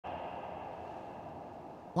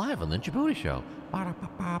live on the Jaboody Show.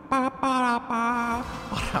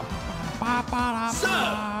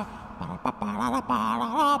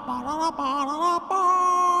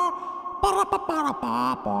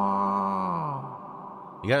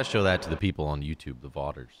 You gotta show that to the people on YouTube, the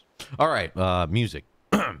vauders. All right, music.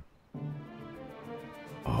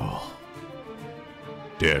 Oh,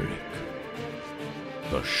 Derrick,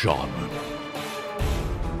 the shaman,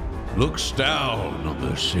 looks down on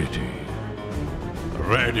the city,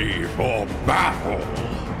 ready for battle,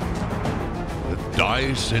 with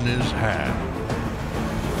dice in his hand.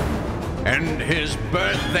 And his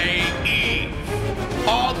birthday eve,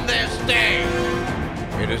 on this day,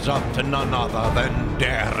 it is up to none other than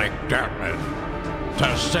Derrick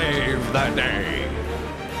to save the day.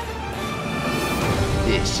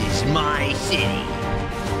 This is my city.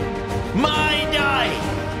 My dice.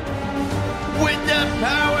 With the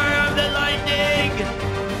power of the lightning,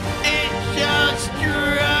 it shall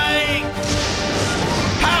strike.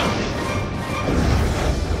 How?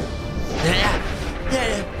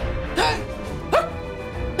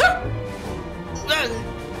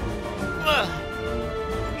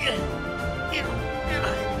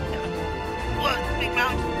 Big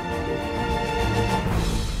mouth.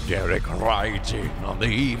 Derrick rides in on the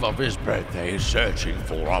eve of his birthday, searching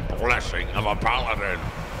for a blessing of a paladin.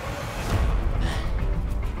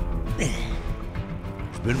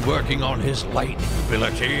 He's been working on his lightning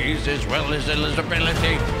abilities as well as his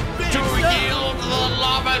ability to yield the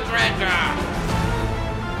lava treasure.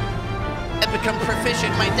 I've become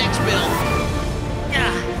proficient in my dex build.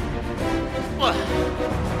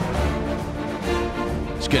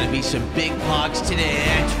 It's gonna be some big pogs today,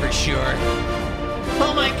 that's for sure.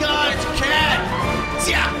 Oh my god, it's a cat!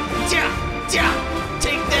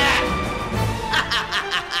 Take that!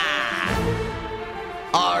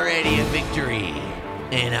 Already a victory,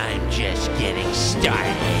 and I'm just getting started.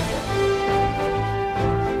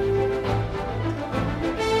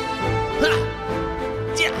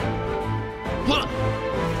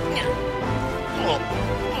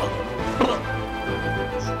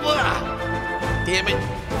 Damn it.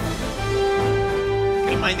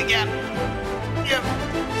 Gotta mind the gap. Yep.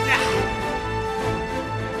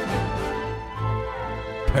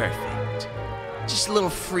 Perfect. Just a little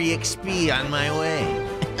free XP on my way.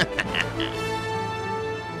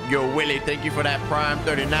 Yo, Willie, thank you for that Prime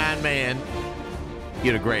 39, man.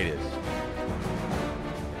 You're the greatest.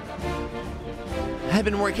 I've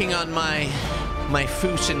been working on my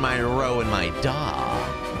foos and my row and my daw.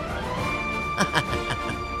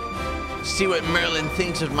 See what Merlin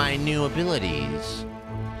thinks of my new abilities.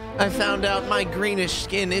 I found out my greenish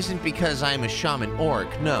skin isn't because I'm a shaman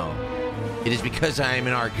orc, no. It is because I am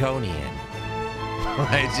an Argonian.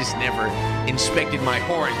 I just never inspected my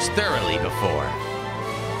horns thoroughly before.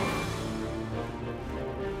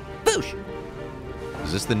 Boosh!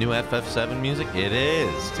 Is this the new FF7 music? It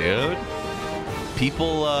is, dude.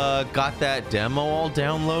 People got that demo all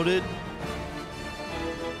downloaded.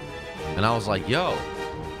 And I was like, yo,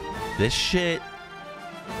 this shit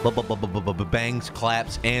bangs,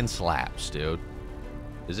 claps, and slaps, dude.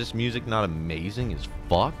 Is this music not amazing as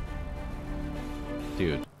fuck?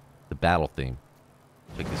 Dude, the battle theme.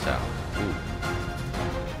 Check this out. Ooh.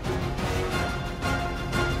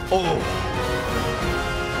 Oh!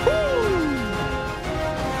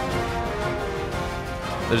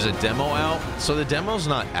 Woo! There's a demo out. So the demo's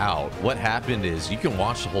not out. What happened is, you can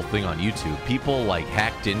watch the whole thing on YouTube. People, like,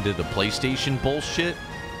 hacked into the PlayStation bullshit,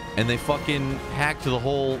 and they fucking hacked the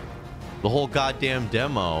whole goddamn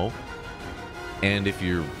demo. And if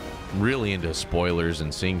you're really into spoilers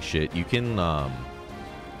and seeing shit, you can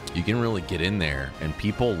really get in there, and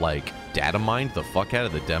people like data mined the fuck out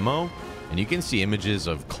of the demo, and you can see images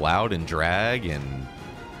of Cloud and Drag and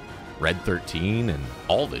Red 13 and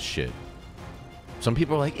all this shit. Some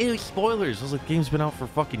people are like, ew, spoilers. I was like, the game's been out for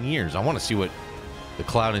fucking years. I want to see what the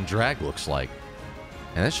Cloud and Drag looks like.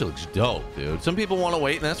 And that shit looks dope, dude. Some people want to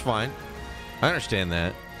wait, and that's fine. I understand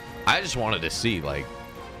that. I just wanted to see, like,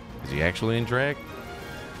 is he actually in Drag?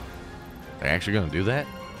 They're actually going to do that?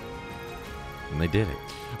 And they did it.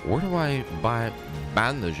 Where do I buy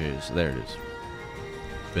bandages? There it is.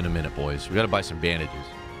 It's been a minute, boys. We got to buy some bandages.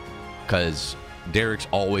 Because Derrick's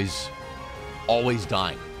always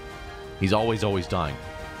dying. He's always dying.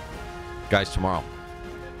 Guys, tomorrow,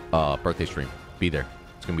 birthday stream. Be there.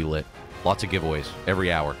 It's going to be lit. Lots of giveaways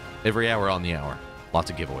every hour. Every hour on the hour.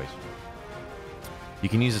 Lots of giveaways. You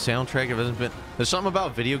can use the soundtrack if it hasn't been... There's something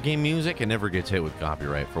about video game music. It never gets hit with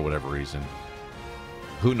copyright for whatever reason.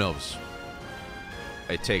 Who knows?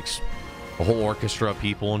 It takes a whole orchestra of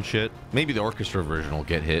people and shit. Maybe the orchestra version will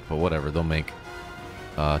get hit, but whatever. They'll make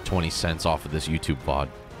 20 cents off of this YouTube VOD.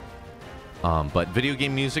 But video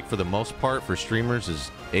game music, for the most part, for streamers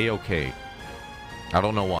is A-okay. I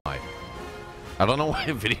don't know why. I don't know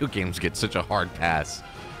why video games get such a hard pass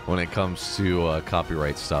when it comes to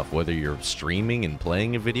copyright stuff. Whether you're streaming and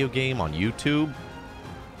playing a video game on YouTube,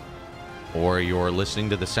 or you're listening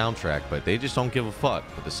to the soundtrack, but they just don't give a fuck.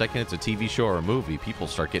 But the second it's a TV show or a movie, people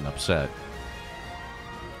start getting upset.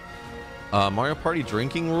 Mario Party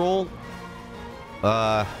drinking rule?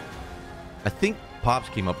 I think Pops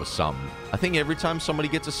came up with something. I think every time somebody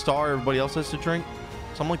gets a star, everybody else has to drink.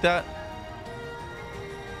 Something like that.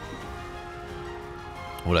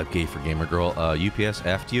 What up, Gay for Gamer Girl? UPS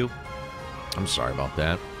F'd you? I'm sorry about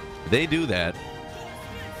that. They do that.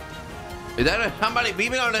 Is that somebody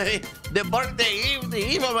beeping on the birthday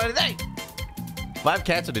eve of my day? 5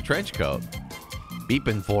 cats in a trench coat.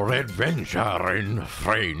 Beeping for adventure and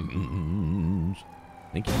friends.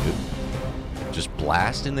 Thank you, dude. Just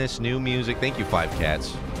blasting this new music. Thank you, 5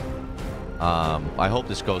 cats. I hope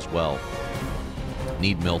this goes well.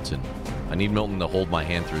 Need Milton. I need Milton to hold my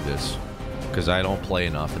hand through this, because I don't play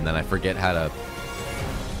enough, and then I forget how to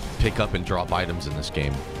pick up and drop items in this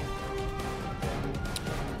game.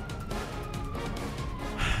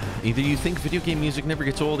 Either you think video game music never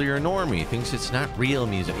gets old, or you're a normie, thinks it's not real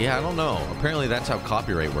music. Yeah, I don't know. Apparently that's how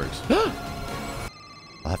copyright works.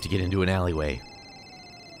 I'll have to get into an alleyway,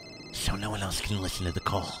 so no one else can listen to the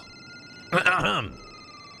call.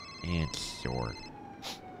 And sword.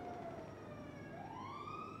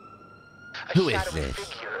 Who is this?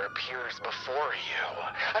 Figure appears before you.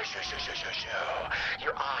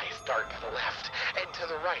 Your eyes dart to the left and to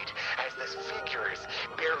the right as this figure is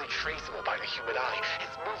barely traceable by the human eye.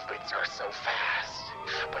 His movements are so fast.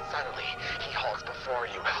 But suddenly, he halts before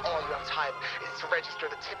you. All you have time is to register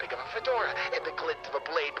the tipping of a fedora and the glint of a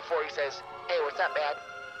blade before he says, "Hey, what's up, man?"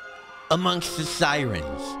 Amongst the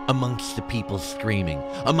sirens, amongst the people screaming,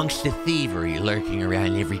 amongst the thievery lurking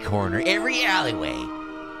around every corner, every alleyway,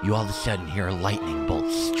 you all of a sudden hear a lightning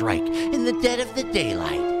bolt strike in the dead of the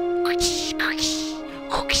daylight.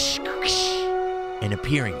 And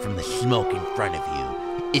appearing from the smoke in front of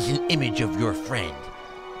you is an image of your friend,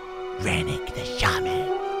 Rannick the Shaman.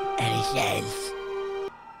 And he says,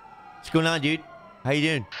 "What's going on, dude? How you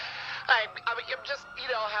doing?" I'm just, you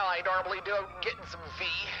know how I normally do. I'm getting some V,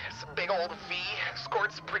 some big old V.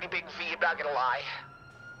 Scored some pretty big V, I'm not gonna lie.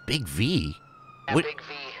 Big V? Yeah, What? big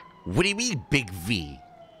V. What do you mean, big V?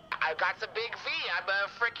 I've got some big V. I'm a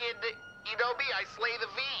frickin', you know me, I slay the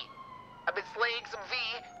V. I've been slaying some V,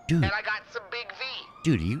 Dude. and I got some big V.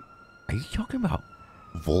 Dude, are you talking about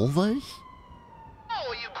vulvas?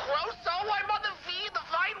 Oh, you grosso! I'm on the V, the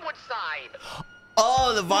Vinewood side.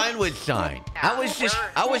 Oh, the Vinewood sign. I was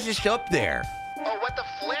just up there. Oh, what the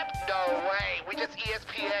flip? No way. We just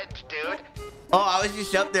ESPN'd, dude. Oh, I was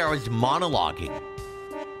just up there. I was monologuing.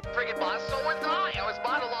 Friggin' boss, so was I. I was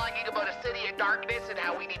monologuing about a city in darkness and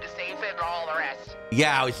how we need to save it and all the rest.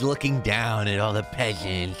 Yeah, I was looking down at all the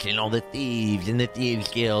peasants and all the thieves and the Thieves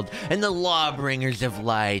Guild and the Lawbringers of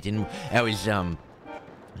Light. And I was,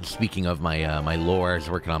 speaking of my lore, I was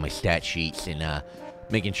working on my stat sheets and,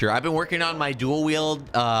 making sure. I've been working on my dual wield.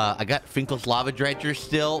 I got Finkel's Lava Dredger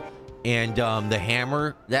still. And, the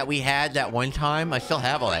hammer that we had that one time. I still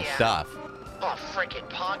have all that stuff. Oh, frickin'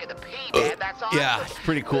 Pog of the P, man. That's awesome. Yeah, it's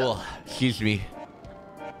pretty cool. Excuse me.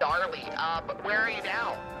 Gnarly. Where are you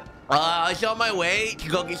now? I was on my way to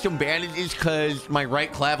go get some bandages because my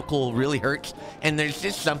right clavicle really hurts. And there's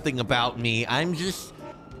just something about me. I'm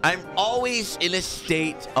always in a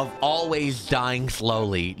state of always dying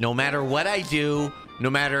slowly. No matter what I do, no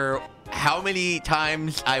matter how many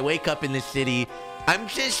times I wake up in the city, I'm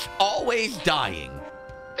just always dying.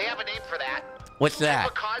 They have a name for that. What's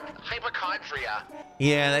that? Hypochondria.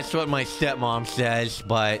 Yeah, that's what my stepmom says,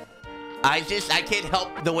 but I can't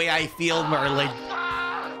help the way I feel, Merlin.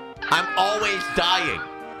 I'm always dying.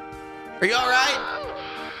 Are you all right?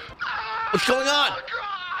 What's going on? Oh,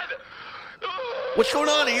 God! What's going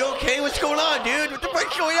on? Are you okay? What's going on, dude? What the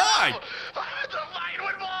fuck's going on? I'm at the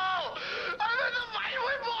Vinewood Ball! I'm at the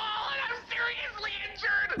Vinewood Ball, and I'm seriously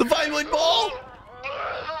injured! The Vinewood Ball? The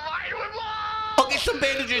Vinewood Ball! I'll get some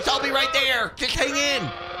bandages. I'll be right there. Just hang in.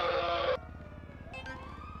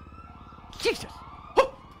 Jesus.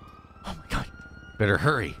 Oh my God. Better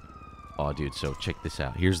hurry. Oh, dude, so check this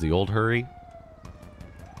out. Here's the old hurry.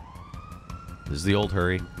 This is the old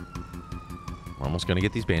hurry. We're almost going to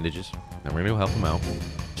get these bandages. Then we're going to go help him out.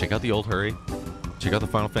 Check out the old hurry. Check out the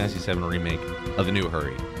Final Fantasy VII remake of the new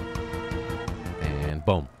hurry. And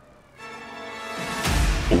boom.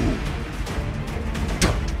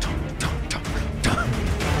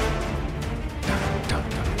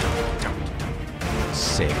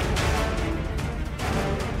 sick.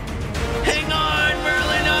 Hang on,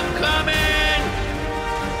 Merlin, I'm coming!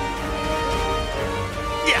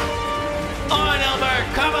 Yeah! On, Elmer,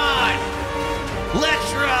 come on!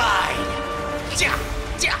 Let's ride! Yeah!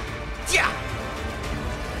 Yeah! Yeah!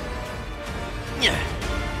 Yeah!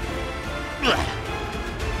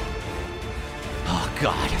 Oh,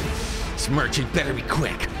 God. This merchant better be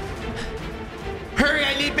quick. Hurry,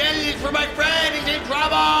 I need bandages for my friend! He's in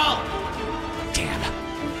trouble! Damn.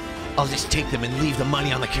 I'll just take them and leave the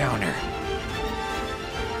money on the counter.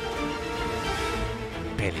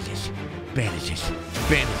 Bandages, bandages,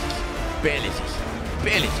 bandages, bandages,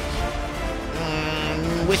 bandages.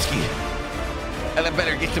 Whiskey. And I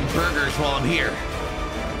better get some burgers while I'm here.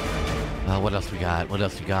 What else we got? What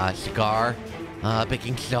else we got? Cigar,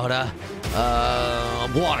 baking soda,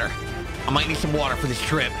 water. I might need some water for this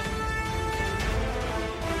trip.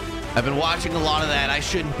 I've been watching a lot of that I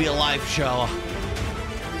Shouldn't Be Alive show.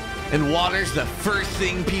 And water's the first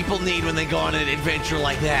thing people need when they go on an adventure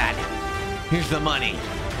like that. Here's the money.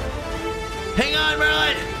 Hang on,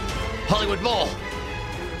 Merlin! Hollywood Bowl.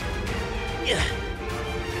 Yeah.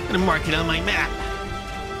 I'm gonna mark it on my map.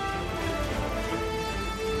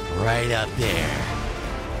 Right up there.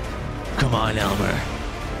 Come on, Elmer.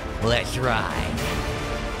 Let's ride.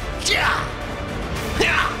 Yeah!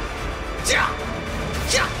 Yeah! Yeah!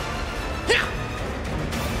 Yeah! Yeah!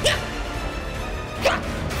 Yeah!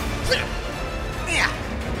 Yeah!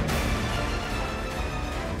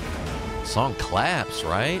 Song claps,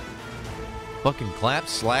 right? Fucking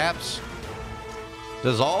claps, slaps.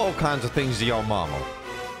 Does all kinds of things to your mama.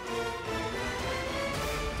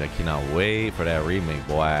 I cannot wait for that remake,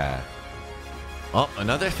 boy. Oh,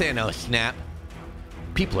 another Thanos snap.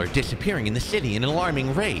 People are disappearing in the city at an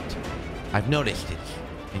alarming rate. I've noticed it's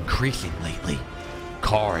increasing lately.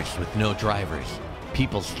 Cars with no drivers.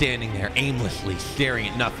 People standing there aimlessly staring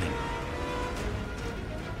at nothing.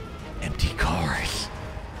 Empty cars.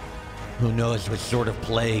 Who knows what sort of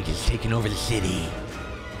plague has taken over the city?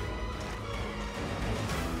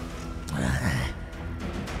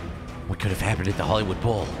 What could have happened at the Hollywood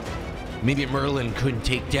Bowl? Maybe Merlin couldn't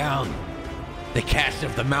take down the cast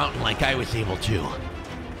of the mountain like I was able to.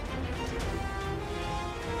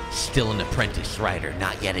 Still an apprentice rider,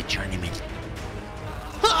 not yet a journeyman.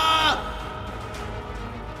 Ah!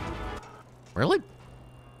 Merlin?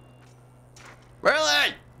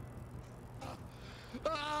 Merlin!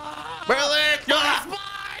 Merlin!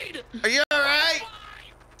 Are you alright?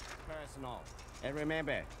 Personal. And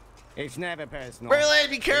remember, it's never personal. Merlin,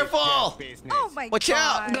 be careful! Oh my Watch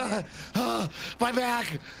God. out! My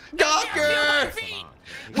back. Doctor!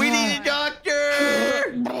 We need a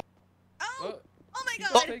doctor! Oh my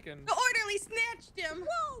God. Oh. The orderly snatched him.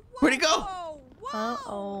 Whoa, whoa, Where'd he go? Whoa,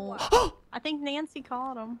 whoa. Uh-oh. I think Nancy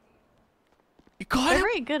caught him. You caught They're him?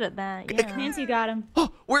 very good at that, yeah. Nancy got him.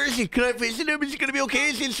 Oh, where is he? Can I visit him? Is he gonna be okay?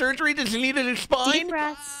 Is he in surgery? Does he need a new Deep spine?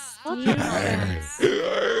 breaths. Deep breaths.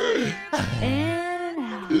 And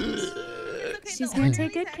out. She's gonna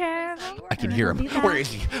take good care of him. I can hear him. He'll be back. Where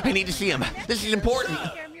is he? I need to see him. This is important.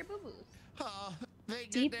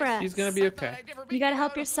 Deep breaths. He's gonna be okay. You gotta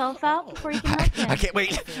help yourself out before you can help him. I can't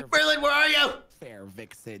wait. Merlin, where are you? Fair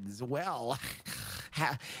vixens. Well,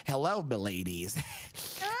 hello, miladies.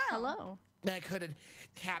 Hello. That couldn't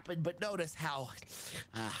happen, but notice how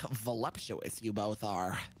voluptuous you both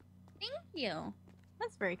are. Thank you.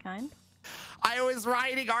 That's very kind. I was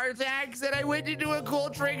riding Artax and I went to do a cool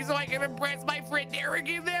trick so I could impress my friend Derrick,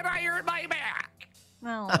 and then I hurt my back.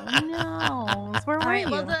 Oh, no. Where were All right,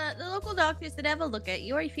 you? well, the local doctors did have a look at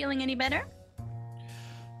you. Are you feeling any better?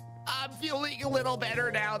 I'm feeling a little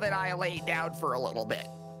better now that I laid down for a little bit.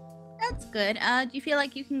 That's good. Do you feel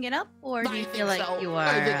like you can get up, or do you feel like so. you are?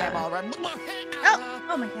 I think I'm all right.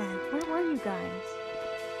 Oh my God. Where were you guys?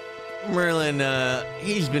 Merlin,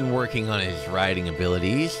 he's been working on his riding ability.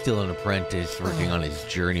 He's still an apprentice working on his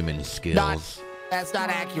journeyman skills. That's not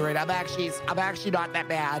accurate. I'm actually not that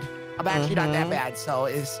bad. I'm actually not that bad. So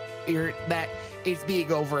it's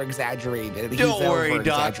being over exaggerated. Don't worry,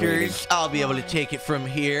 doctors. I'll be able to take it from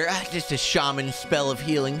here. Just a shaman spell of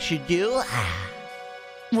healing should do.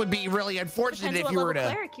 Would be really unfortunate Depends if you what were level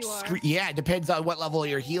to. cleric you are. Yeah, it depends on what level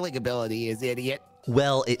your healing ability is, idiot.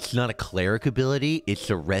 Well, it's not a cleric ability. It's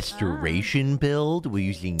a restoration build. We're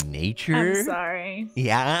using nature. I'm sorry.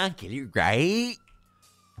 Yeah, get it right?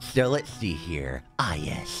 So let's see here. Ah,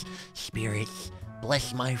 yes. Spirits,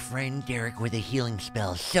 bless my friend Derrick with a healing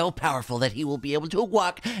spell so powerful that he will be able to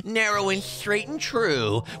walk narrow and straight and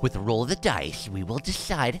true. With a roll of the dice, we will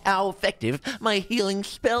decide how effective my healing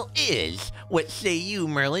spell is. What say you,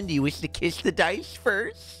 Merlin? Do you wish to kiss the dice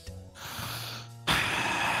first?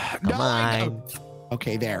 Come on.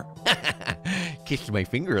 Okay, there. Kissed my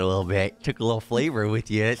finger a little bit. Took a little flavor with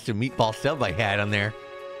you. That's some meatball sub I had on there.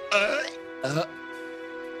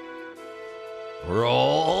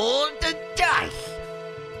 Roll the dice.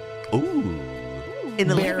 Ooh.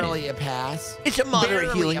 Barely a pass. It's a moderate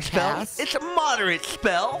Barely healing a spell. pass. It's a moderate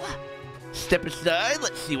spell. Step aside.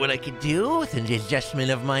 Let's see what I can do with an adjustment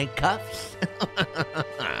of my cuffs.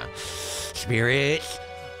 Spirits,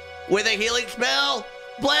 with a healing spell,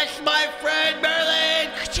 bless my friend Merlin.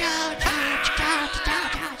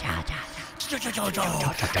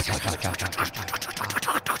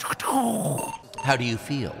 How do you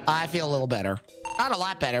feel? I feel a little better. Not a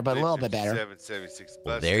lot better, but a little bit better. 776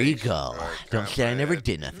 plus There you station. go. All right, Don't say I never combat.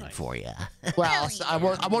 did nothing for you. Well, I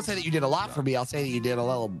won't say that you did a lot for me. I'll say that you did a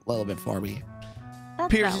little bit for me.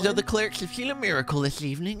 Appears as though the clerics have seen a miracle this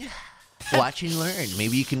evening. Watch and learn.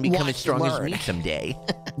 Maybe you can become Watch as strong and as me learn. someday.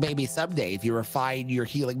 Maybe someday, if you refine your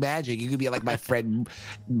healing magic, you could be like my friend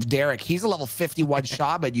Derrick. He's a level 51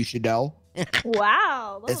 shaman, you should know.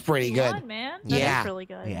 Wow. It's pretty 51, good. man. That Yeah. is really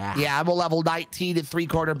good. Yeah, I'm a level 19 and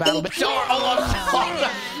 3/4 battle. I'm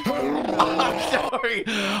sorry.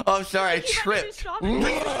 I'm sorry. I tripped.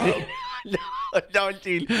 No,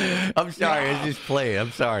 dude. I'm sorry. I was just playing.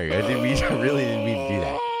 I'm sorry. I really didn't mean to do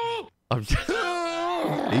that. I'm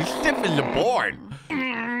He's stiffened the board.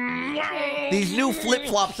 These new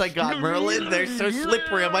flip-flops I got, Merlin, they're so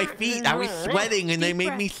slippery on my feet. I was sweating and they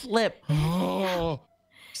made me slip.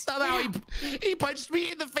 Somehow he punched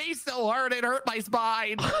me in the face so hard it hurt my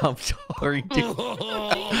spine. I'm sorry, dude.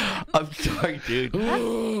 I'm sorry, dude.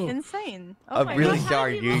 That's insane. Oh I'm my really God.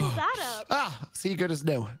 sorry, dude. Ah, see, good as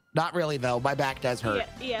new. Not really, though. My back does hurt.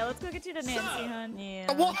 Yeah, let's go get you to Nancy, hon.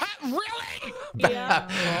 Yeah. What? Really? Yeah.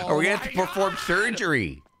 Are we going to Oh have to my perform God.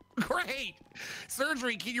 surgery? Great.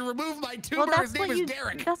 Surgery. Can you remove my Well, tumor? that's His name what is you.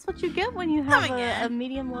 Derrick. That's what you get when you have again. a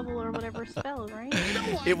medium level or whatever spell, right?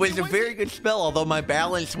 It was a very good spell, although my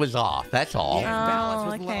balance was off. That's all. Yeah, his balance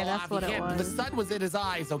was a okay, little that's off. what He it can't- The was. sun was in his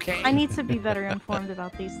eyes, okay? I need to be better informed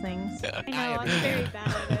about these things. I know, I'm very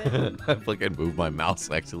bad at it. I fucking moved my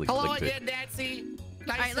mouse. Actually Hello clicked it. again, Nancy.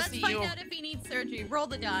 Nice All right, to let's see find you. out if he needs surgery. Roll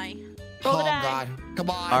the die. Roll Oh, the die. God. Come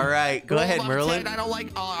on. All right, go Roll ahead, above Merlin. 10. I don't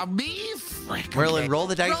like me. Frick. Merlin, Okay. roll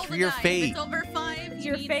the dice Roll for the your die. If fate. it's over 5, you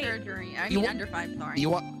Your need fate. surgery. I You mean, wa- under 5, sorry. You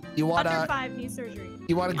want Under to 5 needs surgery.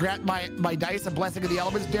 you want to grant my dice a blessing of the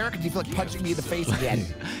elements, Derrick? Or do you feel like punching me in the face again?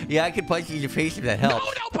 Yeah, I can punch you in your face if that No,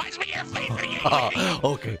 helps. don't punch me in the face again. Oh,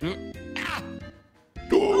 okay. Ah.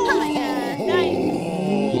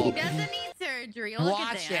 He doesn't need surgery. Look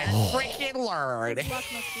Watch at it. that. Freaking learn. His luck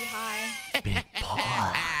must be high. Big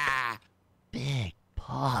pog. Ah. Big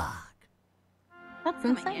pog. That's Oh my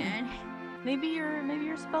insane. God. Maybe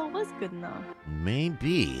your spell was good enough.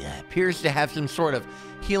 Maybe. Appears to have some sort of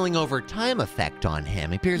healing over time effect on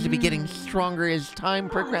him. Appears to be getting stronger as time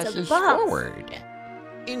progresses buff. forward.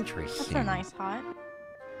 That's Interesting. a nice hot.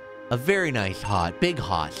 A very nice hot, big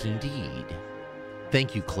hots indeed.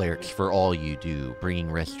 Thank you, clerics, for all you do. Bringing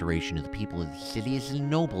restoration to the people of the city is a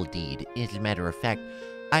noble deed. As a matter of fact,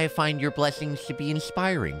 I find your blessings to be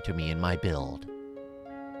inspiring to me in my build.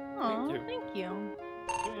 Oh, thank you.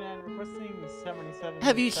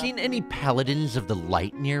 Have you seen any paladins of the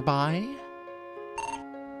light nearby?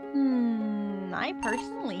 I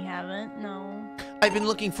personally haven't, no. I've been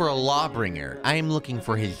looking for a lawbringer. I am looking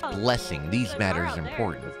for his blessing. These matters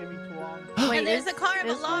important. And there's a car of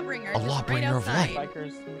a is one? lawbringer. A just right lawbringer of outside. light.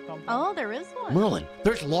 Oh, there is one. Merlin,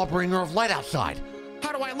 there's a lawbringer of light outside.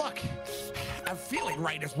 How do I look? I'm feeling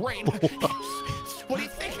right as rain. What do you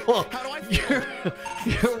think? Well, How do I feel?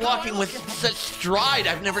 You're walking with such stride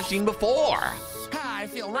I've never seen before. I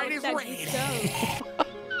feel right as rain.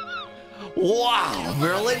 Wow,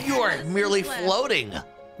 Merlin, you are merely floating.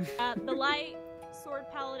 The light sword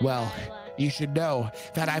paladin. Well, guy left. you should know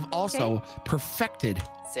that I've also perfected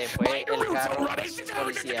Safeway, El Carro,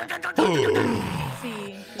 Policía.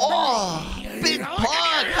 See. Oh, big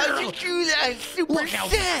pog, how'd you do that? Super Look how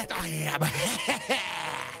sick. fast I am.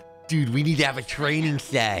 Dude, we need to have a training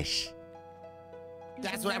sesh.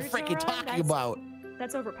 That's what I'm There's freaking Aurora, talking that's- about.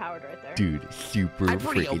 That's overpowered right there. Dude, super I'm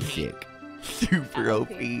pretty freaking OP. sick. Super OP.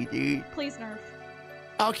 OP, dude. Please nerf.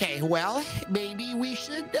 Okay, well, maybe we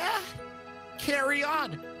should carry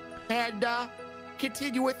on and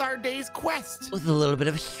continue with our day's quest. With a little bit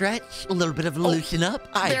of a stretch, a little bit of a loosen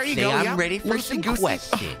up, there I'd you say go, I'm yeah. ready for some Loosey-goosey.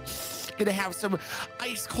 questions. Gonna have some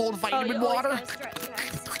ice cold Oh, vitamin you always water. gotta stretch,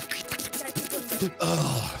 guys. Gotta keep them-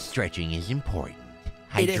 Oh, stretching is important.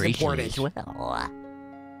 It is Hydration important. as well.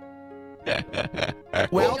 Well, You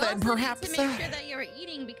then also need perhaps to make sure that you're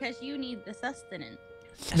eating because you need the sustenance.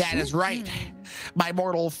 that is right. My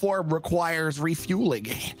mortal form requires refueling.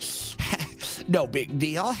 No big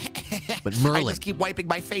deal. But Merlin, I just keep wiping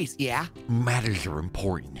my face, yeah? Matters are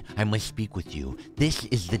important. I must speak with you. This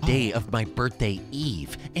is the day of my birthday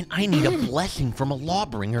eve, and I need a blessing from a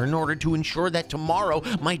lawbringer in order to ensure that tomorrow,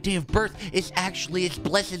 my day of birth, is actually as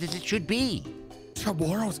blessed as it should be.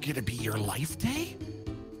 Tomorrow's gonna be your life day?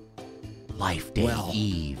 Life Day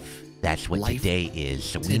Eve. That's what today is.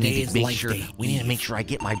 So we need to make sure I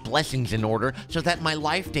get my blessings in order so that my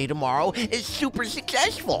life day tomorrow is super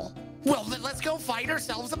successful. Well, then let's go find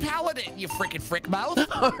ourselves a paladin, you frickin' frick mouth.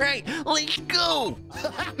 All right, let's go.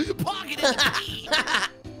 Pocket in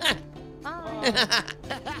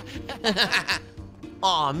the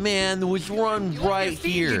Aw, man, there was one right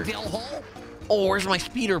here. Oh, where's my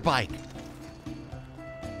speeder bike?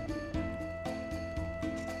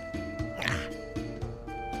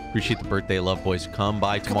 Appreciate the birthday love, boys. Come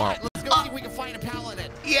by tomorrow. Let's go see if we can find a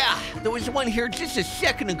paladin. Yeah, there was one here just a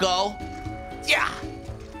second ago. Yeah.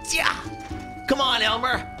 Come on,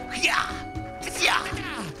 Elmer. Yeah.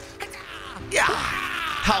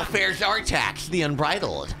 How fares our tax, the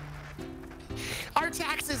unbridled? Our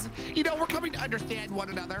taxes, we're coming to understand one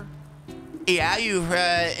another. Yeah, you're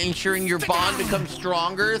ensuring your bond becomes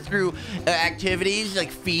stronger through activities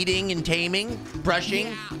like feeding and taming, brushing.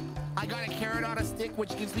 Yeah. I got a carrot on a stick,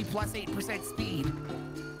 which gives me plus 8% speed.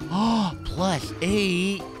 Oh, plus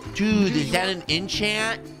 8? Dude, is that an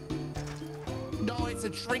enchant? No, it's a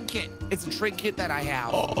trinket. It's a trinket that I have.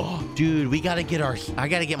 Oh, dude, I gotta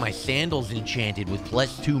get my sandals enchanted with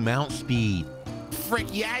plus 2 mount speed. Frick,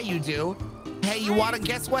 yeah, you do. Hey, you wanna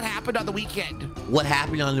guess what happened on the weekend? What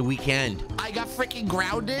happened on the weekend? I got freaking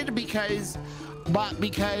grounded because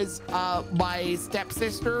my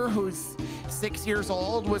stepsister, who's 6 years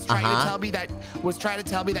old, was trying to tell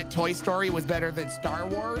me that Toy Story was better than Star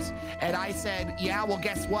Wars, and I said, yeah, well,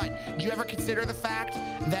 guess what? Do you ever consider the fact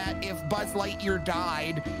that if Buzz Lightyear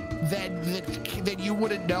died, then you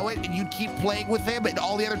wouldn't know it, and you'd keep playing with him, and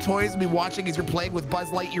all the other toys would be watching as you're playing with Buzz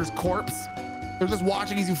Lightyear's corpse? They're just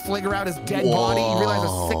watching as you fling around his dead body. You realize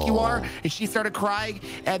how sick you are, and she started crying,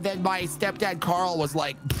 and then my stepdad Carl was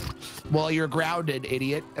like, well, you're grounded,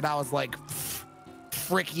 idiot. And I was like,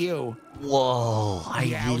 frick you. Whoa, I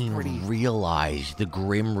didn't realize the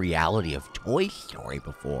grim reality of Toy Story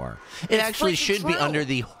before. It actually should be under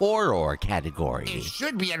the horror category. It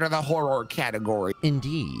should be under the horror category.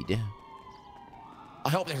 Indeed. I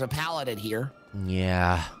hope there's a paladin here.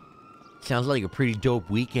 Yeah. Sounds like a pretty dope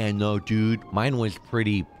weekend, though, dude. Mine was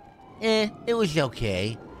pretty... it was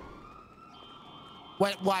okay.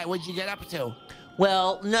 Why? What'd you get up to?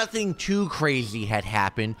 Well, nothing too crazy had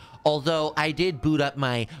happened, although I did boot up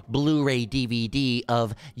my Blu-ray DVD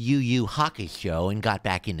of Yu Yu Hakusho and got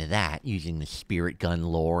back into that, using the spirit gun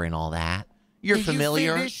lore and all that. You're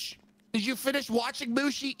familiar? Did you finish watching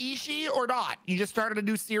Mushi Ishi or not? You just started a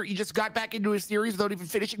new series. You just got back into a series without even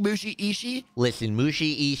finishing Mushi Ishi? Listen,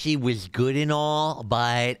 Mushi Ishi was good and all,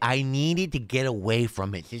 but I needed to get away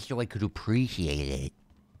from it just so I could appreciate it.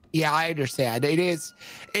 Yeah, I understand.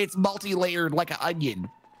 It's multi-layered like an onion.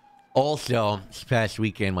 Also, this past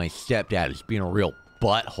weekend, my stepdad was being a real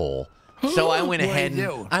butthole. So I went ahead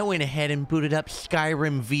and booted up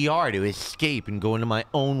Skyrim VR to escape and go into my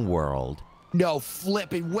own world. No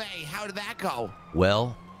flipping way. How did that go?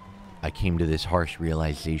 Well, I came to this harsh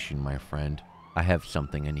realization, my friend. I have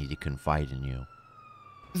something I need to confide in you.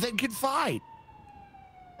 Then confide.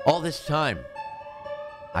 All this time,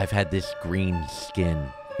 I've had this green skin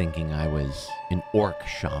thinking I was an orc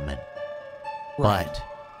shaman. Right. But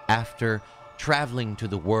after traveling to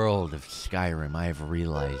the world of Skyrim, I have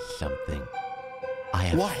realized something. I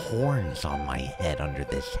have horns on my head under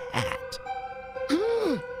this hat.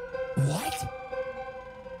 What?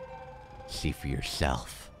 See for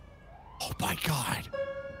yourself. Oh my god.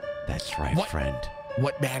 That's right, friend.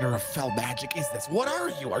 What manner of fell magic is this? What are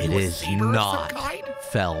you? Are you a saber It is not of some kind?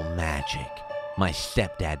 fell magic. My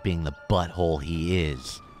stepdad being the butthole he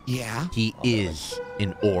is. Yeah? He is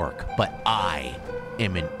an orc, but I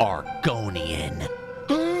am an Argonian.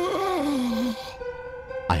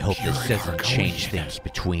 I hope this doesn't change things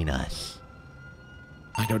between us.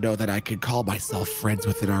 I don't know that I could call myself friends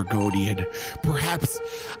with an Argonian. Perhaps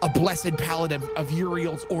a blessed paladin of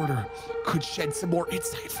Uriel's order could shed some more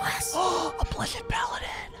insight for us. Oh, a blessed paladin.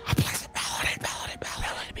 A blessed paladin,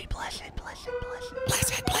 paladin. Be blessed.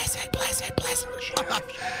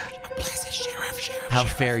 Blessed sheriff. How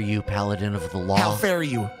fare you, paladin of the law? How fare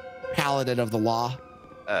you, paladin of the law?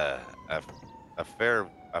 A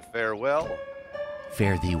farewell.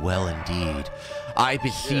 Fare thee well indeed. I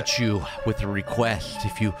beseech you with a request,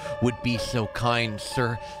 if you would be so kind,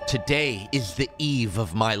 sir. Today is the eve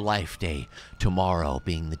of my life day. Tomorrow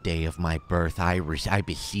being the day of my birth, I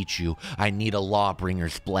beseech you, I need a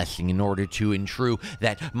lawbringer's blessing in order to ensure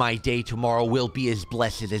that my day tomorrow will be as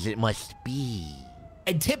blessed as it must be.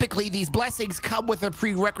 And typically, these blessings come with a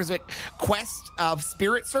prerequisite quest of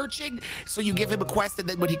spirit searching. So you give him a quest, and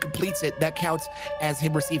then when he completes it, that counts as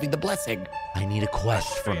him receiving the blessing. I need a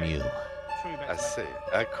quest from you. I see.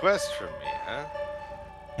 A quest from me, huh?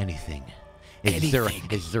 Anything. Is there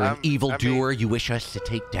an evildoer you wish us to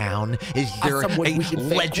take down? Is there a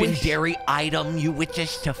legendary item you wish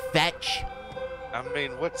us to fetch? I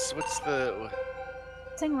mean, what's the...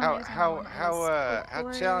 How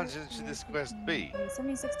challenging should this quest be?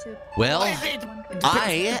 Well,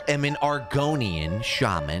 I am an Argonian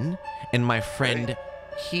shaman, and my friend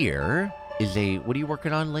here is a... What are you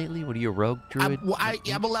working on lately? What are you, a rogue druid?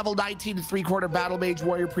 I'm a level 19 3/4 battle mage,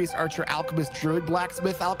 warrior, priest, archer, alchemist, druid,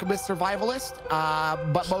 blacksmith, alchemist, survivalist.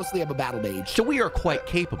 But mostly I'm a battle mage. So we are quite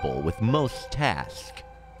capable with most tasks.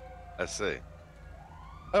 I see.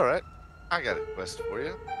 All right. I got a quest for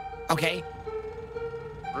you. Okay.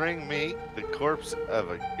 Bring me the corpse of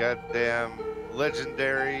a goddamn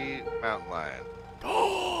legendary mountain lion.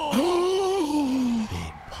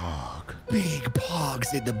 Big pog. Big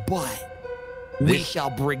pogs in the butt. We shall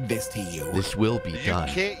bring this to you. This will be done.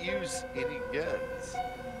 You can't use any guns.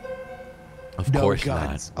 Of course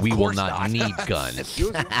not. We will not need guns.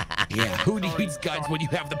 Yeah, who needs guns when you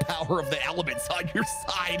have the power of the elements on your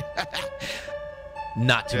side?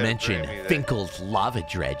 Not to mention Finkel's lava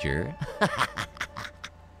dredger.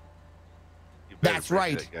 That's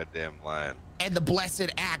right. That goddamn lion. And the blessed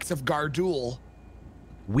axe of Gardul.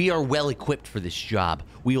 We are well equipped for this job.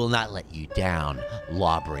 We will not let you down,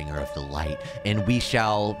 lawbringer of the light, and we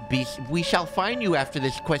shall find you after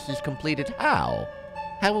this quest is completed. How?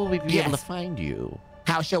 How will we be able to find you?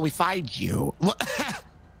 How shall we find you? I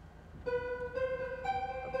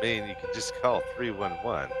mean, you can just call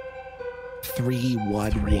 311.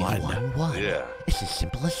 311. Yeah. It's as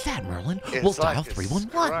simple as that, Merlin. It's we'll like dial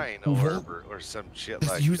 311. Orb or some shit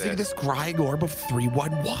like using that. the scrying orb of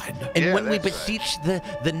 311. And when we beseech the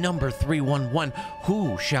number 311,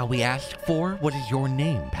 who shall we ask for? What is your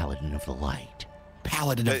name, Paladin of the Light?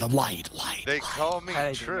 Paladin of the Light. They call me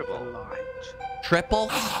Tribble. Triple?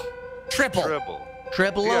 Triple. Tribble.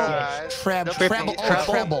 Treble?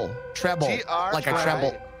 Treble. Like a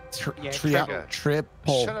treble.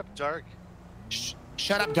 Triple. Shut up, Dark.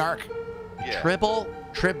 Shut up, Dark. Yeah. Triple?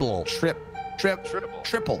 Triple. Triple.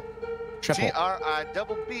 Triple.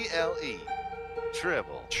 T-R-I-double-B-L-E.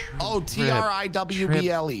 Tribble. Oh,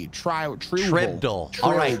 T-R-I-W-B-L-E. Tribble.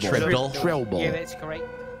 All right, Tribble. Tribble. Yeah, that's correct.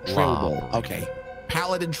 Tribble. Okay.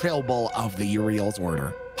 Paladin Tribble of the Uriel's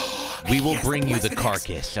Order. We will bring you the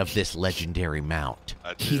carcass of this legendary mount.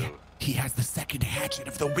 I do. He has the second hatchet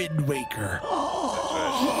of the Wind Waker.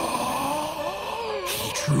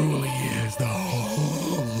 He truly is the...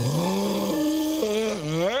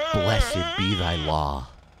 Blessed be thy law.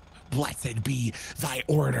 Blessed be thy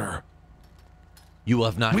order. You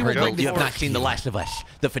have not you have not seen The Last of Us.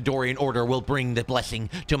 The Fedorian Order will bring the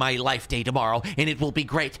blessing to my life day tomorrow, and it will be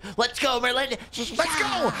great. Let's go, Merlin. Let's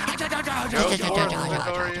go.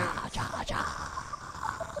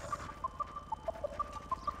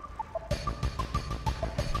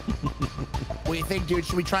 What do you think, dude?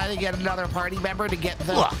 Should we try to get another party member to get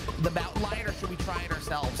the mountain lion, or should we try it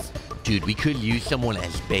ourselves? Dude, we could use someone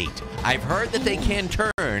as bait. I've heard that they can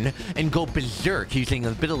turn and go berserk using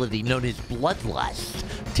an ability known as bloodlust,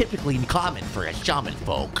 typically common for us shaman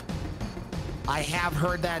folk. I have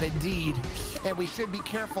heard that indeed, and we should be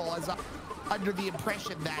careful, as under the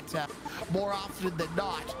impression that more often than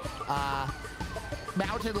not,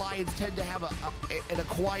 mountain lions tend to have an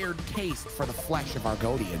acquired taste for the flesh of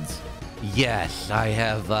Argonians. Yes, I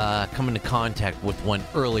have come into contact with one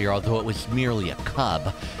earlier, although it was merely a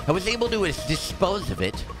cub. I was able to dispose of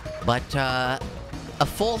it, but a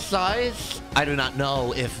full size, I do not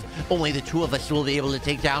know if only the two of us will be able to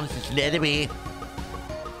take down such an enemy.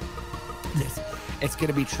 It's going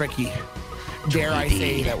to be tricky. Dare I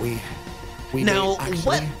say that we now,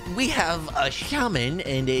 we have a shaman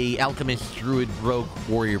and a alchemist, druid, rogue,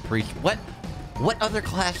 warrior, priest. What other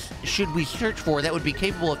class should we search for that would be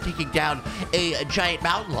capable of taking down a giant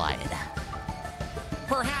mountain lion?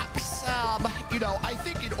 Perhaps, I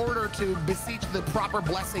think in order to beseech the proper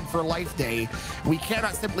blessing for Life Day, we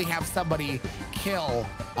cannot simply have somebody kill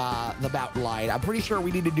the mountain lion. I'm pretty sure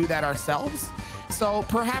we need to do that ourselves. So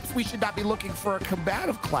perhaps we should not be looking for a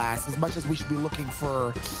combative class as much as we should be looking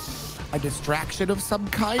for a distraction of some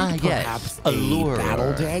kind? Yes. Perhaps A lure.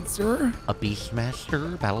 battle dancer? A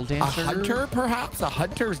beastmaster, battle dancer? A hunter, perhaps? A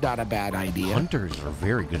hunter's not a bad idea. Hunters are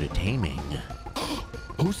very good at taming.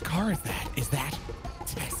 Whose car is that? Is that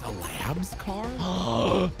Tessa Lamb's car?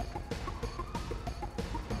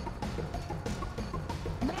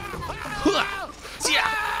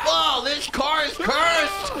 Oh, this car is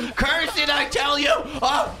cursed! Curse it, I tell you!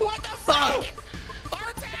 Oh, What the fuck?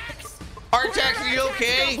 Artax, are you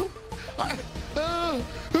okay?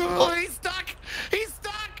 He's stuck! He's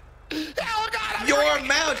stuck! Oh, God! Your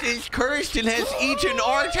mount is cursed and has eaten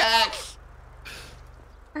Artax!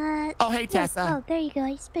 Oh, hey, Tessa. Oh, there you go.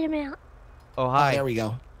 I spit him out. Oh, hi. There we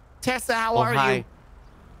go. Tessa, how Oh, are hi. you?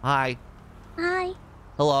 Hi. Hi.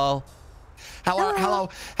 Hello. Hello.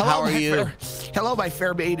 How are my you? Hello, my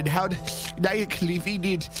fair maiden. How now you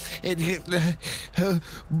convenient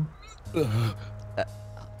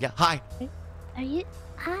Yeah, hi. Are you?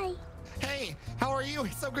 Hi. Hey, how are you?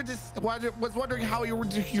 It's so good to was wondering how you were.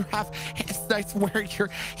 You have. It's nice to wear your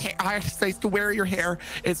hair. It's nice to wear your hair.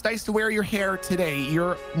 It's nice to wear your hair today.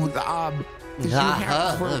 You're Did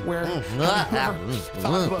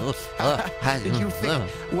you think?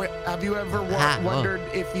 Have you ever wondered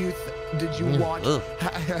if you? Did you watch?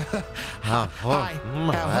 Hi.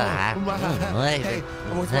 Hey,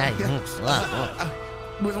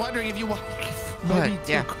 was wondering if you want maybe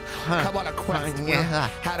to come on a quest.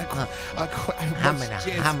 Had a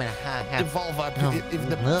evolve up if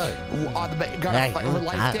the on the got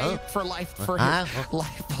for Lifeday for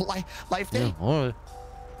Lifeday.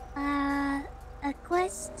 A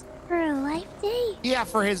quest for a Lifeday? Yeah,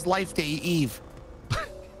 for his Lifeday Eve.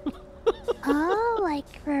 Oh,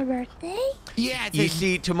 like for a birthday? Yeah. You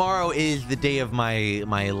see, tomorrow is the day of my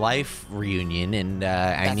life reunion, and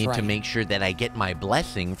I need to make sure that I get my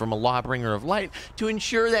blessing from a Lawbringer of Light to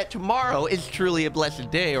ensure that tomorrow is truly a blessed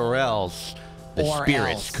day, or else the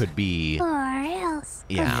spirits could be. Or else.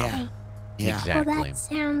 Yeah. Okay. Exactly. Well, that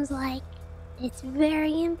sounds like it's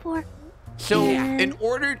very important. So, in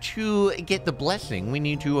order to get the blessing, we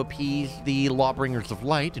need to appease the Lawbringers of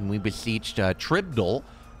Light, and we beseeched Tribdle.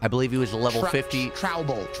 I believe he was a level 50.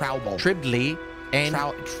 Trowble. Tribbley. And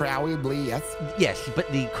Trowbly, yes. Yes,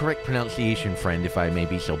 but the correct pronunciation, friend, if I may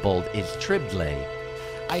be so bold, is Tribbley.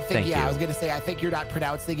 I think, Thank I you. was going to say, I think you're not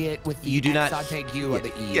pronouncing it with the You do not. you on the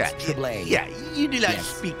E. Yeah, Tribbley. Yeah, you do not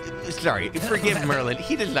speak. Sorry, forgive Merlin.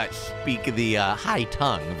 He does not speak the high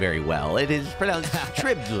tongue very well. It is pronounced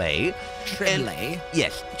Tribbley. Tribbley.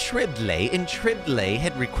 Yes, Tribbley. And Tribbley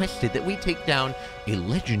had requested that we take down a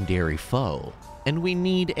legendary foe. And we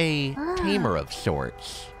need a tamer of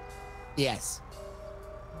sorts. Yes.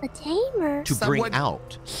 A tamer? To bring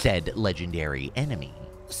out said legendary enemy.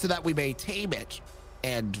 So that we may tame it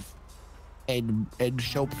and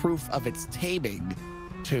show proof of its taming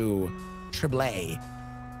to Tribbley.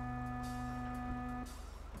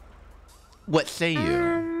 What say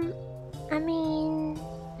you? I mean,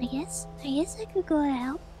 I guess I could go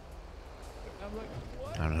help.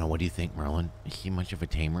 I don't know. What do you think, Merlin? Is she much of a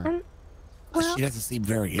tamer? Well, she doesn't seem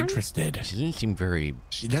very interested. She doesn't seem very.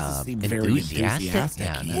 She doesn't seem enthusiastic. very enthusiastic.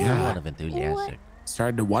 Yeah, not a lot of enthusiastic.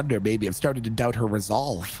 Starting to wonder. Maybe I'm starting to doubt her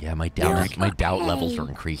resolve. Yeah, my doubt levels are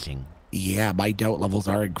increasing. Yeah, my doubt levels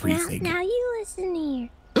are increasing. Now you listen here.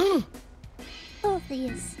 Both of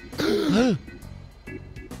you.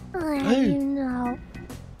 You know,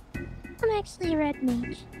 I'm actually a red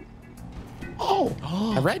mage. Oh,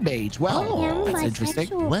 a red mage. Well, Yeah, I'm that's interesting.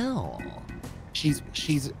 bisexual. Well, she's.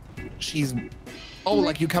 Oh,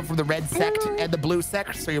 like you come from the red sect and the blue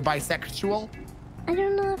sect, so you're bisexual. I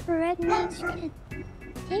don't know if a red mage could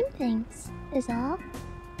tame things. Is all.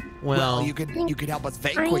 well, you could help us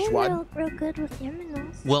I vanquish am one. real good with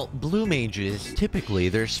animals. well, blue mages typically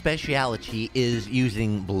their speciality is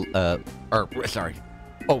using sorry.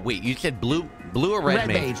 Oh wait, you said blue or red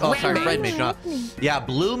mage? Oh, sorry, red mage. No. Yeah,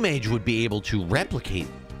 blue mage would be able to replicate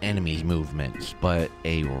enemies' movements, but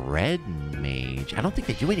a red mage, I don't think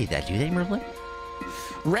they do any of that, do they, Merlin?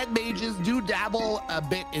 Red mages do dabble a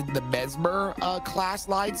bit in the mesmer class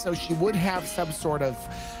line, so she would have some sort of,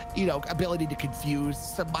 ability to confuse,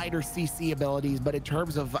 some minor CC abilities, but in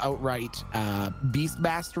terms of outright beast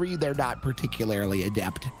mastery, they're not particularly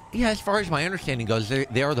adept. Yeah, as far as my understanding goes,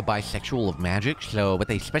 they are the bisexual of magic, but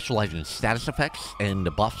they specialize in status effects and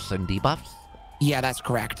buffs and debuffs. Yeah, that's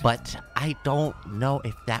correct. But I don't know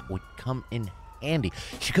if that would come in handy.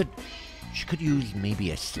 She could use maybe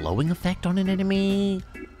a slowing effect on an enemy.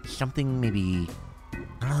 Something maybe,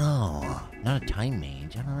 I don't know. Not a time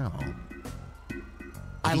mage, I don't know.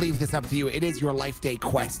 I leave this up to you. It is your Lifeday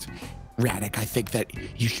quest. Radek, I think that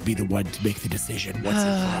you should be the one to make the decision once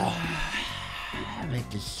and for all.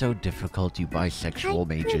 It is so difficult, you bisexual I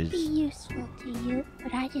mages. could be useful to you,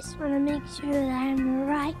 but I just want to make sure that I'm the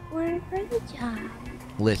right one for the job.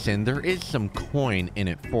 Listen, there is some coin in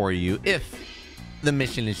it for you if the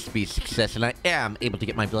mission is to be a success and I am able to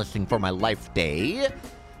get my blessing for my life day.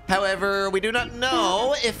 However, we do not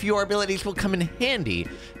know if your abilities will come in handy.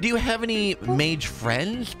 Do you have any mage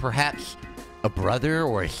friends? Perhaps a brother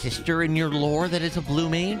or a sister in your lore that is a blue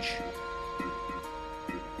mage?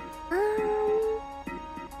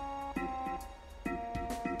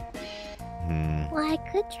 Well, I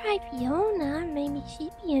could try Fiona. Maybe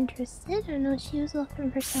she'd be interested. I know she was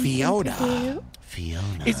looking for something Fiona? to do.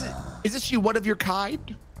 Fiona. Isn't she one of your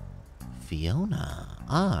kind? Fiona.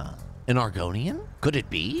 Ah, an Argonian? Could it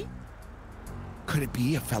be? Could it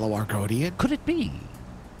be a fellow Argonian? Could it be?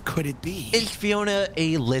 Could it be? Is Fiona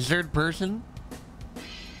a lizard person?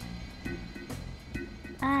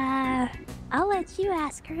 I'll let you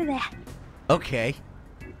ask her that. Okay.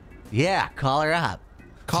 Yeah, call her up.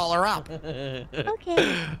 Call her up.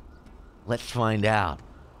 Okay. Let's find out.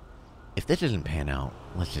 If this doesn't pan out,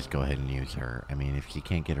 let's just go ahead and use her. I mean, if she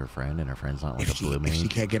can't get her friend and her friend's not like a blue mage. If she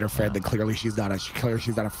can't get her friend, then clearly she's not a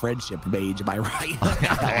friendship mage. Am I right?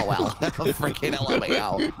 LOL. Freaking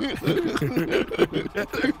LOL.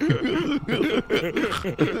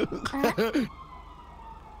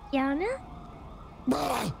 Fiona?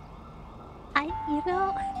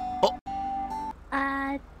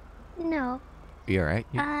 No. You alright?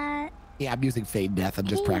 Yeah, I'm using Fade Death. I'm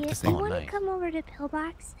just practicing. I want to come over to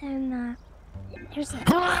Pillbox and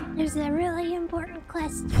there's a really important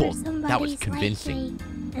quest for somebody's that was convincing.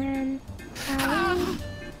 Life and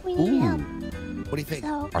we need help. What do you think?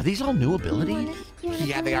 So, Are these all new abilities?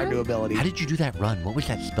 Yeah, they are new abilities. How did you do that run? What was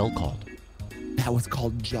that spell called? That was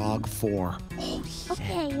called Jog 4. Oh,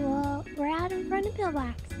 okay, well, we're out in front of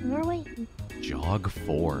Pillbox and we're waiting. Jog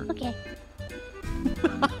 4. Okay.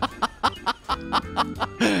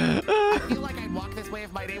 I feel like I'd walk this way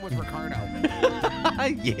if my name was Ricardo.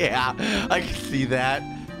 Yeah, I can see that.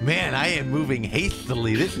 Man, I am moving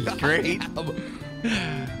hastily. This is great.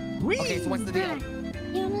 Okay, so what's the deal?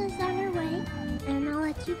 Fiona's on her way, and I'll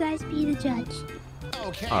let you guys be the judge.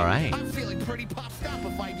 Okay. All right. I'm feeling pretty puffed up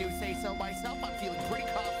if I do say so myself. I'm feeling pretty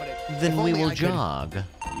confident. Then we will I jog.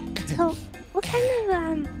 So, what kind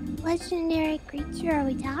of legendary creature are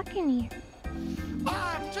we talking here?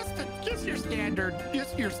 Just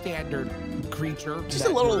your standard creature. Just a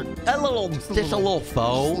little foe. Just a little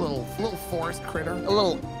forest critter. A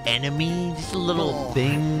little enemy. Just a little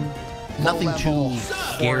thing. Nothing too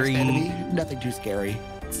scary. Nothing too scary.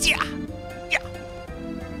 Yeah.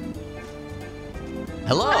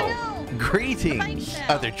 Hello. Greetings,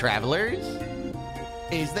 other travelers.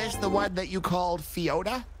 Is this the one that you called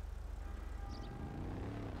Fiona?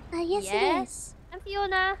 Yes, it is. I'm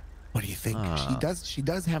Fiona. What do you think? She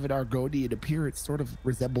does have an Argonian appearance. Sort of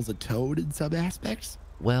resembles a toad in some aspects.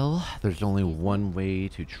 Well, there's only one way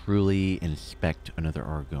to truly inspect another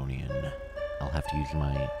Argonian. I'll have to use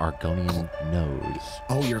my Argonian nose.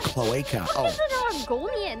 Oh, your cloaca. Oh. This is an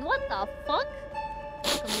Argonian. What the fuck?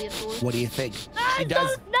 What do you think? She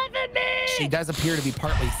does. Sniffing me! She does appear to be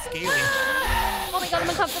partly scaly. Oh my god, I'm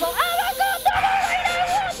uncomfortable. Oh my god,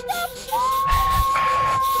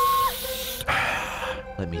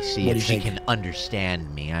 Let me see if she can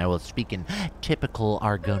understand me. I will speak in typical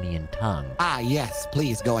Argonian tongue. Ah, yes.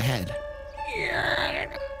 Please, go ahead.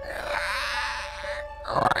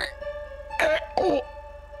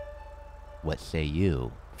 What say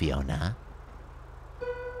you, Fiona?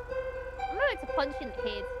 I'm going to punch in the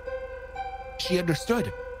head. She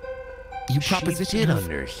understood. You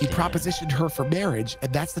propositioned her for marriage,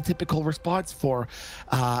 and that's the typical response for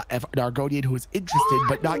an Argonian who is interested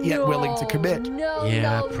but not yet willing to commit.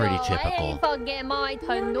 Yeah, pretty typical. I ain't fucking my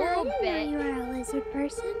turn, no bit. You're a lizard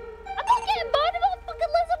person. I'm not getting mad about a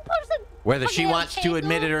fucking lizard person. Whether she wants to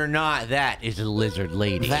admit it or not, that is a lizard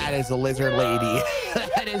lady. That is a lizard lady.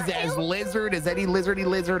 That is as lizard as any lizardy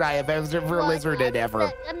lizard I have ever lizarded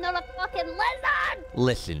ever. I'm not a fucking lizard.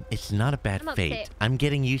 Listen, it's not a bad I'm fate. upset. I'm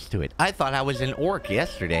getting used to it. I thought I was an orc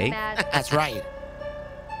yesterday. That's right.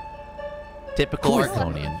 Typical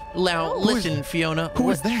Argonian. Now, listen, Fiona. Who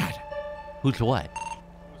is that? Who's what?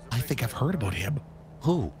 I think I've heard about him.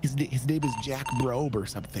 Who? His name is Jack Brobe or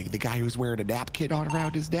something. The guy who's wearing a napkin on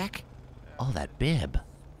around his neck. Oh, that bib.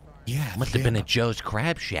 Yeah. Must have been at Joe's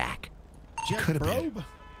Crab Shack. Could have been.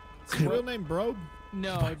 Is his real name Brobe?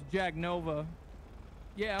 No, it's Jack Nova.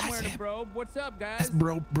 Yeah, I'm wearing a brobe. What's up, guys? That's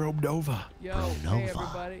Brobe Nova. Yo, hey,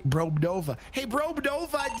 everybody. Brobe Nova. Hey, Brobe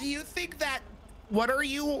Nova, do you think that... What are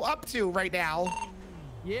you up to right now?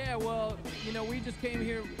 Yeah, well, you know, we just came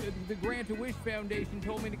here. The Grant a Wish Foundation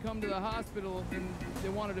told me to come to the hospital, and they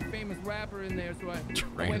wanted a famous rapper in there, so I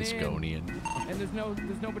went in. Transgonian. And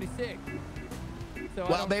there's nobody sick. So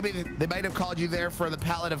well, maybe they might have called you there for the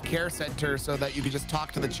palliative care center so that you could just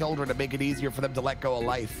talk to the children and make it easier for them to let go of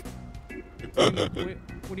life. What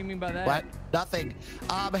do you mean by that? What? Nothing.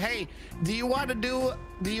 Hey, do you want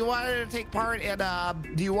to take part in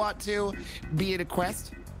do you want to be in a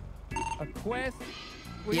quest? A quest?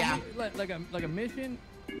 What yeah. Do you mean? Like a mission?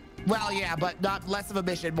 Well, yeah, but not less of a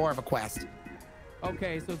mission, more of a quest.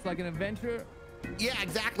 Okay, so it's like an adventure? Yeah,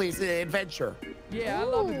 exactly. It's an adventure. Yeah, I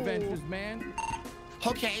love adventures, man.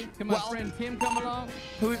 Okay. Can my friend Tim come along?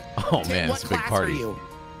 Oh, Tim, man, what it's a big class party. are you?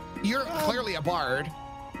 You're clearly a bard.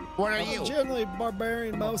 What are you? Generally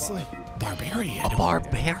barbarian, mostly. Barbarian. A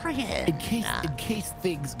barbarian. In case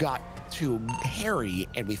things got too hairy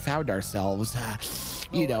and we found ourselves,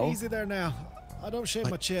 you know. Easy there now. I don't shave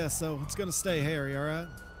my chest, so it's gonna stay hairy. All right.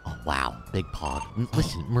 Oh, wow, Big Pog.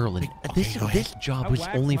 Listen, Merlin, okay, this job was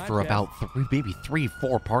only for about maybe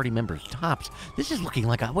 3-4 party members tops. This is looking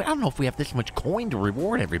like I don't know if we have this much coin to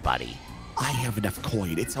reward everybody. I have enough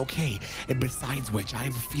coin. It's okay. And besides which, I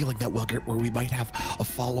have a feeling that we'll get where we might have a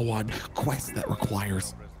follow-on quest that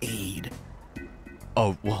requires aid.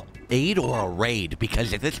 Oh, well, aid or a raid?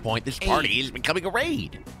 Because at this point, this party is becoming a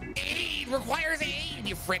raid. Aid requires aid,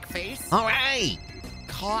 you frick face. All right.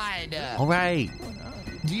 God. All right.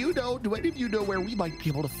 Do any of you know where we might be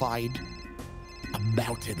able to find a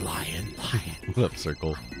mountain lion? What up,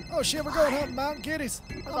 Circle? Oh shit, we're going hunting mountain kitties.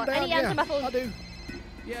 I'm down. Yeah, I do.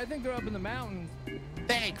 Yeah, I think they're up in the mountains.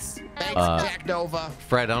 Thanks, Jack Nova.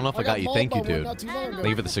 Fred, I don't know if I got you. Thank you, dude.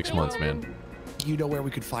 Leave it the 6 months, man. Do you know where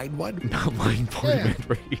we could find one? Not mine, party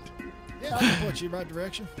raid. Yeah, I can point you in the right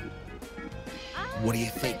direction. What do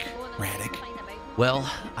you think, Raddick?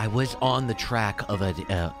 Well, I was on the track of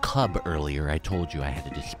a cub earlier I told you I had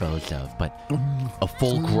to dispose of, but a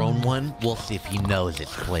full-grown one, we'll see if he knows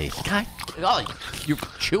its place. God, oh, you're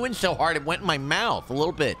chewing so hard it went in my mouth a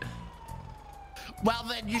little bit. Well,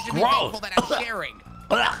 then you should be thankful that I'm sharing.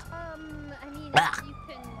 I mean, you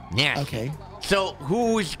can... Yeah. Okay. So,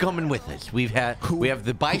 who's coming with us? We have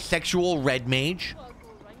the bisexual red mage.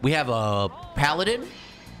 We have a paladin.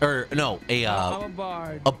 Or, no, I'm a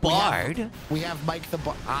bard. A bard? We have Mike the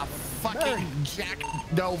Bard. Fucking Jack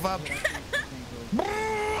Nova.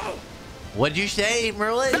 What'd you say,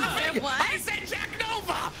 Merlin? I said Jack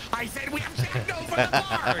Nova. I said we have Jack Nova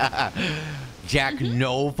the Bard. Jack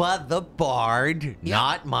Nova the bard,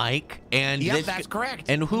 not Mike. And Yep, this, that's correct.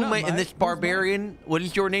 And who might, and this barbarian, what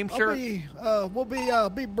is your name, sir? We'll be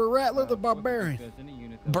Baratler the Barbarian.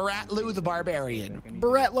 Baratlu the Barbarian.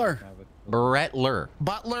 Baratler. Baratler.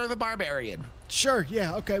 Butler the Barbarian. Sure,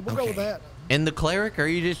 yeah, okay, we'll go with that. And the cleric, are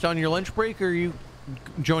you just on your lunch break, or are you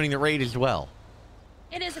joining the raid as well?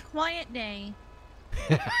 It is a quiet day.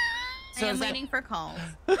 So I am waiting for calls.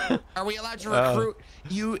 Are we allowed to recruit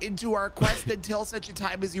you into our quest until such a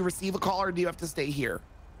time as you receive a call, or do you have to stay here?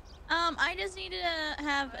 I just need to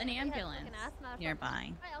have an ambulance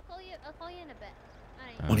nearby. I'll call you in a bit.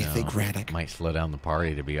 What do you think, Raddick? Might slow down the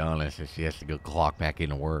party, to be honest, if she has to go clock back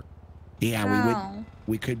into work. Yeah, Oh. we would.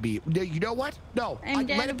 We could be. You know what? No. I'm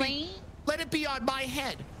let it dead let it be on my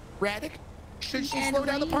head, Raddick. Should she slow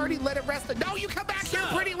down the party? Let it rest. No, you come back here,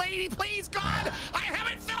 pretty lady, please, God! I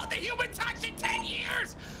haven't felt the human touch in 10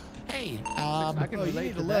 years. Hey, I can you relate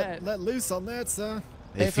need to to that. let loose on that, son.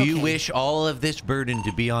 If you wish all of this burden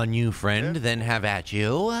to be on you, friend, then have at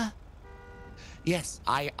you. Yes,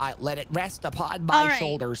 I let it rest upon my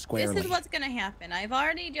shoulders squarely. This is what's gonna happen. I've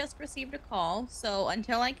already just received a call, so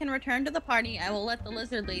until I can return to the party, I will let the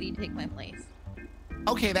lizard lady take my place.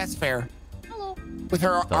 Okay, that's fair. Hello. With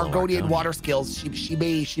her Fellow Argonian Argonian. water skills, she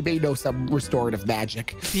may know some restorative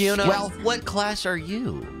magic. Fiona, well, what class are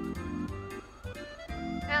you?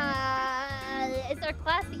 Is there a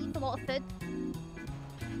class that eats a lot of food?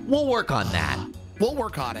 We'll work on that. We'll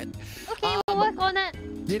work on it. Okay, we'll work on it.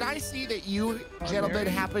 Did I see that you gentlemen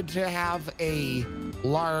happen to have a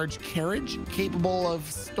large carriage capable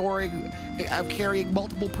of carrying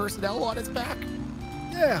multiple personnel on its back?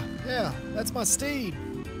 Yeah, that's my steed.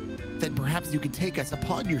 Then perhaps you could take us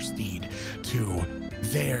upon your steed to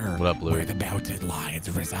there What up, Louie? where the mountain lions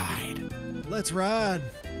reside. Let's ride.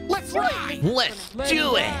 Let's ride! Let's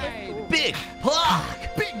do it! Big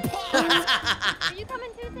Pog! Big Pog! Are you coming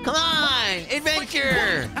too? Come on!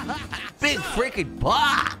 Adventure! Big freaking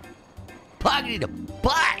Pog! Poggity the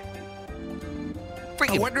butt!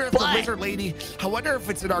 I wonder if the lizard lady, I wonder if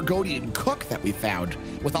it's an Argonian cook that we found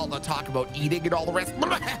with all the talk about eating and all the rest.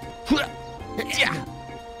 Yeah.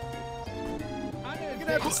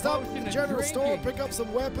 gonna have to stop at the general store, pick up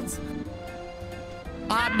some weapons.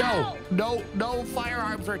 No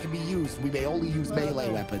firearms are to be used. We may only use melee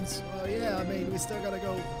weapons. Oh yeah, I mean, we still gotta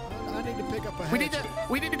go. I need to pick up a hatchet.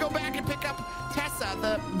 We need to go back and pick up Tessa,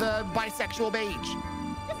 the bisexual mage.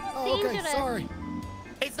 Oh, okay, sorry.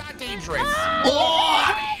 It's not dangerous.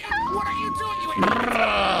 Oh! What are you doing?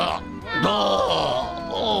 I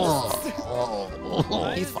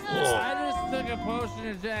just took a potion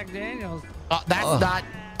of Jack Daniels. That's not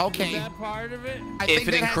okay. Is that part of it? If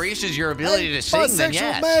it increases your ability to sing, then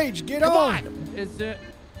yes. Mage, get on.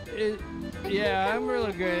 Yeah, I'm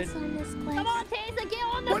really good. Come on, Tessa, get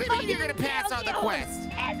on the What do you mean you're gonna pass on the quest?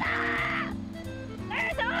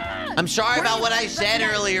 I'm sorry about what I said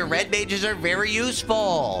earlier. Red mages are very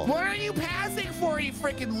useful. What are you passing for, you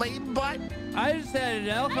freaking lame butt? I just had an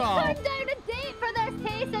alcohol. I turned down a date for this,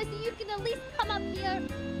 Tessa, so you can at least come up here.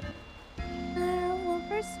 Well,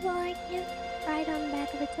 first of all, I can't ride on the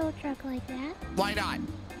back of a tow truck like that. Why not?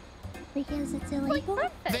 Because it's illegal.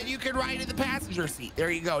 Then you can ride in the passenger seat.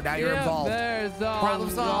 There you go. Now you're involved. There's all, Problem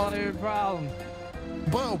solved. Your problem.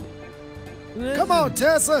 Boom. Come on,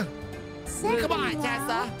 Tessa. Come on,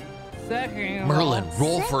 Tessa. Second. Merlin,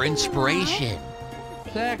 roll for inspiration.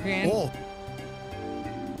 Second. Oh.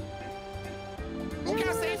 Look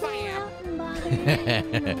how safe I am.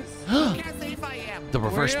 Look how safe I am. The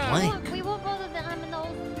reverse plank. We won't go to the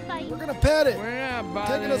Aminos site. We're gonna pet it. We're not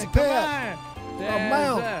bothering. Take it as a pet. A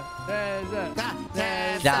mount.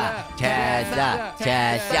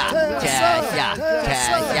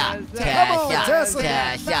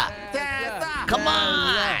 Come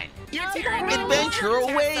on. You're tearing adventure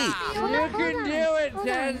away. You can do it,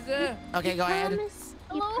 Tessa. Okay, go ahead.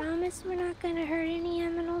 You promise we're not gonna hurt any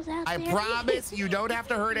aminals out there? I promise you don't have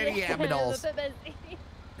to hurt any aminals.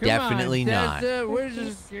 Definitely not.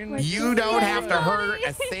 You don't have to hurt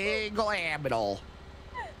a single aminal.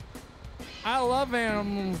 I love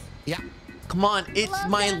animals. Yeah. Come on, it's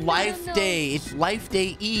my life day. It's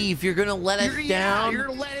Lifeday Eve. You're gonna let us down? You're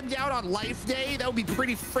gonna let him down on Life Day? That would be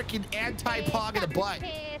pretty freaking anti-pog in the butt.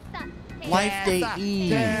 Lifeday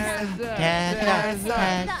Eve.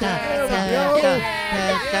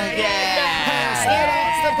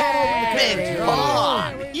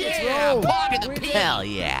 Hell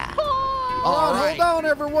yeah. All right. Hold on,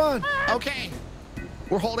 everyone. Okay.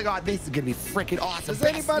 We're holding on. This is gonna be freaking awesome. Does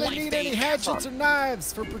anybody need any hatchets or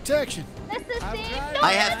knives for protection?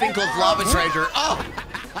 I have Finkel's lava treasure. Oh!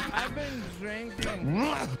 I've been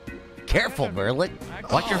drinking. Careful, Merlin.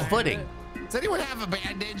 Watch your footing. Does anyone have a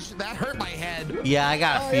bandage? That hurt my head. Yeah, I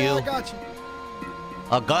got a few. Yeah, I got you.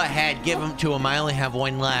 Oh, go ahead. Give them to him. I only have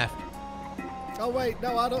one left. Oh, wait.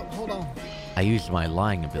 No, I don't. Hold on. I used my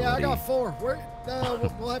lying ability. Yeah, I got 4.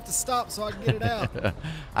 We'll have to stop so I can get it out.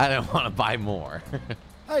 I don't want to buy more.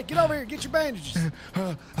 Hey, get over here. Get your bandages.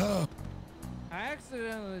 I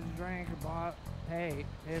accidentally drank a bottle. Hey,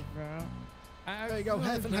 bro. There you go,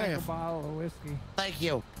 half and half. A bottle of whiskey. Thank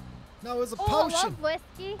you. No, it was a potion. I love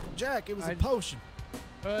whiskey. Jack, it was a potion.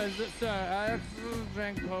 Sorry, I accidentally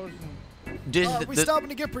drank potion. Are we stopping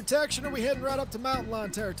to get protection, or are we heading right up to mountain lion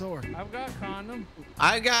territory? I've got condom.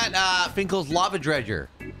 I got Finkel's lava treasure.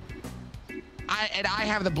 I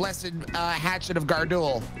have the blessed hatchet of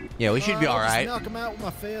Gardul. Yeah, we should be all right. Just knock him out with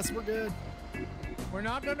my fist. We're good. We're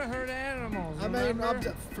not gonna hurt animals. I mean,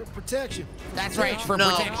 for protection. That's right, for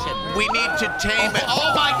protection. We need to tame it.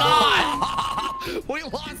 Oh my God! We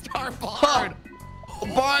lost our Bard.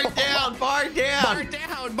 Bard down, Bard down. Bard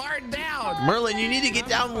down, Bard down. Merlin, you need to get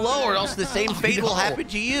down low, or else the same fate will happen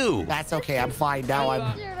to you. That's okay. I'm fine now.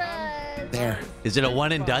 I'm there. Is it a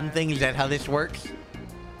one and done thing? Is that how this works?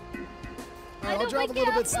 I'll drive a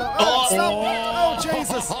little bit slow. Oh,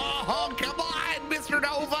 Jesus. Oh, come on, Mr.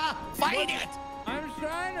 Nova. Fight it. I'm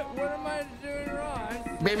trying to. What am I doing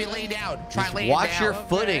wrong? Maybe lay down. Try laying down. Watch your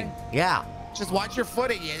footing. Okay. Yeah. Just watch your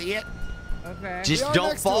footing, idiot. Okay. Just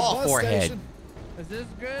don't fall, forehead. Station. Is this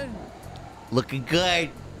good? Looking good.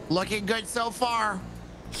 Looking good so far.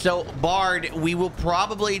 So, Bard, we will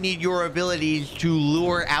probably need your abilities to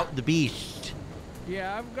lure out the beast.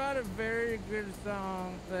 Yeah, I've got a very good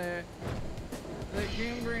song that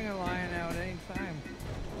can bring a lion out anytime.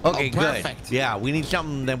 Okay, good. Perfect. Yeah, we need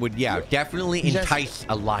something that would, definitely entice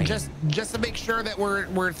a lion. Just to make sure that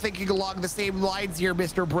we're thinking along the same lines here,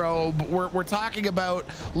 Mr. Bro. We're talking about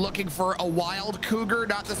looking for a wild cougar,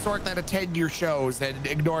 not the sort that attend your shows and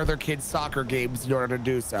ignore their kids' soccer games in order to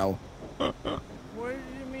do so. What did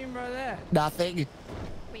you mean by that? Nothing.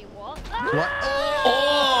 Wait, what? What?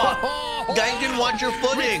 Oh! Guys didn't watch your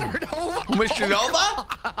footing. Mr. Nova?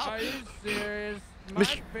 Are you serious? My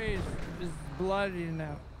face is bloody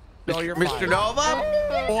now. No, you're Mr. fine. Nova?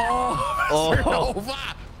 Oh, Mr. Nova.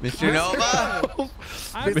 Mr. Nova?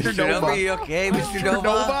 Mr. Nova, are you okay, Mr.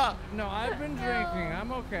 Nova? No, I've been drinking.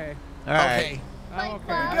 I'm okay. All right. I'm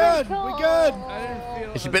okay. We good. We good. I didn't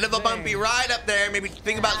feel It's a bit of a bumpy ride up there. Maybe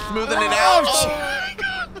think about smoothing it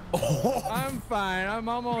Oh, out. I'm fine. I'm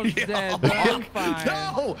almost dead, but I'm fine.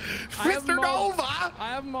 No, Mr. Nova. I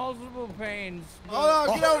have multiple pains. Hold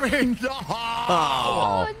on, get over here. No.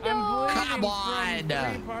 Oh, I'm bleeding Come on. from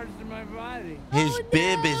 3 parts of my body. his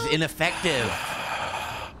bib is ineffective.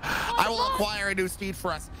 I will acquire a new steed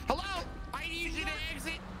for us. Hello? I need you to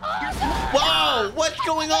exit. Whoa! What's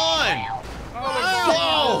going on? Oh my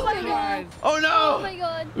Whoa! god. Oh no! Oh my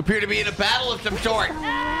god. We appear to be in a battle of some sort.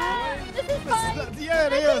 This is fine. Yeah, it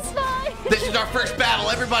This is. is fine. This is our first battle.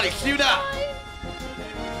 Everybody, suit up.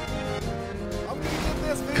 I'm gonna get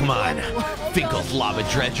this video. Come on, Oh, Finkel's lava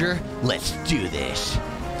dredger. Let's do this.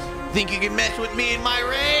 Think you can mess with me in my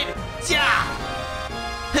raid? Yeah.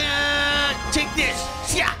 Take this.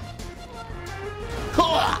 Yeah.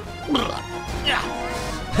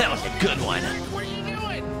 That was a good one. What are you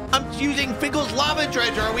doing? I'm using Finkel's lava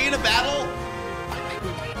dredger. Are we in a battle?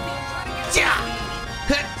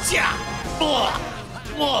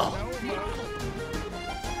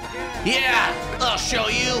 Yeah, I'll show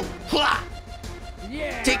you.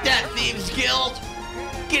 Yeah. Take that, Thieves Guild.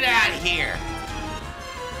 Get out of here.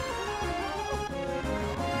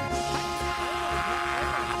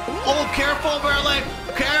 Oh, careful, Merlin.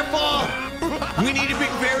 Careful. We need to be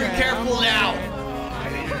very careful now.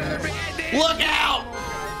 Look out.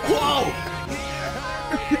 Whoa.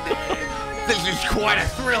 This is quite a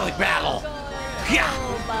thrilling battle. Yeah.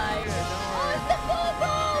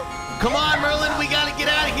 Come on, Merlin. We got to get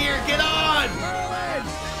out of here. Get on.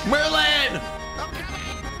 Merlin.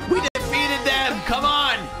 We defeated them. Come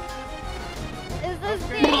on. Is this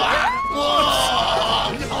the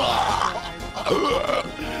Oh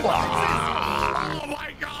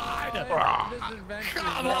my God!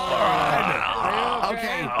 Come on!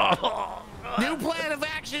 Okay. New plan of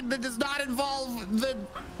action that does not involve that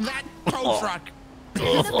tow truck.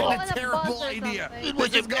 It's been a terrible idea. It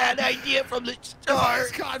was a bad idea from the start.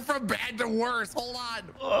 It's gone from bad to worse. Hold on.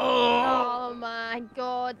 Oh my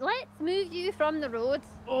god. Let's move you from the road.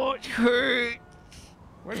 Oh, it hurts.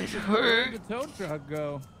 Where did the tow truck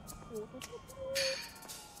go?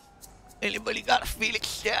 Anybody got a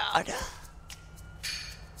Phoenix down?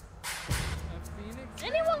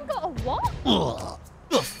 Anyone got a what?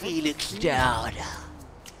 A Phoenix down.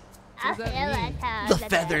 I feel like The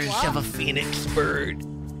feathers of a phoenix bird.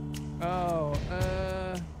 Oh,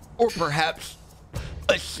 Or perhaps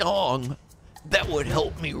a song that would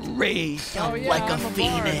help me raise sound like a I'm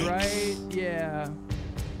phoenix. Bard, right? Yeah.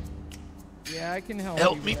 Yeah, I can help.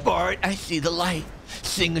 Help you me, with Bart. I see the light.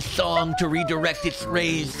 Sing a song to redirect its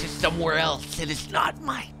rays to somewhere else. It is not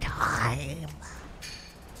my time.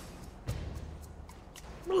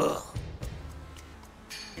 Ugh.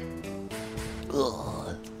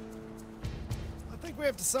 Ugh. I think we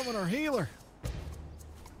have to summon our healer.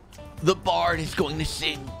 The Bard is going to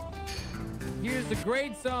sing. Here's a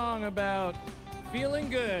great song about feeling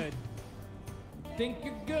good. Think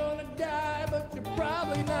you're gonna die, but you're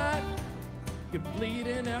probably not. You're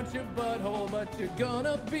bleeding out your butthole, but you're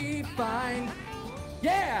gonna be fine.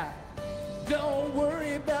 Yeah! Don't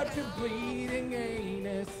worry about your bleeding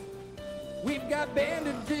anus. We've got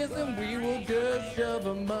bandages and we will just shove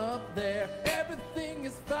them up there. Everything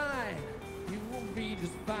is fine. You will be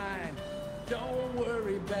just fine. Don't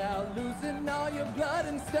worry about losing all your blood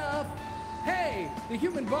and stuff. Hey, the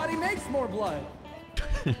human body makes more blood.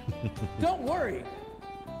 Don't worry.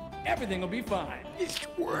 Everything will be fine. It's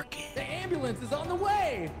working. The ambulance is on the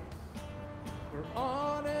way. We're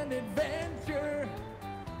on an adventure.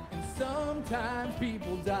 And sometimes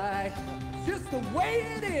people die. Just the way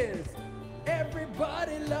it is.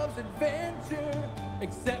 Everybody loves adventure.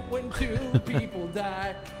 Except when 2 people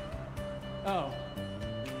die. Oh.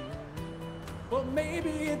 Well, maybe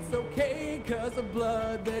it's okay, cause the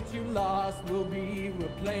blood that you lost will be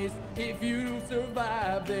replaced if you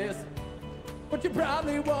survive this. But you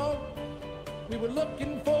probably won't. We were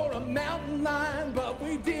looking for a mountain lion, but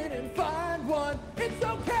we didn't find one. It's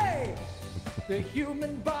okay. The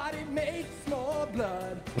human body makes more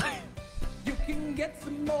blood. You can get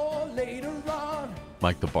some more later on.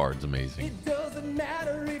 Mike the Bard's amazing. It doesn't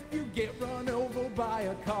matter if you get run over by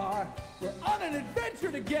a car. We're on an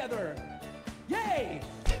adventure together. Yay!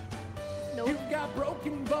 Nope. You've got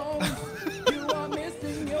broken bones. You are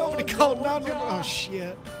missing your Nobody called lower 911. jaw. Oh,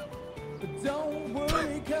 shit. But don't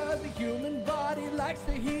worry, cause the human body likes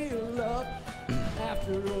to heal up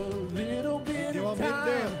after a little bit of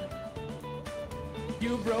time. You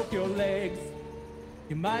you broke your legs,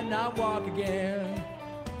 you might not walk again.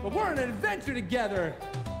 But we're on an adventure together.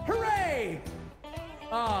 Hooray!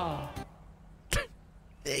 Ah.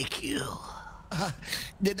 Thank you.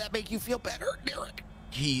 Did that make you feel better, Derrick?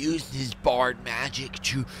 He used his bard magic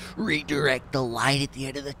to redirect the light at the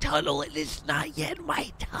end of the tunnel, and it's not yet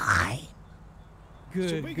my time. Good,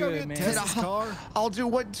 Should we go get man. Tessa's car? I'll do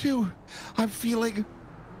one too. I'm feeling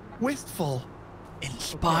wistful.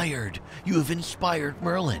 Inspired. You have inspired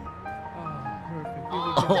Merlin.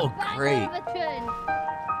 Oh, perfect. Oh, great.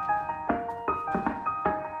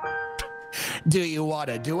 Do you want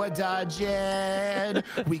to do a dungeon?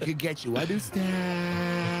 We could get you a new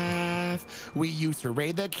staff. We used to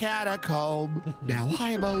raid the catacomb. Now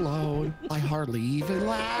I'm alone. I hardly even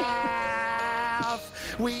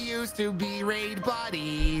laugh. We used to be raid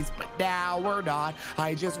buddies, but now we're not.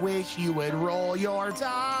 I just wish you would roll your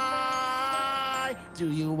die.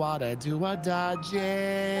 Do you want to do a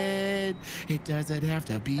dungeon? It doesn't have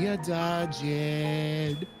to be a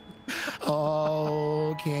dungeon.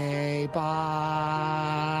 Okay, bye.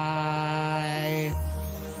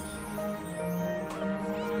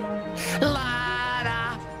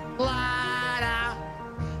 La-da, la-da,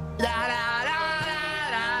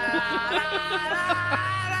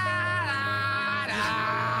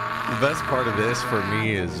 The best part of this for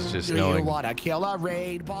me is just knowing. I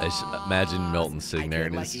just imagine Milton sitting there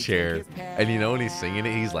in his chair, and you know when he's singing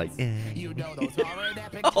it, he's like,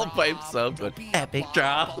 all by himself, but epic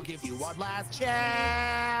drop. Sitting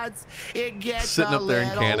up there in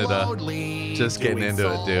Canada, just getting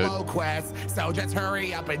into it, dude. So just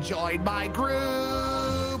hurry up and join my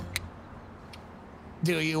group.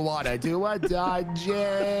 Do you want to do a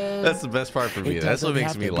dungeon? That's the best part for me. That's what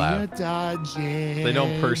makes me laugh. They know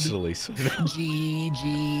him personally, so I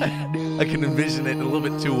can envision it a little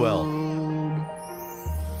bit too well.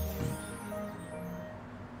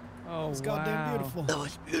 Oh, It's goddamn beautiful. That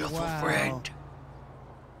was beautiful, friend.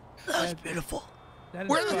 That was beautiful. That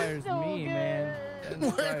inspires me, man. That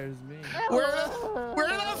inspires me. We're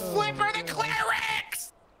the flipper, the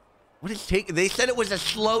clerics. What is taking? They said it was a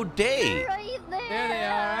slow day. There they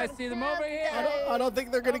are. I see them over here. I don't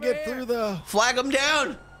think they're gonna get through the. Flag them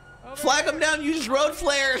down. Flag them down. Use road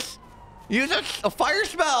flares. Use a fire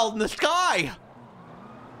spell in the sky.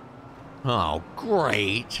 Oh,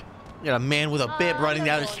 great. You got a man with a bib running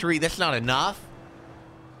down the street. That's not enough.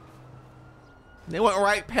 They went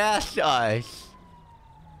right past us.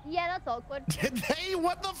 Yeah, that's awkward. Did they?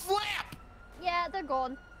 What the flip? Yeah, they're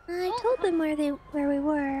gone. I told them where we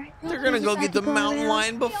were. They're gonna go get the mountain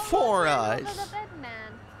lion before us.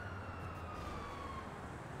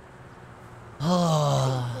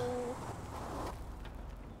 Oh.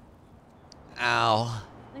 Ow.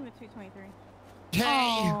 Leave it 223.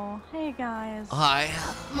 Hey. Oh, hey guys. Hi.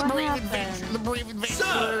 The brave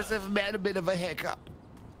adventurers have had a bit of a hiccup.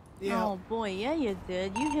 Yeah. Oh boy, yeah you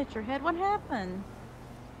did. You hit your head. What happened?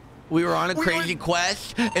 We were on a crazy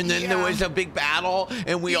quest, and then there was a big battle,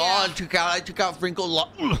 and we all took out. I took out Frinkle's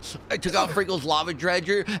lava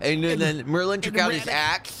dredger, and then Merlin took out his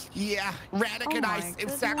axe. Yeah, Radek and I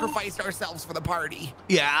sacrificed ourselves for the party.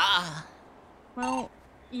 Yeah. Well,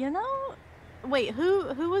 you know, wait,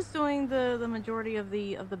 who was doing the majority of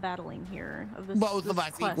the battling here of this? Both this of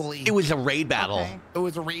us quest? equally. It was a raid battle. Okay. It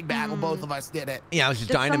was a raid battle. Both of us did it. Yeah, it was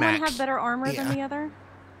just Did someone Dynamax. have better armor than the other?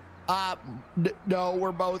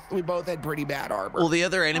 No, we both had pretty bad armor. Well, the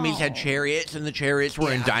other enemies had chariots, and the chariots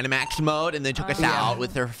were in Dynamax mode, and they took us out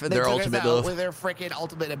with their ultimate move. With their freaking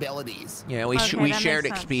ultimate abilities. Yeah, we shared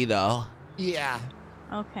XP though. Yeah.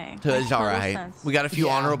 Okay. So it's makes all total right. sense. We got a few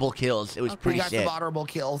honorable kills. It was pretty We got sick. some honorable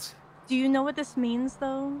kills. Do you know what this means,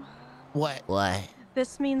 though? What? What?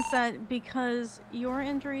 This means that because your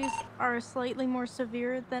injuries are slightly more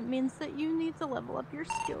severe, that means that you need to level up your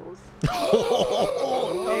skills.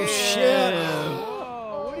 Oh shit!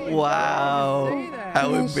 Wow.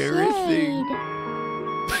 How embarrassing.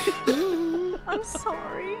 I'm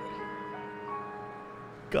sorry.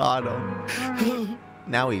 Got him. Alright.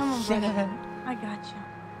 Now he's Come on, sad. brother. I got you.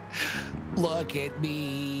 Look at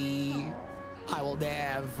me. I will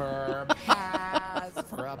never pass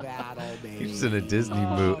for a battle. He's in a Disney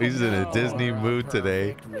mood. He's in a Disney mood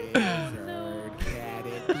today.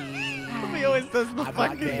 He always does the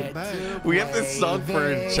fucking. We have this song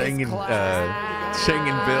for Chang and Bill,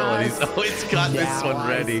 and he's always got this one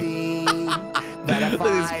ready. That if Look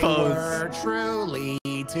at his I pose. were truly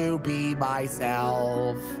to be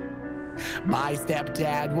myself, my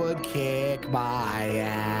stepdad would kick my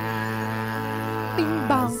ass. Bing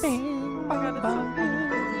bong bing. Who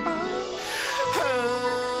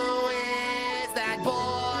is that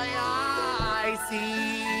boy I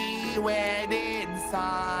see when in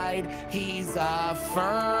inside he's a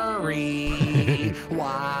furry.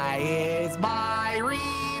 Why is my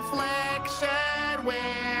reflection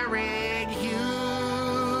wearing human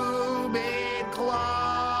clothes?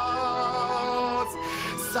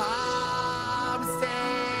 Some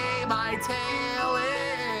say my tail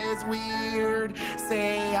is weird,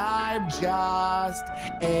 say I'm just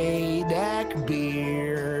a neck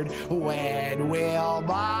beard. When will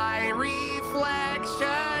my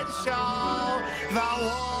reflection show the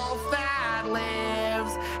wolf that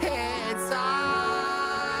lives inside?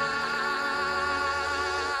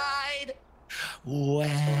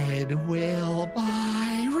 When will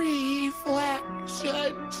my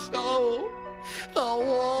reflection show the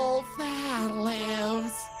wolf that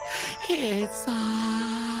lives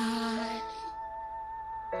inside?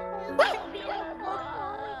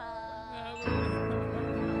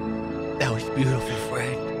 That was beautiful,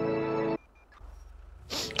 Fred.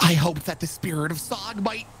 I hope that the spirit of song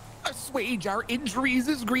might assuage our injuries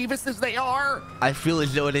as grievous as they are. I feel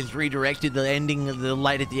as though it has redirected the ending of the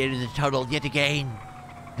light at the end of the tunnel yet again.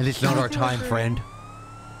 And it's not our time, friend.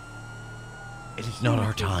 It is not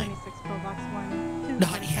our time.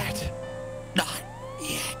 Not yet. Not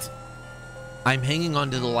yet. I'm hanging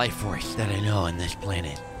on to the life force that I know on this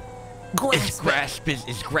planet. Grasp as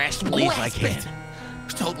graspfully as I can.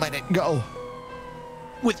 Don't let it go.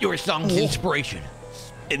 With your song's inspiration,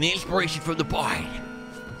 and the inspiration from the bard,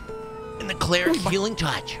 and the cleric's healing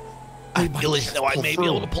touch, I feel as though I may be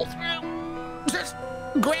able to pull through. Just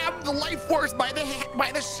grab the life force by the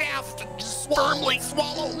shaft. Just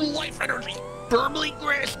swallow life energy. Firmly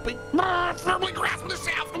grasping. Firmly grasp the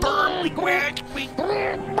shaft. Firmly grasping.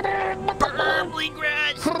 Firmly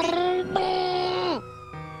grasping.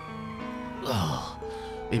 Oh,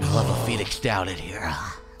 maybe we'll have a Phoenix down in here.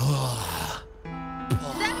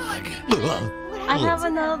 I have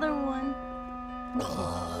another one.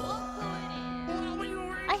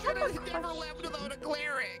 I have a question.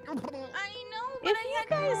 If you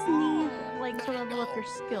guys need, like, to level up your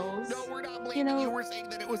skills, you know, you were saying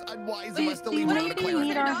that it was unwise do you maybe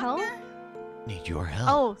need our help? Need your help?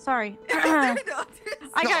 Oh, sorry. I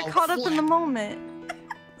got caught up in the moment.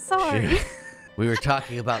 Sorry. We were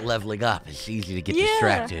talking about leveling up. It's easy to get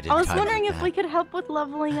distracted. I was wondering if we could help with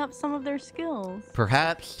leveling up some of their skills.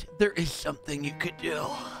 Perhaps there is something you could do.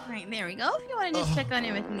 Right, there we go. If you want to just check on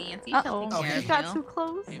it with Nancy, she'll take care You of got you. too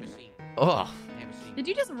close. Oh. Did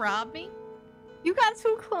you just rob me? You got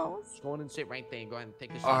too close. Just go on and sit right there. Go ahead and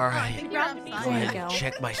take this. All right. You're outside. Go ahead and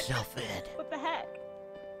check myself in. What the heck?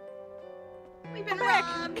 We've been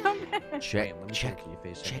robbed. Come back. Check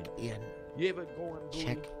in. You ever go and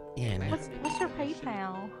Check in. What's your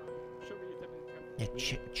PayPal? Yeah,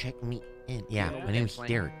 check me in. Yeah, my name's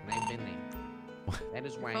Derrick. That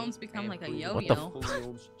is why Phones become like a yo-yo. What the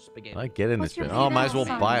I get in this bit. Oh, might as well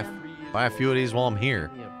buy a few of these while I'm here.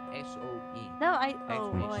 No,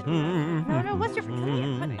 no, what's your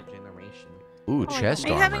Ooh, chest Are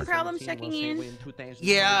you armor. having problems checking in?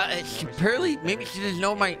 Yeah, it's apparently, maybe she doesn't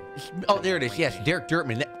know my... Oh, there it is. Yes, Derrick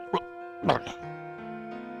Dirtman.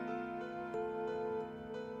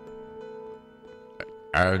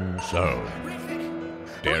 And so,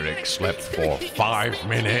 Derrick slept for 5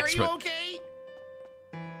 minutes, but...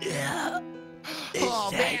 Yeah.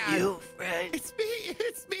 Is that you, Fred? It's me.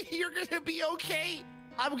 It's me. You're gonna be okay.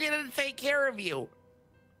 I'm gonna take care of you.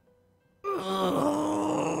 Come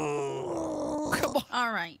on.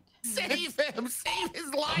 All right. Save him. Save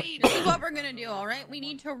his life. This is what we're gonna do, all right? We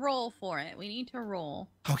need to roll for it. We need to roll.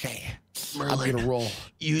 Okay. Merlin, I'm gonna roll.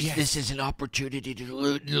 Use this as an opportunity to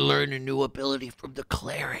learn a new ability from the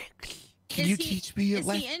cleric. Can you teach me a Is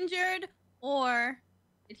lesson? he injured or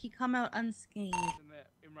did he come out unscathed?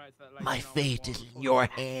 My fate is in your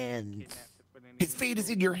hands. His fate is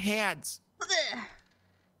in your hands. Unscathed.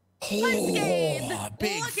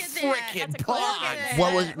 Big Look at that. frickin'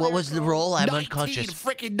 pog. What was the roll? I'm unconscious.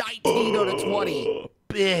 Frickin' 19 out of 20.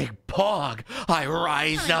 Big pog. I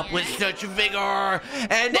rise up with such vigor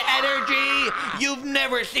and energy. You've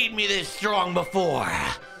never seen me this strong before.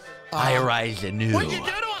 I rise anew. What'd you do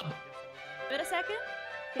to him? Wait a second.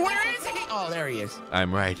 Where is he? Oh, there he is.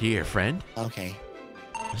 I'm right here, friend. Okay.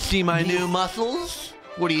 See my new muscles?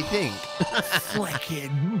 What do you think?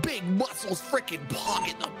 Frickin' big muscles, frickin' pog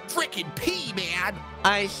in the frickin' pee, man.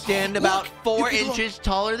 I stand about 4 inches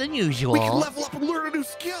taller than usual. We can level up and learn a new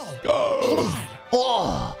skill. Hold on.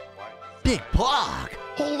 Oh, big pog.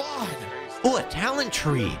 Hold on. Oh, a talent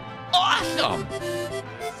tree. Awesome.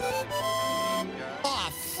 Oh,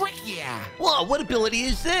 frick yeah. Whoa, what ability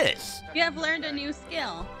is this? You have learned a new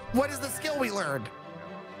skill. What is the skill we learned?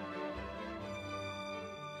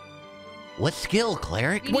 What skill,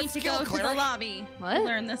 cleric? We need to go to the lobby to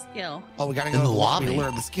learn the skill. Oh, we gotta go In to the lobby to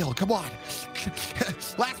learn the skill. Come on.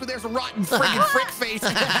 Last one, there's a rotten friggin' frick face.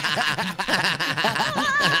 Get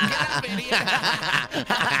up, idiot.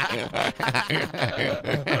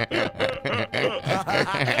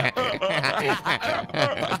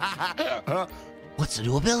 What's the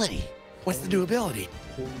new ability? What's the new ability?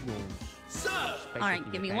 All right,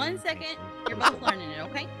 give me 1 second. You're both learning it,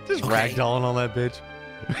 okay? Just ragdolling on that bitch.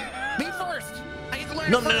 Me first. I get to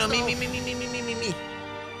learn No, first, no, no, though. me.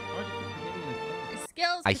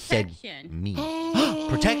 Skills I said protection. me.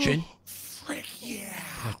 Protection? Frick yeah.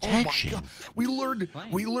 Protection. Oh my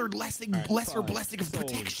God. We learned lesser blessing of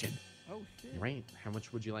protection. Right? How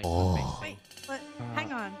much would you like? Oh. Wait, but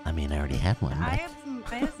hang on. I mean, I already had one. I But have some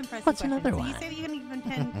pressing What's questions. another So one? you said you're going to give him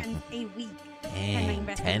 10 pens a week. Dang,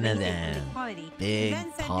 invest 10 in of basic them. quality. Big You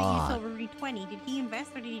then said pot. that you sold Rudy 20. Did he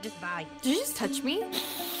invest or did he just buy? Did you just touch me?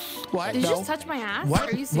 What? Did you No. just touch my ass? What?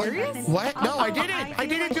 Are you serious? What? No, I didn't. I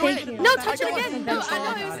didn't do it. No, touch it again. No,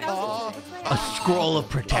 I know. A scroll of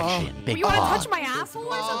protection. Big You want to pot. touch my asshole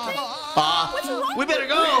or something? What's wrong We better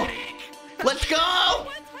go. Let's go.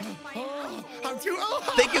 I'm too old.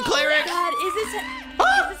 Thank you, cleric. God, is this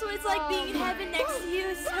what it's like being in heaven next to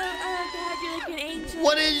you? So, God, you're like an angel.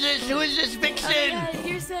 What is this? Who is this vixen? Oh, God,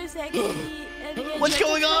 you're so sexy. What's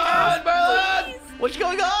going on, Merlin? What's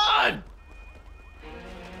going on?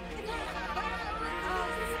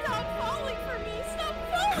 Stop falling for me. Stop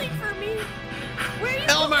falling for me. Where are you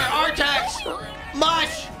Elmer, going? Artax,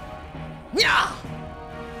 Mush. Yeah.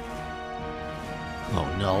 Oh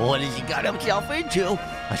no, what has he got himself into?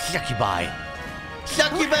 A succubi.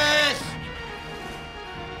 Succubus!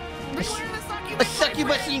 A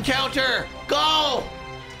succubus encounter! Go!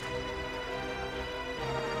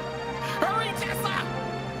 Hurry, Tessa!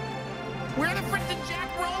 Where the frick did Jack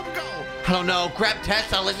Rome go? I don't know. Grab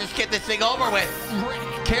Tessa. Let's just get this thing over with.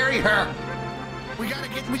 Carry her. We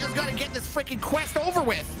just gotta get this freaking quest over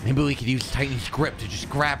with. Maybe we could use Titan's grip to just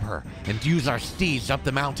grab her and use our steeds up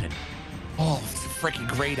the mountain. Oh, it's a freaking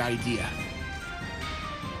great idea.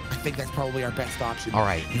 I think that's probably our best option. All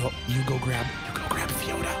right. You go grab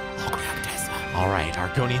Fiona. I'll grab Tessa. All right.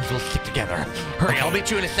 Argonians will stick together. Hurry. I'll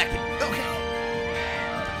meet you in a second. Okay.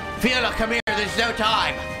 Fiona, come here. There's no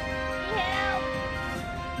time.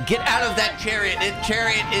 Get out of that chariot. That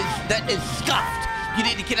chariot is scuffed. You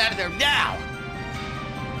need to get out of there now.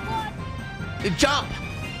 Jump.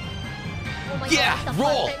 Oh Yeah, God,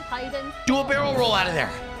 roll. Do a barrel roll out of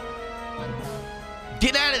there.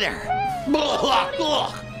 Get out of there.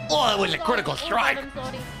 Oh, that was a critical strike.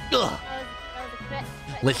 Ugh.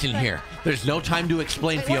 Listen here. There's no time to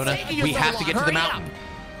explain, Fiona. We have to get to the mountain.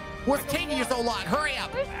 What's taking you so long? Hurry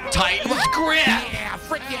up. Titan's grip. Yeah,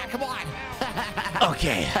 frick yeah, come on.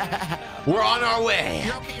 Okay. We're on our way.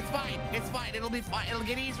 You're okay, it's fine. It's fine. It'll be fine. It'll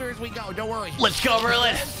get easier as we go. Don't worry. Let's go,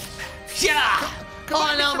 Merlin. Yeah. Come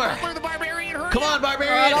on, Elmer. The barbarian, hurry Come on, up.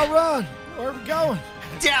 barbarian. All right, I'll run. Where are we going?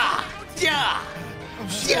 Yeah. Yeah.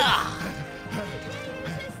 Yeah.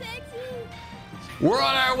 We're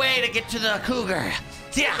on our way to get to the cougar.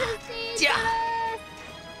 Yeah. Yeah.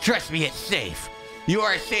 Trust me, it's safe. You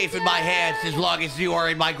are safe in my hands as long as you are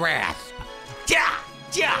in my grasp. Yeah.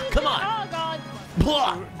 Yeah. Come on. Oh, God.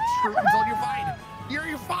 Blah. You're fine.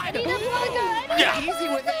 You're fine. Yeah. Easy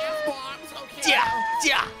with the F-bombs. Okay. Yeah.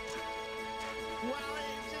 Yeah.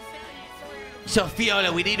 So,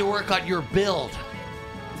 Fiona, we need to work on your build.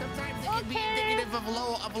 Sometimes it can be indicative of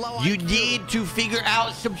low You IQ. need to figure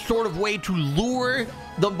out some sort of way to lure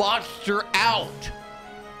the monster out.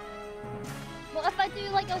 What if I do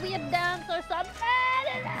like a weird dance or something?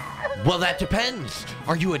 Well, that depends.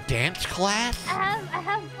 Are you a dance class? I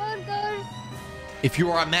have burgers. If you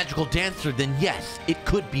are a magical dancer, then yes, it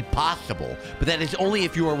could be possible. But that is only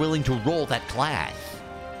if you are willing to roll that class.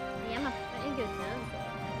 Yeah, I'm a pretty good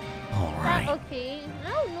dancer. All right. Okay, I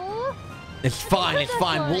don't know. It's fine, it's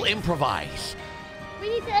fine. We'll Sorry. improvise. We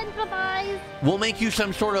need to improvise. We'll make you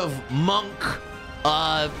some sort of monk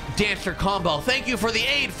dancer combo. Thank you for the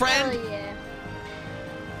aid, friend. Oh, yeah.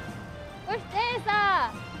 Where's Tessa?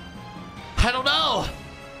 I don't know.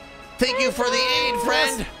 Thank you for the aid,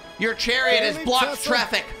 friend. Your chariot has blocked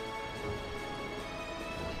traffic.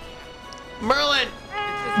 Merlin.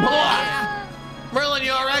 Merlin,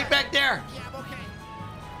 you all right back there? Yeah, I'm okay.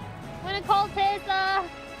 I'm gonna call Tessa.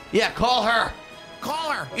 Yeah, call her.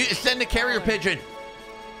 Call her. You send a carrier pigeon.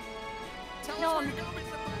 Tell us where to go,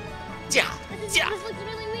 Mr. Yeah. Yeah. This looks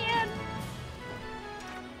really weird.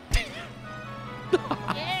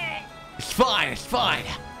 Yeah. It's fine, it's fine.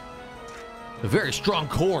 A very strong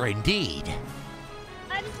core indeed.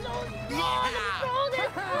 I'm so strong. I'm the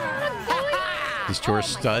strongest. I'm going. These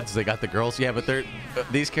tourist studs, they got the girls. Yeah, but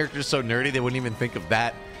these characters are so nerdy, they wouldn't even think of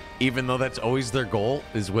that. Even though that's always their goal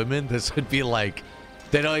is women, this would be like,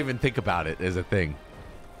 they don't even think about it as a thing.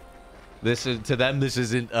 This is, to them, this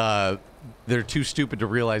isn't, they're too stupid to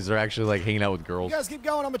realize they're actually like hanging out with girls. You guys keep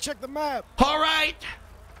going, I'm gonna check the map. All right.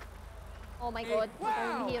 Oh my god,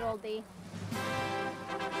 we're going here all day.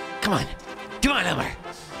 Come on. Come on, Elmer.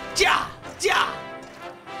 Ja! Ja!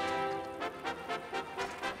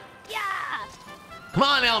 Yeah! Come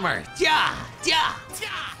on, Elmer. Ja! Ja!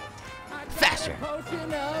 Faster.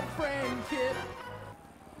 Potion of friendship.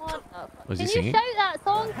 What the fuck? Was he Can singing? you shout that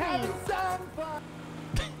song, please?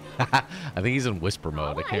 I think he's in whisper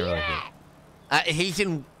mode. I can't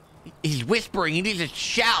really. He's whispering. He needs to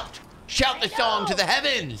shout. Shout the song to the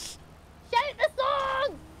heavens. Shout the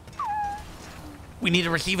song! We need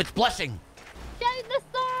to receive its blessing. Shout the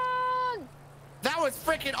song! That was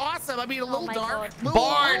freaking awesome. I mean, a little dark.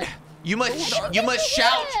 Bard, you must shout.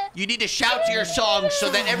 You need to shout your song so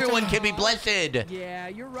that everyone can be blessed. Yeah,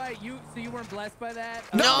 you're right. So you weren't blessed by that?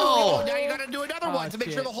 No. Now you gotta do another one to make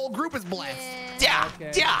sure shit. the whole group is blessed. Yeah.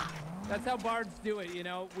 Okay. Yeah. That's how bards do it, you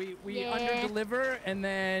know. We under-deliver and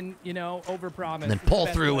then, you know, overpromise. And then pull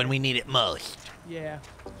through when we need it most. Yeah,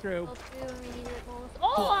 true.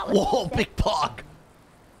 Oh, that was Whoa, sick. big pog.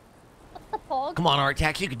 What's the pog? Come on,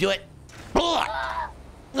 Artax, you can do it. Ugh.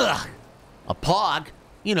 Ugh. A pog?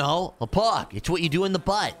 You know, a pog. It's what you do in the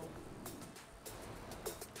butt.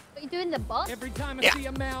 What you doing in the butt? Every time I Yeah. see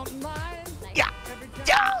a mountain lion. Yeah.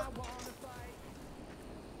 Yeah.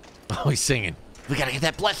 Oh, he's singing. We gotta get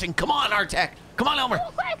that blessing. Come on, Artax. Come on, Elmer.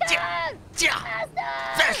 Oh, quicker! Yeah.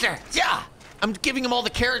 Faster. Yeah. I'm giving him all the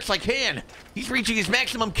carrots I can. He's reaching his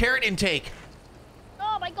maximum carrot intake.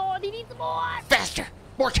 Oh my god, he needs more! Faster.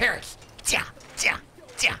 More carrots. Yeah. Yeah.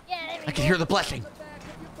 Yeah. Yeah, there we I can go. hear the blessing.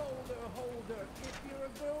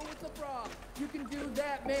 You can do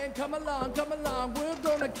that, man. Come along, come along. We're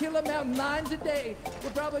gonna kill a mountain lion today.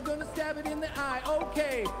 We're probably gonna stab it in the eye.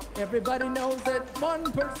 Okay. Everybody knows that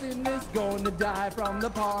one person is going to die from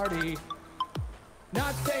the party.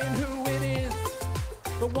 Not saying who it is,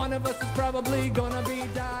 but one of us is probably gonna be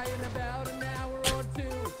dying about an hour or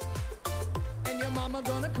two. And your mama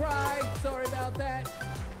gonna cry. Sorry about that.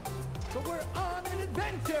 But we're on an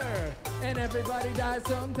adventure, and everybody dies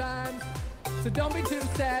sometimes. So don't be too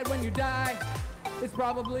sad when you die. It's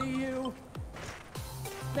probably you.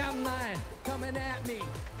 Mountain lion coming at me.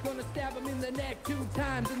 Gonna stab him in the neck 2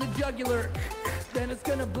 times in the jugular. Then it's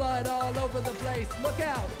gonna blood all over the place. Look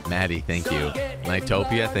out. Maddie, thank you.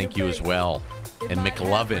 Nightopia, thank you as well. And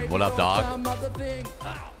McLovin, what up, dog? Some other thing.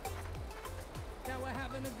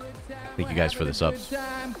 Thank you guys for the subs.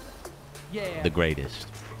 Yeah. The greatest.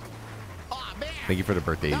 Thank you for the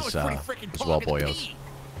birthdays as well, boyos.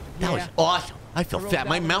 That was awesome. I feel fat.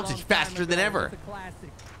 My mouth is faster than ever.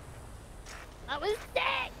 That was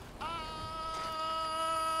sick!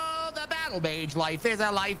 Oh, the battle mage life is a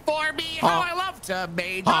life for me. How I love to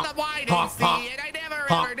mage on the wide and sea, and I never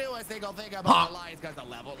ever do a single thing about the lines because the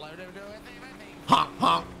level learned to do a thing. Honk,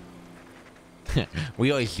 honk.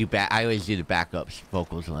 We always do I always do the backup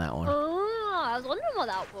vocals on that one. Oh, I was wondering what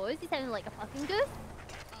that was. He sounded like a fucking goose.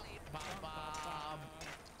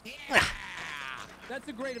 That's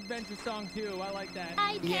a great adventure song too. I like that.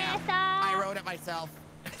 Hi, Yeah, Tessa. I wrote it myself.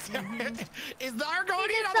 Is the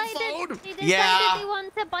Argonian on the phone? He decided he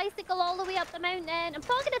wants to bicycle all the way up the mountain. I'm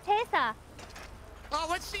talking to Tessa. Oh,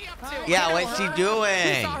 what's she up to? Yeah, what's she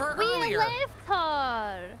doing? We saw her We earlier. left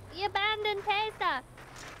her. We abandoned Tessa.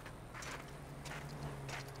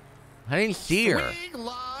 I didn't see her. Swing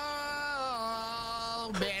low,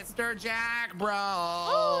 Mr. Jack Bro.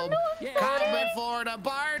 Oh, no, I'm sorry. Coming for the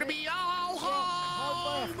bar to be all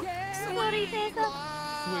home. Sorry, Tessa.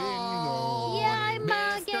 Yeah, I'm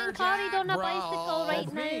getting carried on a bicycle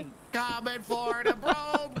right now. Coming for the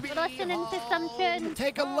bro. Listening to some tunes.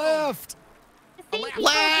 Take a left. The same people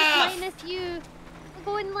Left. just minus you. We're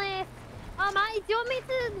going left. Do you want me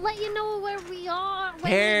to let you know where we are? when we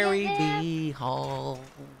Carry get there? me home.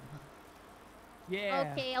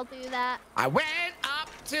 Yeah. Okay, I'll do that. I went up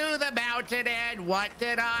to the mountain and what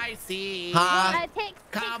did I see? Huh? Text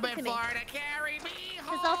Coming it to me. for to carry me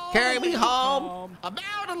 'Cause I'll home. Carry me home. A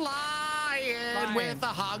mountain lion with a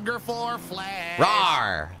hunger for flesh.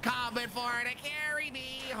 Rawr. Coming for to carry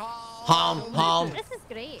me home. Home, home. This is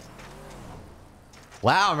great.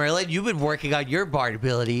 Wow, Merlin, you've been working on your bard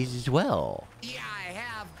abilities as well. Yeah, I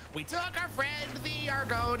have. We took our friend the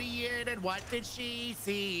Argonian and what did she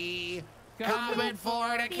see? Coming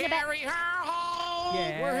for to carry her home.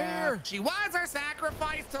 Yeah. We're here. She was our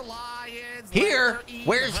sacrifice to lions. Let Here? her eat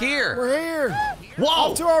Where's her. here? We're here. Whoa!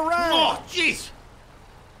 Off to our right. Oh, jeez!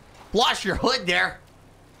 Wash your hood there.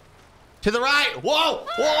 To the right. Whoa!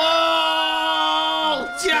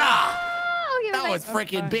 Whoa! Yeah! That was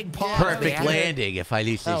freaking big paw. Perfect landing, if I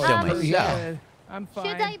do say so myself. Yeah, I'm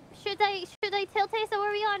fine. Should I tell Tessa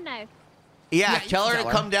where we are now? Yeah, you tell her can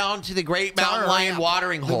to tell come down to the Great Tell her Mountain to Lion hurry up.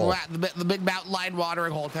 watering hole. The big mountain lion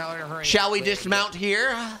watering hole. Tell her to hurry. Shall up, we please. dismount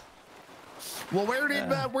here? Well, where did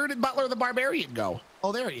Butler the Barbarian go?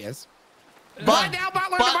 Oh, there he is. But- Come on down,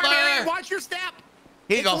 Butler, Butler! the Barbarian. Watch your step.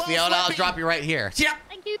 Here you It's go, a little Fiona. I'll slippy. drop you right here. Yep.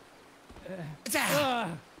 Thank you. All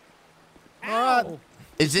right.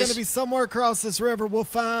 Is It's going this? to be somewhere across this river. We'll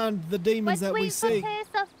find the demons that we Wait for see.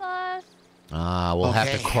 Tessa first. We'll have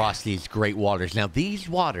to Okay. cross these great waters. Now, these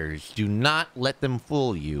waters, do not let them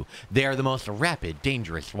fool you. They are the most rapid,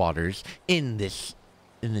 dangerous waters in this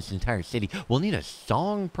entire city. We'll need a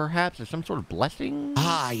song, perhaps, or some sort of blessing.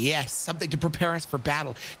 Ah, yes, something to prepare us for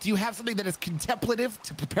battle. Do you have something that is contemplative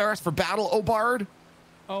to prepare us for battle, O Bard?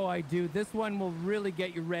 Oh, I do. This one will really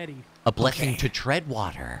get you ready. A blessing to tread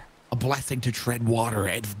water. A blessing to tread water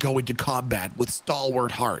and go into combat with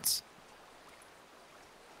stalwart hearts.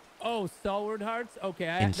 Oh, Stalwart Hearts? Okay,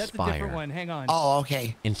 that's a Inspire. different one. Hang on. Oh,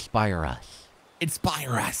 okay. Inspire us.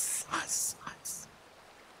 Inspire us. Us.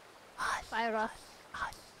 Fire us.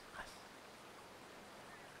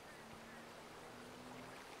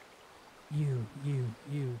 You.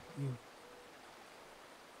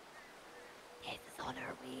 Tessa's on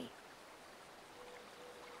her way.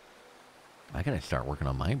 I gotta start working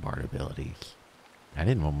on my bard abilities. I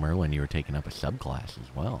didn't know, Merlin, you were taking up a subclass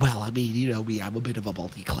as well. Well, I mean, you know me, I'm a bit of a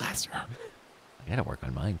multi-classer. I gotta work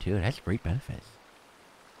on mine too. It has great benefits.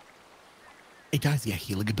 It does, yeah.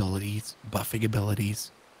 Healing abilities, buffing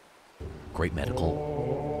abilities. Great medical.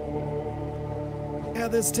 Yeah,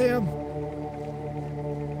 this Tim.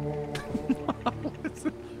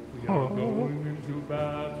 We are going into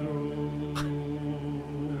battle.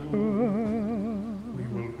 We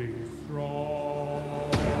will be strong.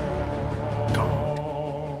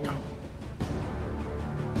 Go.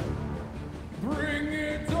 Bring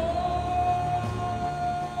it on!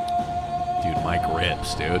 Dude, Mike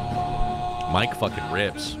rips, dude. Mike fucking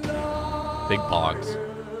rips. Big pogs.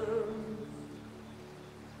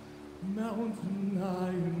 Mountain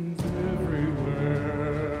lions everywhere.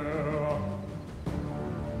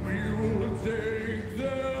 We will take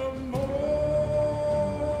them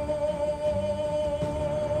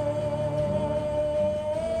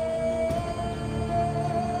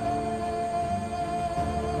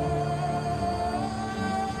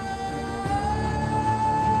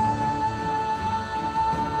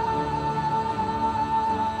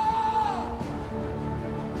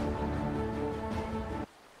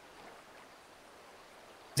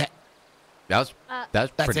That's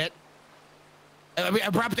That's pretty. it. I mean,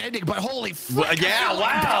 abrupt ending, but holy fuck. Yeah,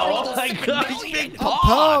 wow. Oh my God, big pog.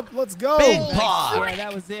 Pub, let's go. Big Yeah, pog.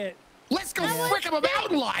 that was it. Let's go frick him a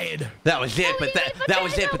mountain lion. That was it, but that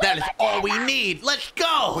was it, but that is all we need. Let's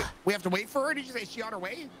go. We have to wait for her? Did you say she on her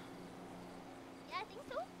way? Yeah, I think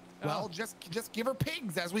so. Well, just give her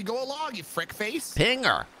pings as we go along, you frick face. Ping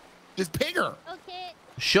her. Just ping her. Okay.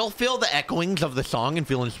 She'll feel the echoings of the song and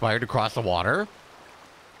feel inspired to cross the water.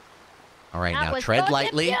 All right, That now was tread so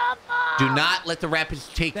lightly. beautiful. Do not let the rapids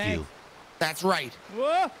take Thanks. you. That's right.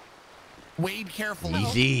 Whoa! Wade carefully.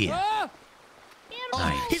 Easy. Ah! Oh,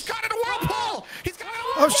 Nice. he's got in a whirlpool. He's got in a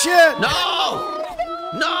Oh, whirlpool. shit.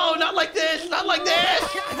 No! No, not like this. Not like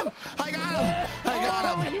this. I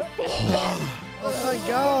got him. Oh, my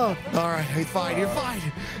God. All right, he's fine. You're fine.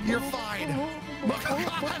 You're fine.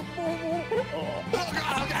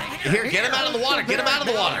 Here, get him out of the water. Get him out of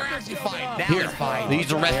the water. Now he's fine. Now Here, he's fine.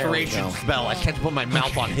 use a restoration spell. I can't put my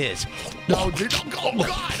mouth on his. No, dude. Oh,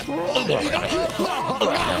 God.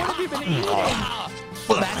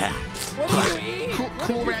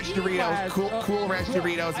 Cool Ranch Doritos. Cool Ranch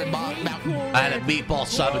Doritos and Mountain. I had a meatball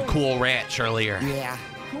sub and Cool Ranch earlier. Yeah.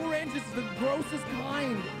 Cool Ranch is the grossest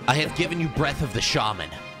kind. I have given you Breath of the Shaman.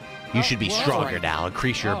 You should be well, stronger right. now.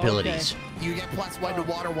 Increase your Oh, okay. abilities. You get +1 to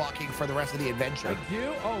water walking for the rest of the adventure. I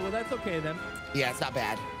do? Oh, well, that's okay then. Yeah, it's not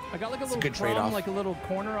bad. I got like a It's a little good crumb, trade-off. like a little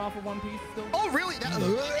corner off of one piece still. Oh, really?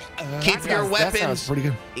 Keep your That sounds weapons. pretty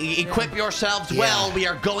good. Equip yourselves Yeah. well. We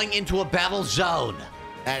are going into a battle zone.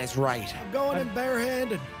 That is right. I'm going in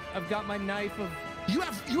barehanded. I've got my knife of. You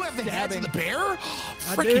have the hands of the bear? I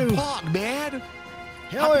Freaking do. pog, man.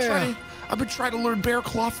 Hell yeah. I've been trying to learn bear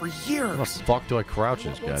claw for Where the years. fuck do I crouch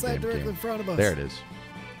this What's that goddamn directly in game? front of us? There it is.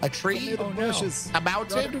 A tree? Near the Oh, no. bushes. A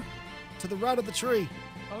mountain? To the right of the tree.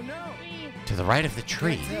 Oh no! To the right of the I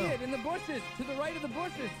tree. see it in the bushes. To the right of the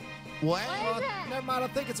bushes. What? Never mind, I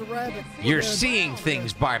think it's a rabbit. You're seeing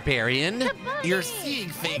things, barbarian. You're seeing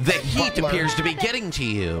things. The heat Butler. appears to be getting to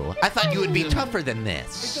you. I thought you would be tougher than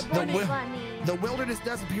this. The wilderness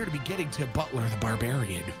does appear to be getting to Butler the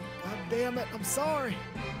Barbarian. God damn it, I'm sorry.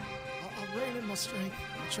 I'll rein in my strength.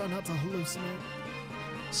 I'll try not to hallucinate.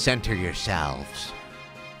 Center yourselves.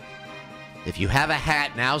 If you have a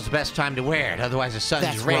hat, now's the best time to wear it. Otherwise, the sun's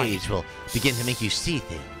That's rays right. will begin to make you see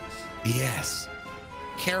things. Yes.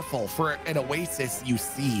 Careful, for an oasis you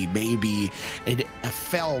see maybe a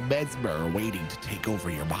fell mesmer waiting to take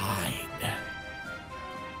over your mind.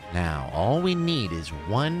 Now, all we need is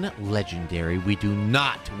one legendary. We do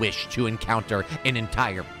not wish to encounter an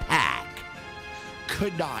entire pack.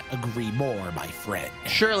 Could not agree more, my friend.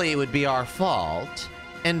 Surely it would be our fault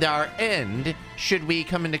and our end should we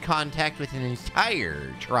come into contact with an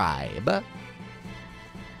entire tribe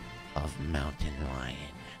of mountain lion.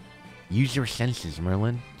 Use your senses,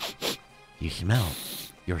 Merlin. You smell.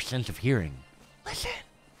 Your sense of hearing. Listen.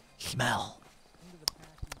 Smell.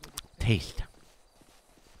 Taste.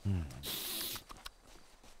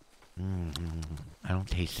 I don't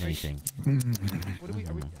taste anything. What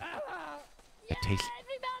are we? It tastes.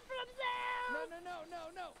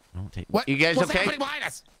 I don't taste. What? You guys What's okay? happening behind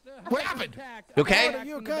us? What happened? You okay? Are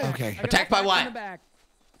you okay? Okay. Attacked by what?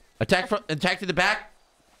 Attack to the back?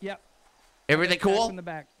 Yep. Everything cool? In the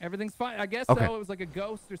back. Everything's fine. I guess Okay. so. It was like a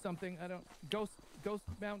ghost or something. I don't. Ghost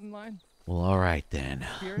mountain lion. Well, all right then.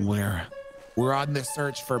 We're on the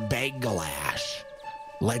search for Bangladesh,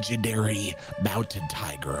 legendary mountain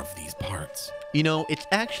tiger of these parts. You know, it's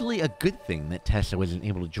actually a good thing that Tessa wasn't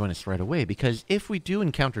able to join us right away, because if we do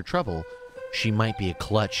encounter trouble, she might be a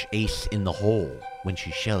clutch ace in the hole when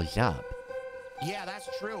she shows up. Yeah, that's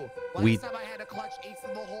true. Last time I had a clutch ace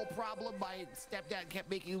in the hole problem, my stepdad kept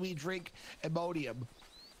making me drink Imodium.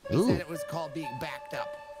 He Ooh. said it was called being backed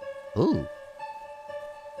up. Ooh.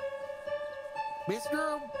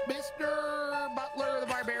 Mr. Butler the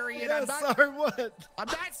Barbarian. Yeah, sorry, what? I'm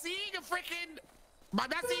not seeing I'm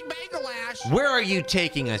not seeing Bangladesh. Where are you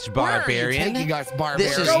taking us, barbarian? Where are you taking us, barbarian?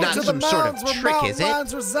 This is Go not to the some sort of mountains where trick, mountain is it?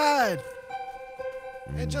 lions reside.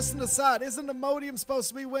 And just an aside, isn't Imodium supposed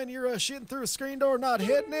to be when you're shitting through a screen door, not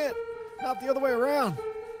hitting it? Not the other way around.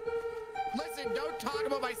 Listen, don't talk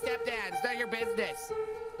about my stepdad. It's not your business.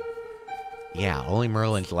 Yeah, only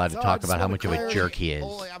Merlin's allowed to Sorry, talk just about how wanna much of a clarify. jerk he is.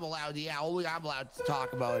 Only I'm allowed to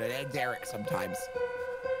talk about it. And Derrick sometimes.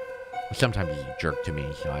 Sometimes he's a jerk to me,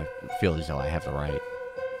 so I feel as though I have the right.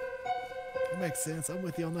 That makes sense. I'm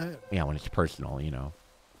with you on that. Yeah, when it's personal, you know.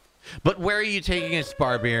 But where are you taking us,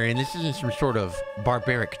 barbarian? This isn't some sort of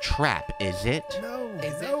barbaric trap, is it? No,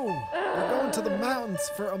 we're going to the mountains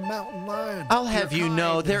for a mountain lion. I'll have you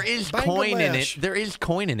know, there is coin in it. Bangladesh. There is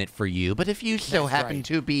coin in it for you. But if you so That's happen right.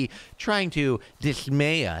 to be trying to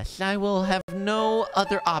dismay us, I will have no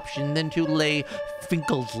other option than to lay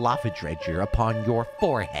Finkel's Loffedredger upon your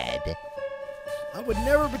forehead. I would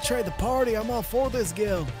never betray the party. I'm all for this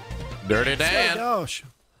guild. Dirty Oh, Dan. gosh.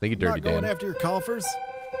 Thank you, I'm Dirty not going Dan. after your coffers.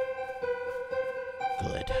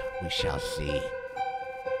 Good. We shall see.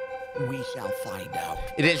 We shall find out.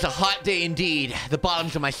 It is a hot day indeed. The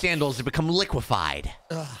bottoms of my sandals have become liquefied.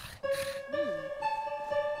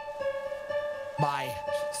 My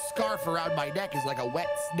scarf around my neck is like a wet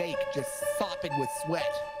snake just sopping with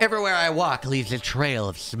sweat. Everywhere I walk leaves a trail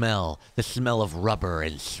of smell. The smell of rubber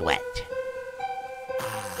and sweat.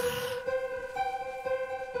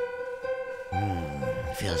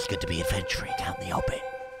 Feels good to be adventuring out in the open.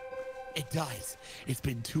 It does. It's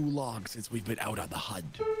been too long since we've been out on the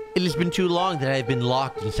hunt. It has been too long that I've been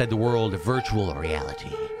locked inside the world of virtual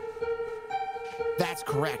reality. That's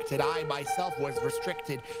correct, and I myself was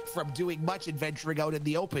restricted from doing much adventuring out in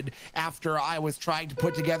the open after I was trying to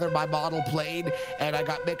put together my model plane, and I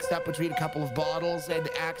got mixed up between a couple of bottles and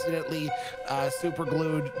accidentally super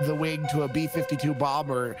glued the wing to a B-52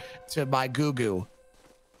 bomber to my goo-goo.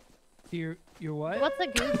 Your what? What's a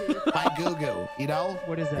goo-goo? My goo-goo, you know?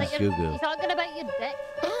 What is that? Like Goo-goo. you talking about your dick?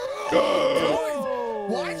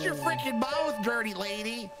 Why is your freaking mouth dirty,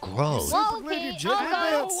 lady? Gross. Well, Super glad your okay, jiggly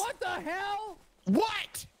I'll go. bits. What the hell?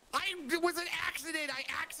 What? It was an accident. I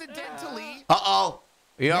accidentally. Uh-oh.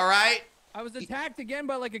 You all right? I was attacked again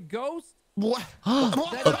by like a ghost. What? A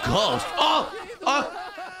ghost. Oh!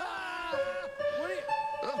 What are you...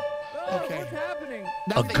 Okay. What's happening?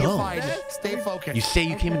 Nothing ghost. fine. Stay focused. You say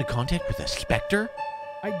you came into contact with a specter?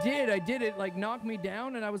 I did. It like knocked me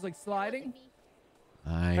down and I was like sliding.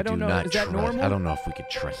 I don't do know. not Is that trust. normal? I don't know if we could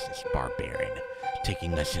trust this barbarian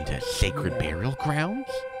taking us into sacred burial grounds.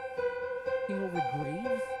 Taking over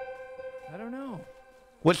graves? I don't know.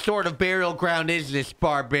 What sort of burial ground is this,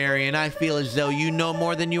 barbarian? I feel as though you know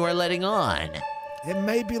more than you are letting on. It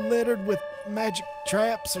may be littered with magic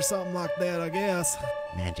traps or something like that, I guess.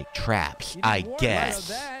 Magic traps, I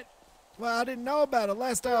guess. Well, I didn't know about it.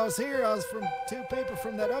 Last time I was here, I was from 2 people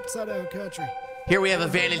from that upside down country. Here we have a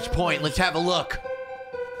vantage point. Let's have a look.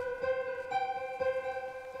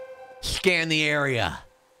 Scan the area.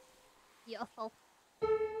 Yo.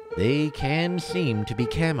 They can seem to be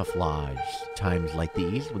camouflaged. Times like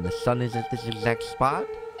these, when the sun is at this exact spot.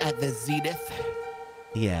 At the zenith?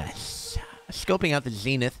 Yes. Scoping out the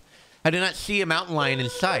zenith, I do not see a mountain lion in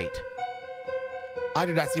sight. I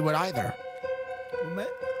do not see one either. Well,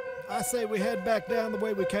 I say we head back down the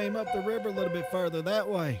way we came up the river a little bit further that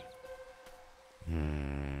way.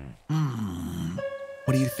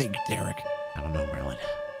 What do you think, Derrick? I don't know, Merlin.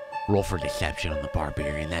 Roll for deception on the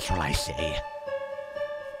barbarian, that's what I say.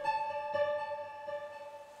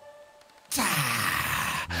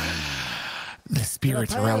 The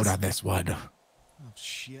spirits are out on this one. Oh,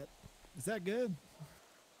 shit. Is that good?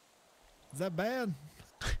 Is that bad?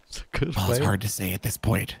 It's a good It's hard to say at this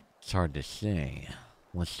point. It's hard to say.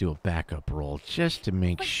 Let's do a backup roll just to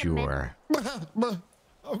make sure.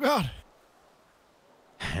 Oh, God.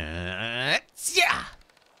 Yeah.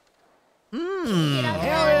 You know,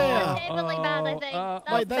 Hell yeah. definitely bad, I think.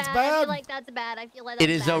 Wait, that's I bad? feel like that's bad. I feel like that's It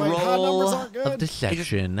is a bad. roll of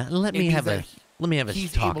deception. Let me have a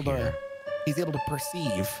talk here. He's able to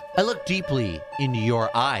perceive. I look deeply into your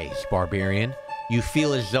eyes, barbarian. You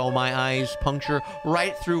feel as though my eyes puncture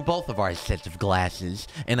right through both of our sets of glasses,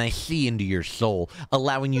 and I see into your soul,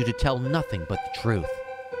 allowing you to tell nothing but the truth.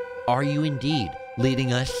 Are you indeed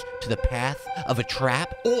leading us to the path of a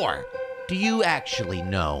trap, or do you actually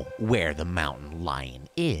know where the mountain lion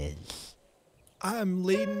is? I'm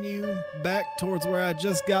leading you back towards where I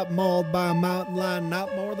just got mauled by a mountain lion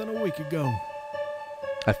not more than a week ago.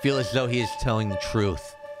 I feel as though he is telling the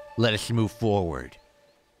truth. Let us move forward.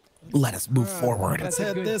 Let us move forward. Let's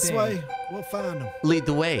head this way. We'll find them. Lead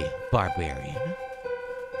the way, barbarian.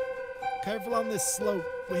 Careful on this slope.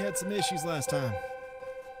 We had some issues last time.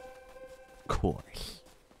 Of course.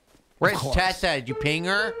 Where's Tessa? Did you ping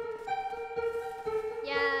her?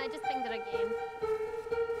 Yeah, I just pinged it again.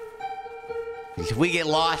 Because if we get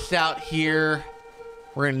lost out here,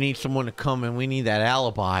 we're going to need someone to come, and we need that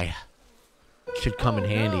alibi. Should come in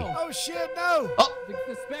handy. No. Oh, shit, no. Oh,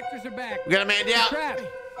 The specters are back. we got a man down. Trap.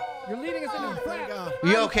 You're leading us into a trap.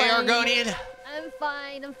 You okay, fine. Argonian? I'm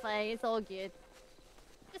fine. It's all good.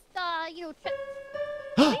 Just,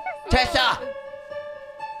 Tessa!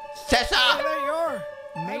 Tessa! There you are.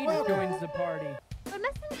 Maiden joins the party. We're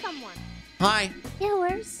missing someone. Hi. Yeah,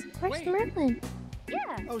 where's Merlin?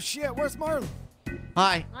 Yeah. Oh, shit, where's Marlon?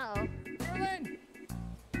 Hi. Uh-oh. Merlin!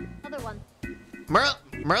 Other one. Merlin?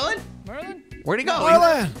 Merlin? Where'd he go?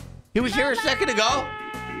 Marlon! He was here a second ago.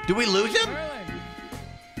 Did we lose him? Merlin!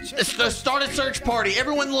 Let's start a search party.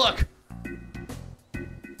 Everyone look.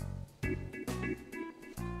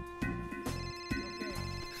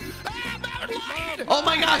 Oh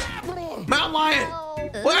my gosh! Mountain lion!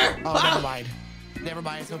 Where? Oh, Ah! never mind. Never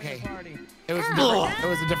mind. It's okay. It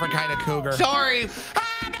was a different kind of cougar. Sorry.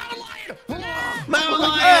 Mountain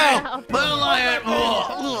lion! Mountain lion!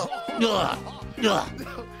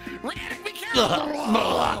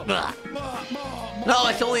 No,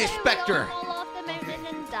 it's only a specter. Fall off the mountain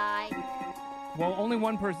and die. Well, only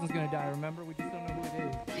one person's gonna die, remember? We just don't know who it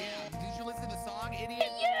is. Yeah, did you listen to the song, idiot?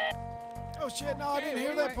 Oh, shit, no, I didn't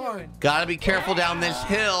hear that part. Gotta be careful down this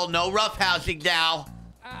hill. No roughhousing now.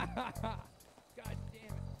 God damn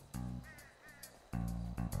it.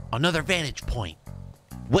 Another vantage point.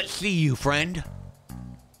 What see you, friend?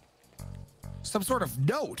 Some sort of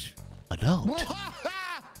note. A note.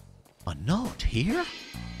 A note here?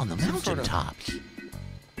 On the Some sort of- mountaintops.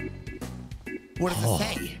 What does it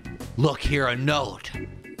say? Look here, a note.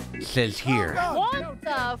 It says here. What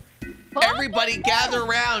the fuck? Everybody gather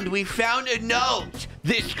round. We found a note.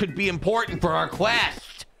 This could be important for our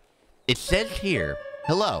quest. It says here,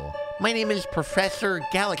 hello, my name is Professor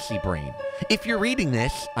Galaxy Brain. If you're reading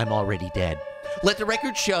this, I'm already dead. Let the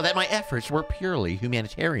record show that my efforts were purely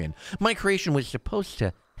humanitarian. My creation was supposed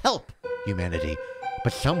to help humanity.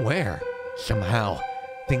 But somewhere, somehow,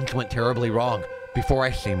 things went terribly wrong. Before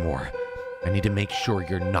I say more, I need to make sure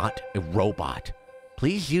you're not a robot.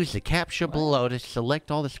 Please use the CAPTCHA below to select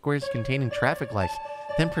all the squares containing traffic lights.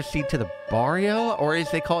 Then proceed to the barrio, or as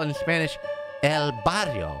they call it in Spanish, El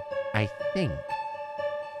Barrio, I think.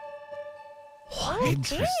 What?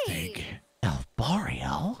 Interesting. El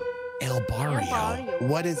Barrio? El Barrio.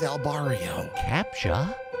 What is El Barrio?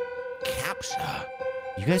 CAPTCHA? CAPTCHA.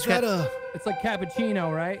 You guys got a... It's like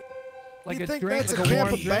cappuccino, right? Like you a think drink, that's like a camp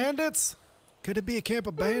warm of drink? bandits? Could it be a camp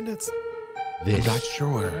of bandits? This, I'm not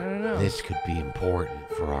sure. I don't know. this could be important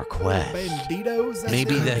for our quest. Banditos? That's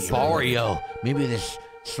Maybe good. the Barrio, maybe this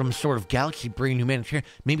some sort of galaxy-brain humanitarian.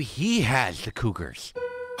 Maybe he has the cougars.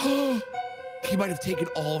 He might have taken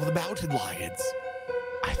all of the mountain lions.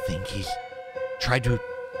 I think he's tried to.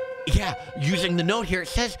 Yeah, using the note here, it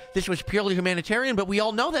says this was purely humanitarian, but we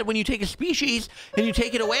all know that when you take a species and you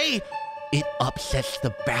take it away, it upsets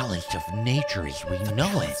the balance of nature as we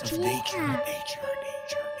know it. Of nature.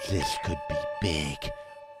 This could be big,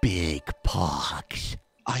 big pox.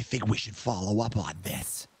 I think we should follow up on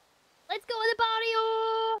this. Let's go with the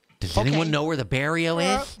barrio. Does anyone know where the Barrio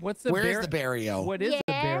is? What's the Where is the barrio? What is the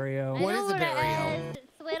barrio? What is the barrio?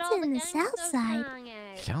 It's in the south side.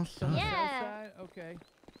 South side? Yeah. Okay.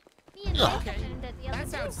 Okay. That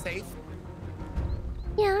sounds safe.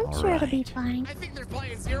 Yeah, I'm All sure it'll be right. fine. I think there's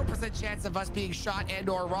probably a 0% chance of us being shot and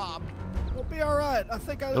or robbed. We'll be all right. I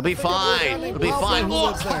think It'll be fine. It'll be fine.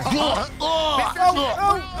 Oh,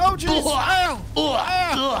 jeez. Ow.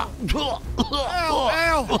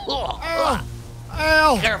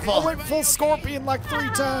 Ow. Careful. I went full scorpion like 3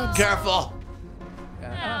 times. Careful.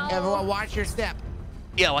 Everyone, watch your step.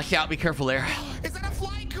 Yeah, watch out. Be careful there. Is that a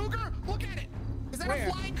flying cougar? Look at it. Is that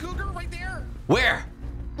a flying cougar right there? Where?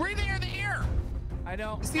 Right there in the air. I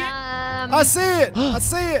don't. See it? I see it. I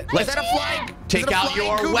see it. Is that a flying? Take is it a out flying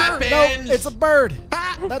your cougar? weapons. Nope, it's a bird.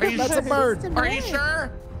 Ah, That's a bird. Are you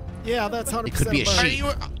sure? Yeah, that's 100% It could be a bird. Are sheep.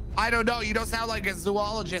 you? I don't know. You don't sound like a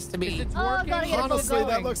zoologist to me. It's Oh, working. gotta get it Honestly, that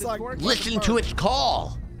going. looks It's like- working. Listen to its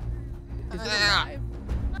call. Is it alive?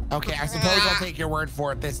 Okay, I suppose I'll take your word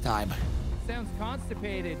for it this time. Sounds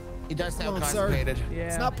constipated. He does sound Come on, sir. constipated. Yeah.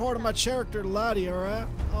 It's not part of my character to lie to you, all right?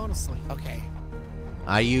 Honestly. Okay,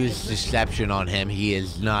 I used deception on him. He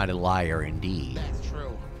is not a liar indeed. that's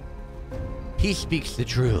true. He speaks the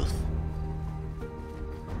truth.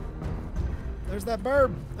 There's that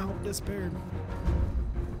bird. Oh, it disappeared.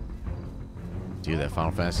 Do that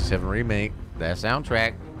Final Fantasy VII Remake. That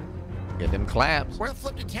soundtrack. Get them claps. Where the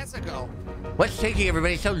flip did Tessa go? What's taking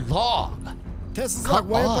everybody so long? Tessa's Come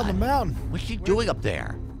like way up on the on. mountain. What's she doing up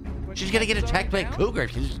there? She's gonna get attacked by a cougar.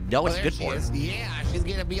 She's know it's there good she for is. her. Yeah, she's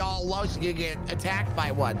gonna be all low. She's gonna get attacked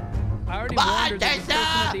by one. I already Come on, wondered that the person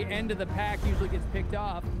Tessa! at the end of the pack usually gets picked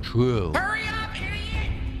off. True. Hurry up,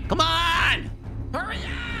 idiot! Come on! Hurry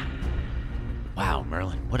up! Wow,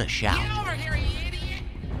 Merlin, what a shout. Get over here, you idiot!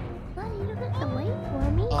 Well, you don't have to wait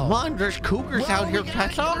for me. Come on, there's cougars out here,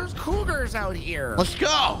 Tessa. There's cougars out here. Let's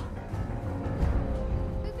go.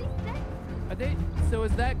 Are they? So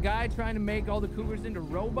is that guy trying to make all the cougars into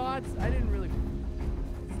robots? I didn't really.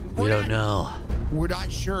 We don't know. We're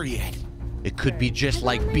not sure yet. It could be just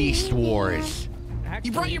like Beast Wars. Actually,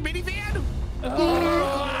 You brought your minivan?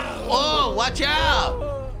 Oh, watch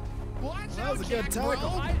out! Watch That out, was a good Jack, tackle. bro.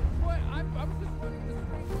 I was just running the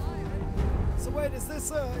straight line. So wait, is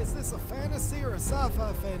this a fantasy or a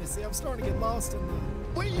sci-fi fantasy? I'm starting to get lost in the.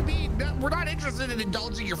 What do you mean? No, we're not interested in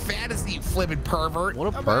indulging your fantasy, you flippin' pervert. What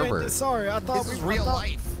a I mean, pervert. sorry, I thought This is I real thought-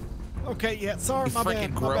 life. Okay, yeah, sorry, You my bad.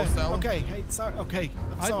 freaking My bad. grosso. Okay, hey, sorry. Okay,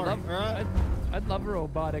 I'm sorry. I'd love, all right. I'd love a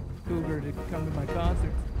robotic cougar to come to my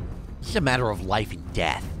concerts. It's a matter of life and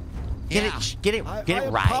death. Get Yeah. it, get it, I get it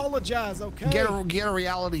right. apologize. Okay. Get a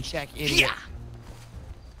reality check, idiot. Yeah.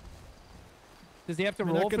 Does he have to I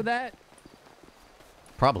mean, I roll for could- that?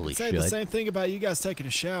 Probably Say the should. same thing about you guys taking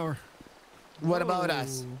a shower. What about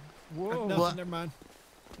us? Whoa. Nothing. What? Never mind.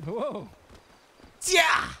 Whoa.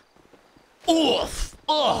 Yeah. Oof.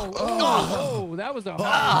 Oh. Oh, that was a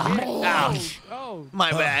hard hit. Ouch. Oh,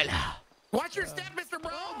 My bad. Watch your step, Mr.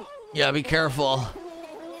 Bro. Yeah, be careful.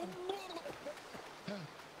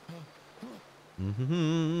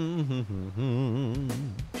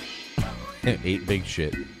 Ate big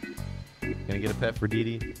shit. Gonna get a pet for Dee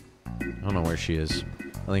Dee? I don't know where she is.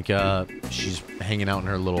 I think she's hanging out in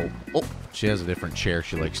her little. Oh, she has a different chair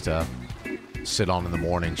she likes to sit on in the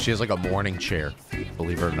morning. She has like a morning chair,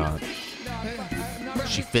 believe it or not.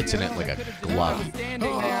 She fits in it like a glove. standing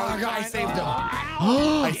there. I saved him.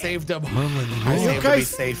 I saved him. Merlin, I look. saved him. He's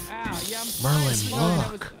safe. Ow, yeah, I'm Merlin,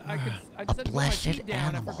 fine. look. I A just put my blessed feet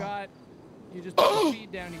down. animal. I forgot. You just put your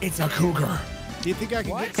feet down. You It's a cougar. Do you think I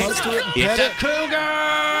can What? get close to it? and It's pet a it?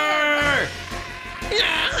 cougar!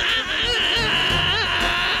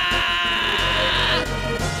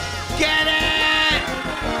 Get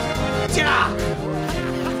it! Yeah!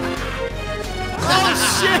 Oh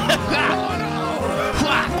shit!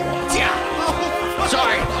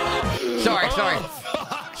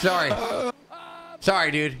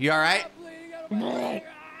 Sorry, dude. You all right?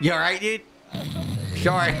 You all right, dude?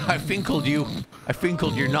 Sorry, I finkled you. I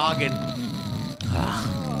finkled your noggin.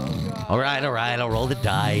 All right, I'll roll the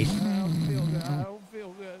dice. I don't feel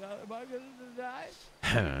good. Am I gonna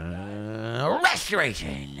die?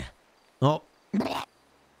 Restoration. Oh.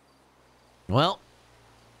 Well,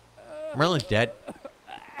 Merlin's dead.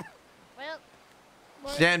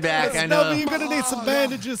 Stand back. I know you're gonna need some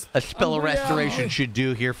bandages. a spell of restoration should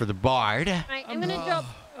do here for the bard. Right, I'm gonna drop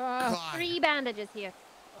 3 bandages here.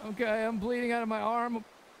 Okay, I'm bleeding out of my arm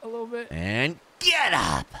a little bit. And get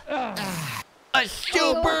up. A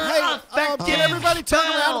super effective Can everybody turn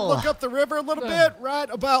around and spell. look up the river a little bit? Right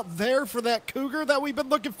about there for that cougar that we've been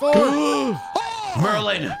looking for.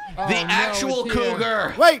 Merlin, the actual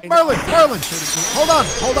cougar. Wait, Merlin. Hold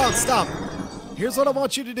on, stop. Here's what I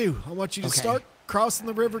want you to do. I want you to start crossing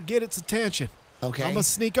the river, get its attention. Okay. I'm gonna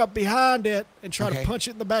sneak up behind it and try to punch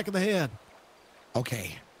it in the back of the head.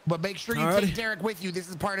 Okay. But make sure you take Derrick with you. This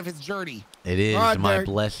is part of his journey. It is All right, my Derrick.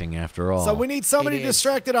 blessing after all. So we need somebody It is.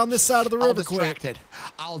 distracted on this side of the river Distracted.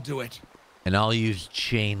 I'll do it. And I'll use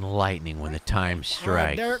chain lightning when the time All right,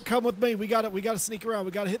 strikes. Derrick, come with me. We gotta sneak around.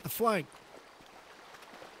 We gotta hit the flank.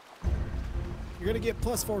 You're gonna get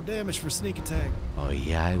 +4 damage for sneak attack. Oh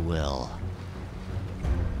yeah, I will.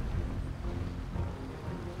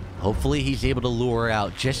 Hopefully he's able to lure her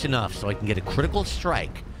out just enough so I can get a critical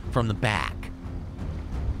strike from the back.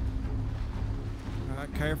 All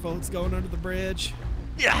right, careful. It's going under the bridge.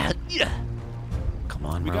 Yeah. Come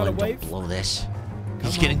on, We Merlin, gotta wait. don't blow this.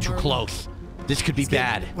 He's Come getting on, too Merlin. close. This could be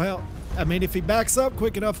bad. Well, I mean, if he backs up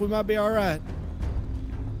quick enough, we might be all right.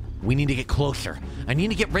 We need to get closer. I need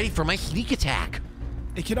to get ready for my sneak attack.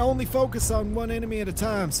 It can only focus on one enemy at a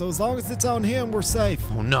time, so as long as it's on him, we're safe.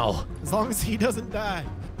 Oh no. As long as he doesn't die.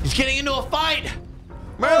 He's getting into a fight.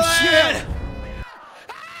 Merlin! Oh, shit!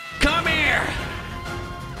 Come here!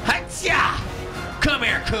 Hatcha! Come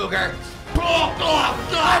here, cougar! Oh,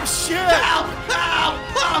 shit! Help! Help!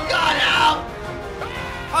 Oh, God, help!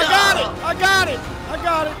 I got it!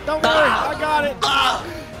 Don't worry, I got it!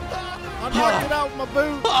 I knocked it out with my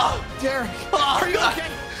boot. Derrick, are you okay?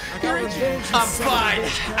 You're injured. I'm fine.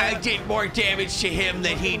 I did more damage to him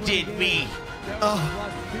than he did me.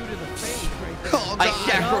 I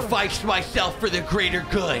sacrificed myself for the greater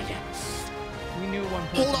good. We knew one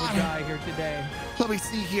person Hold would on. die here today. Let me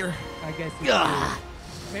see here. I guess you Ah.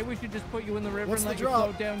 do. Maybe we should just put you in the river What's and the let you drop?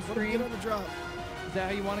 float Let him downstream. get on the drop. Is that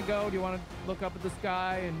how you want to go? Do you want to look up at the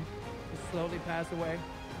sky and just slowly pass away?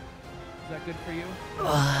 Is that good for you?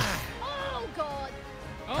 Oh, God.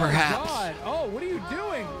 Oh, Perhaps. God. Oh, what are you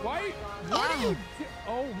doing? Why? What are you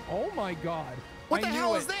oh my God. What I the knew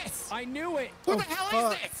hell it. is this? I knew it. What the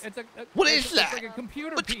hell is this? It's What it's is it's that? like a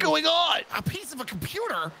computer What's piece. going on? A piece of a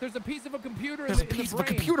computer? There's a piece of a computer There's a in the piece of a brain.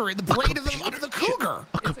 computer in the brain of the cougar.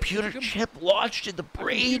 A computer chip lodged in the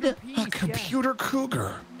brain? Piece, A computer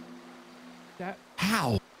cougar. That,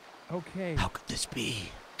 How? okay. How could this be?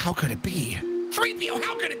 How could it be? 3PO,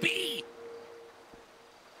 how could it be?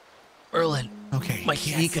 Merlin, Okay. my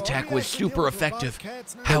sneak attack was super effective. It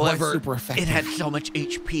was However, super effective. it had so much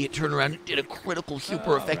HP, it turned around and did a critical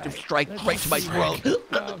super effective strike right to my throat.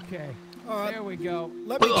 Okay. There we go.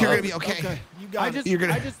 Let me You're gonna be okay. You got it. You're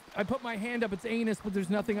gonna. I put my hand up its anus, but there's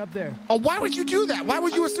nothing up there. Oh, why would you do that? Why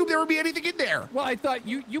would you assume there would be anything in there? Well, I thought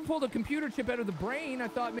you pulled a computer chip out of the brain. I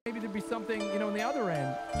thought maybe there'd be something, on the other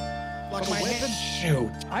end. Like But a my weapon?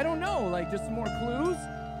 Shoot. I don't know, like just some more clues.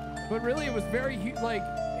 But really, it was very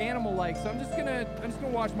animal-like. So I'm just gonna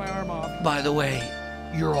wash my arm off. By the way,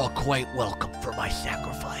 you're all quite welcome for my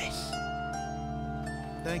sacrifice.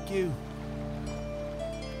 Thank you.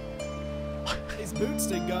 These boots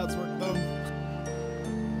did God's work, though.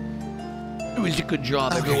 It was a good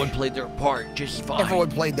job. Everyone played their part just fine. Everyone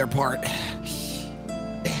played their part.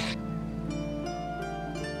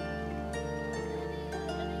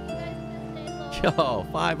 Yo,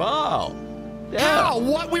 5-0. How?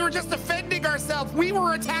 What? We were just defending ourselves. We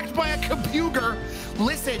were attacked by a computer.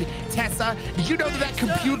 Listen, Tessa, did you know that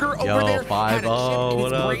computer over there had a chip in 5-0. his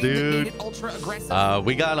What up, brain that made dude? it ultra aggressive?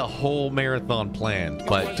 We got a whole marathon planned,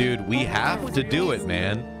 but dude, we have to do it,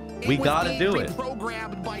 man. We gotta do it.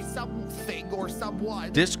 Programmed by something or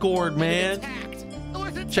someone. Discord, man.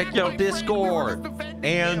 Check out Discord.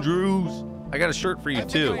 Andrews. I got a shirt for you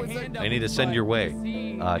too. I need to send your way.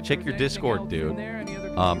 Check your Discord, dude.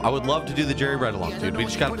 I would love to do the Jerry Ride along, dude. We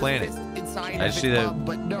just gotta plan it. I just need to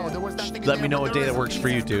let me know a day that works for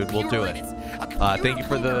you, dude. We'll do it. Thank you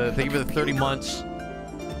for the 30 months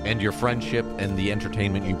and your friendship and the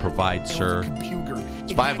entertainment you provide, sir.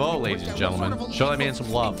 It's 5-0, ladies and gentlemen. Show that man some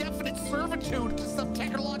love. Definite servitude to some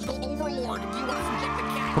technological overlord. Do you want to subject the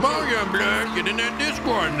cat? Come on, young blood. Get in that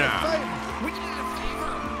Discord now. We did a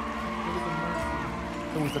favor.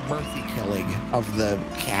 It was a mercy killing of the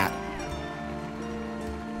cat.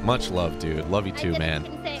 Much love, dude. Love you too, man.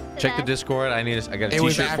 Check the Discord. I got a It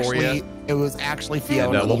was T-shirt for you. It was actually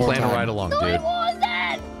Fiona. And, the we'll whole plan a time. ride along, No, dude. it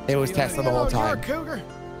wasn't. It was Tessa the whole You're a time. cougar.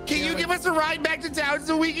 Can you give us a ride back to town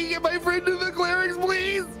so we can get my friend to the clerics,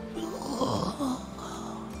 please?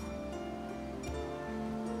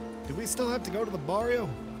 Do we still have to go to the barrio?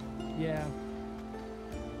 Yeah.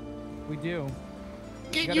 We do.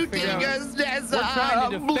 Can Gotta you figure take out- us, Tessa? We're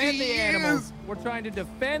trying to defend please? the animals. We're trying to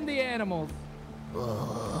defend the animals.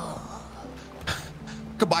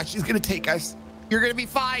 Come on, she's gonna take us. You're gonna be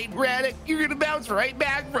fine, Raddick. You're gonna bounce right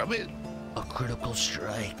back from it. A critical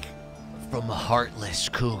strike from a heartless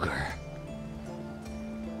cougar.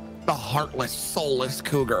 The heartless, soulless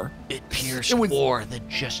cougar. It pierced more than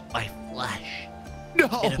just my flesh. No.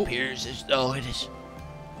 It appears as though it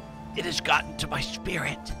has gotten to my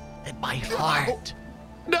spirit and my heart.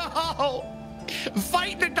 No!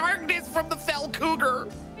 Fight the darkness from the fell cougar.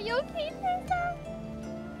 Are you okay, Tessa?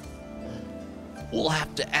 We'll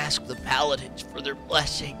have to ask the paladins for their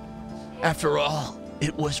blessing. After all,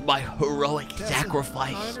 it was my heroic Tessa,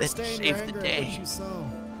 sacrifice I that understand your saved the anger at what day. you saw.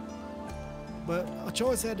 But a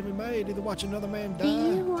choice had to be made, either watch another man die. Do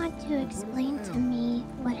you want to explain to me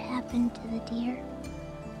what happened to the deer?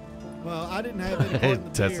 Well, I didn't have any part in the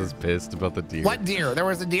Tessa's deer. pissed about the deer. What deer? There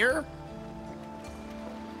was a deer?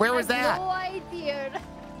 Where was that? No idea.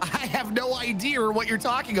 I have no idea what you're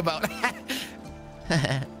talking about. Lord,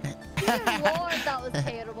 that was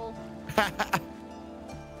terrible.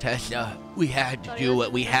 Tessa, we had to do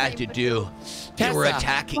what we had to do. They were Tessa.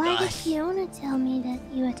 attacking Why did us. Fiona tell me that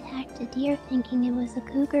you attacked a deer thinking it was a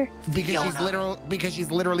cougar? Because she's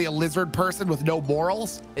literally a lizard person with no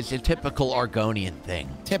morals. It's a typical Argonian thing.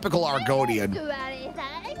 Typical Argonian. Do anything?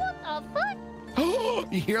 What the fuck?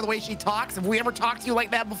 You hear the way she talks? Have we ever talked to you like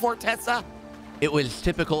that before, Tessa? It was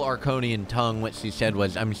typical Arconian tongue. What she said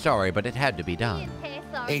was, "I'm sorry, but it had to be done."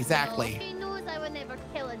 Tessa, Exactly. no, she knows I would never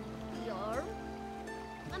kill a deer.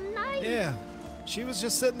 I'm nice. Yeah, she was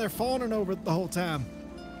just sitting there fawning over it the whole time.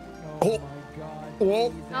 Oh, my God.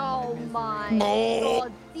 Oh. Oh my Oh.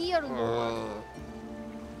 God, dear Lord.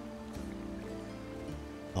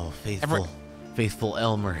 Oh, faithful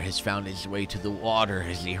Elmer has found his way to the water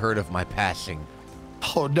as he heard of my passing.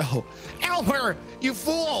 Oh no. Elmer, you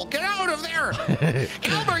fool! Get out of there!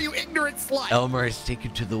 Elmer, you ignorant slut! Elmer is taken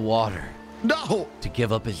to the water No! to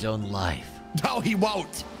give up his own life. No, he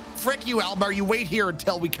won't. Frick you, Elmer. You wait here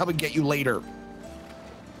until we come and get you later.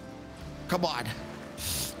 Come on.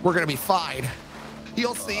 We're gonna be fine.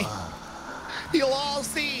 You'll see. You'll all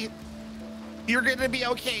see. You're gonna be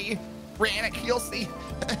okay. Raddick, you'll see.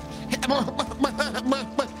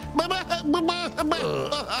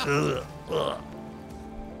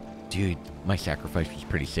 Dude, my sacrifice was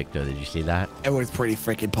pretty sick though. Did you see that? It was pretty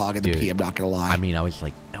freaking pog in the pee, I'm not gonna lie. I mean, I was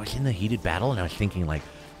in the heated battle and I was thinking like,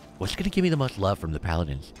 what's gonna give me the most love from the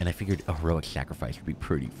paladins? And I figured a heroic sacrifice would be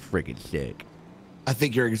pretty freaking sick. I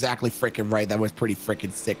think you're exactly freaking right. That was pretty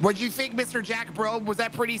freaking sick. What'd you think, Mr. Jack Bro? Was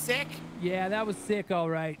that pretty sick? Yeah, that was sick, all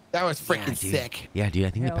right. That was freaking dude. sick. Yeah, dude,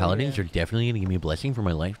 I think the Hell paladins yeah. are definitely gonna give me a blessing for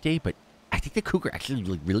my life day, but I think the cougar actually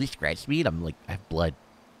like, really scratched me and I'm like, I have blood.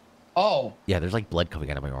 Oh. Yeah, there's like blood coming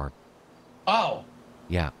out of my arm. Oh.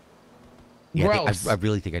 Yeah. Yeah, Gross. I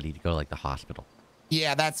really think I need to go to like the hospital.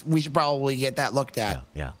 Yeah, we should probably get that looked at.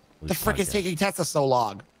 Yeah. The frick is taking Tessa so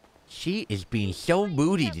long? She is being so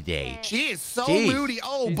moody today. She is so Jeez. moody.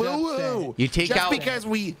 Oh, boo-hoo. You take Just out because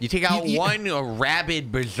you take out one rabid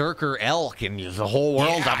berserker elk and the whole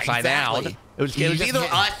world's Yeah, upside exactly. down. It was You either just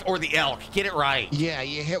hit- us or the elk. Get it right. Yeah,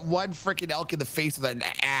 you hit one freaking elk in the face with an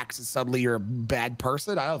axe and suddenly you're a bad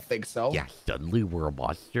person? I don't think so. Yeah, suddenly we're a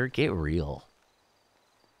monster. Get real.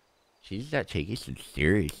 She's not taking it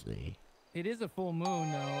seriously. It is a full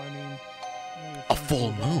moon, though. I mean, A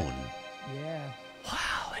full moon? yeah.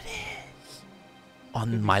 Wow, it is.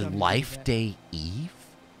 On my life day eve?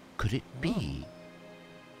 Could it be?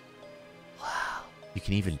 Wow. You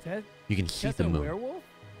can even you can see Tessa the moon. werewolf?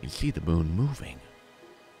 You can see the moon moving.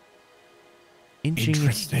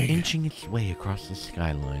 Inching its way across the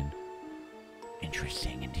skyline.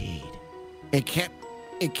 Interesting indeed. It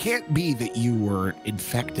can't be that you were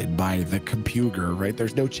infected by the computer, right?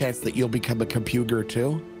 There's no chance that you'll become a computer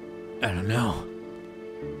too? I don't know.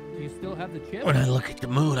 Do you still have the chip? When I look at the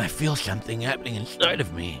moon, I feel something happening inside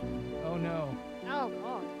of me. Oh, no. Oh,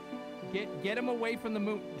 God. Get him away from the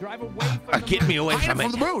moon. Drive away from the moon. Get me away Hide from him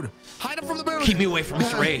it. from the moon! Hide him from the moon! Keep me away from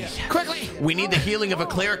its rays. Quickly! We need the healing of a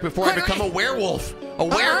cleric before I become a werewolf. A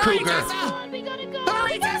Hurry, were-cougar. Tessa! We gotta go.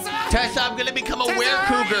 Hurry, Tessa! Tessa, I'm gonna become a Tessa,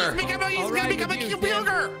 were-cougar. He's gonna right, become a you do,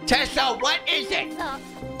 computer! Tessa, what is it?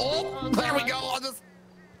 Oh, there we go.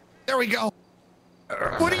 There we go.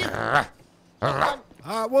 What are you?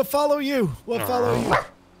 We'll follow you. We'll follow you.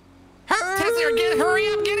 Tessa, hurry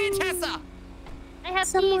up, get in, Tessa. I have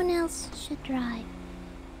someone else should drive.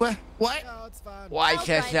 What? No, it's fine. Why, I'll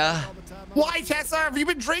Tessa? Why, Tessa? Have you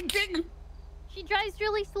been drinking? She drives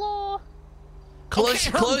really slow. Close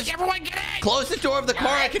everyone get in. Close the door of the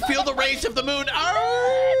car. I can feel the rays of the moon.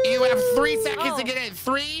 Oh! You have 3 seconds to get in.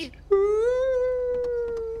 3.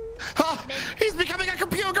 Oh, he's becoming a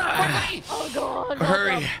computer. Quickly. Oh God.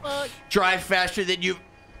 Hurry. Drive faster than you.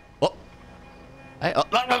 Oh.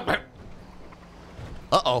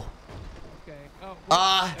 Uh-oh. Okay.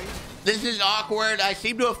 Oh, This is awkward. I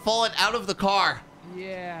seem to have fallen out of the car.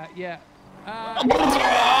 yeah.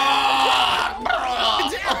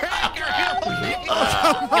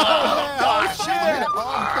 Oh, shit.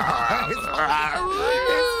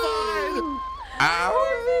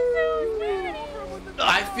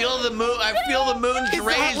 I feel the moon. I feel the moon's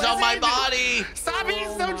rays on my body. Stop being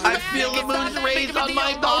so dramatic. I feel the moon's rays on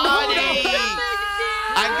my body.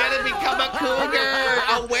 I'm gonna become a cougar,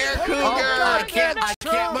 a were-cougar. I can't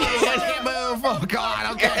move. Oh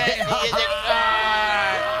God. Okay.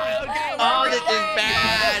 Oh, this is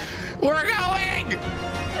bad. We're going.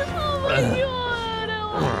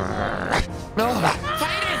 Oh my God.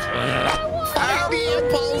 Fight it. Fight the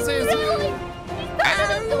impulses.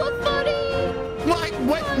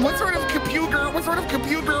 What sort of computer? What sort of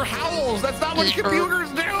computer howls? That's not what computers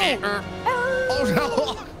do. Oh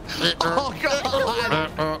no. Oh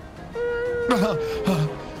God.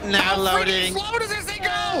 Now loading. How slow does this thing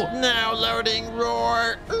go? Now loading.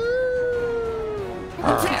 Roar.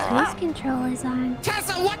 Cruise control is on.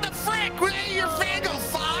 Tessa, what the frick? Will your fan go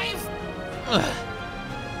 5?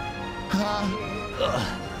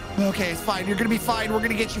 Okay, it's fine. You're gonna be fine. We're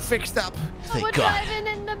gonna get you fixed up. We're driving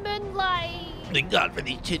in the moonlight. Thank God for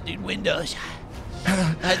these tinted windows. I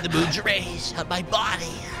had the moon's rays on my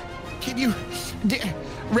body. Can you,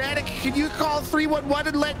 Radic? Can you call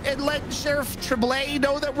 311 and let Sheriff Tremblay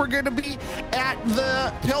know that we're gonna be at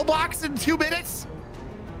the pillbox in 2 minutes?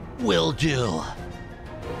 Will do.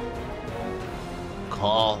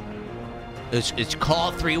 Call. It's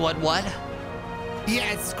call 311.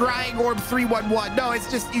 Yeah, it's Scrying Orb 311. No, it's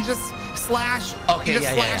just you just slash. Okay, you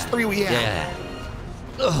just slash 3. Yeah.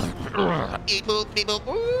 Beep boop, beep boop.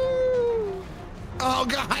 Oh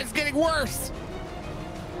God, it's getting worse.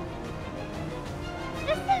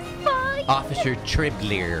 This is fine. Officer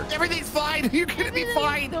Tribler. Everything's fine. You're gonna be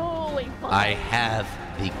fine. I have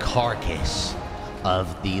the carcass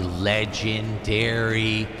of the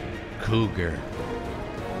legendary cougar.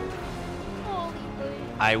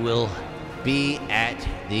 I will be at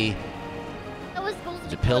the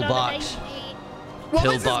pillbox. Well,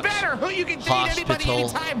 this is better. You can date anybody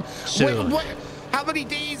anytime. Soon. How many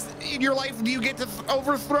days in your life do you get to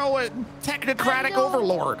overthrow a technocratic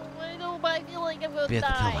overlord? I know, but I feel like I'm gonna Be at the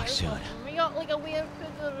die. pillbox soon. We got like a weird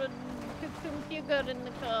computer in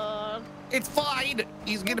the car. It's fine.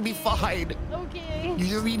 He's gonna be fine. Okay. You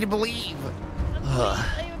just need to believe.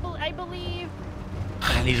 I believe.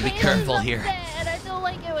 I need to be careful here. And I don't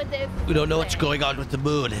like it with this. We don't know what's going on with the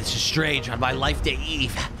moon. It's strange on my Lifeday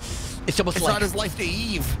Eve. It's almost it's like not his Lifeday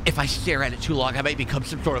Eve. If I stare at it too long, I might become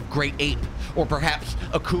some sort of great ape, or perhaps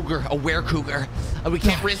a cougar, a were-cougar. We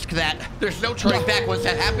can't risk that. There's no turning back once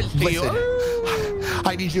that happens to you.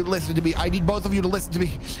 I need you to listen to me. I need both of you to listen to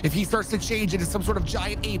me. If he starts to change into some sort of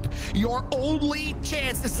giant ape, your only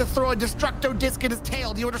chance is to throw a destructo disc in his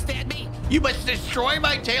tail. Do you understand me? You must destroy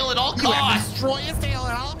my tail at all costs. You have to destroy his tail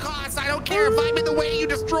at all costs. I don't care if I'm in the way. You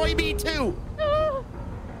destroy me too.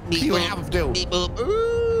 You have to.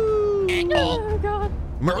 Oh God.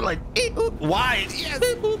 Merlin, why? Yes.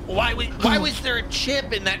 Why was there a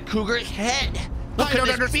chip in that cougar's head? I don't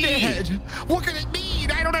understand. What can it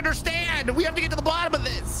mean? I don't understand. We have to get to the bottom of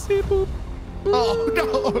this. Oh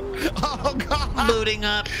no! Oh God! Booting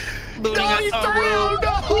up. Booting up. He's turning.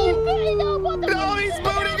 No, he's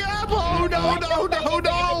booting up. Oh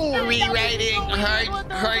no! Rewriting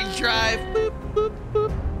hard drive.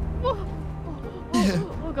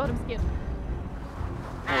 Oh God, I'm scared.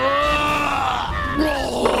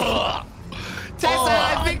 Tessa,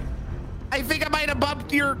 I think I might have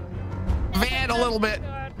bumped your van a little bit.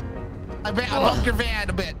 I bumped your van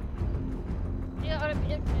a bit.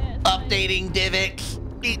 Updating DivX.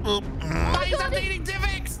 He's updating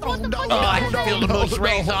DivX. Oh, I can feel the moon's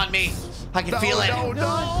rays on me. I can feel it.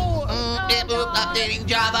 Updating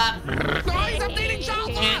Java. No, he's updating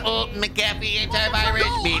Java. McAfee antivirus.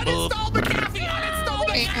 Uninstall McAfee. Uninstall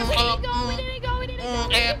McAfee.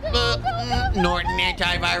 Norton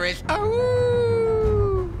antivirus.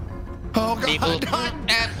 Oh God!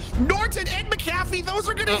 Norton and McAfee, those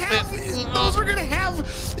are gonna have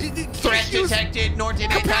Threat issues. detected, Norton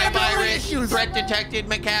antivirus. Threat detected,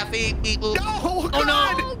 McAfee. No, oh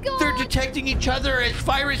God. no, they're detecting each other as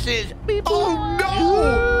viruses. Oh no!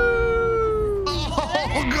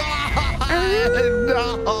 Oh God!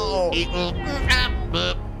 No!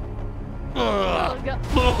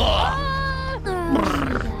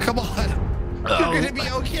 Come on. You're gonna be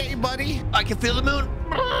okay, buddy. I can feel the moon.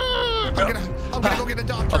 I'm gonna go get a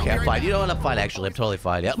doctor. Okay, I'm fine. You know what? I'm fine, actually. I'm totally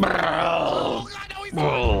fine. Yep. Oh, God, no, he's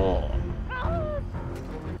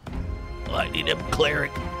I need a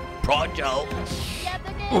cleric. Pronto.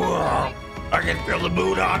 I can feel the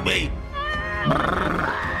moon on me.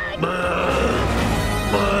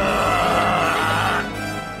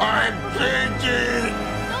 I'm changing.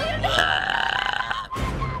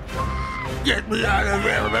 Get me out of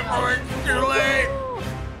here before it's too late.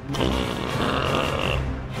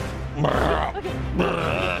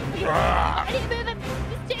 I need to move him.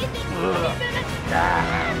 He's chasing. I need to move him.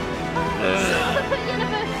 The foot in the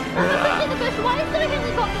bush. Why is there a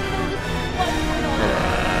helicopter in all this?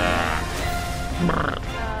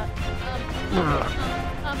 What's going on?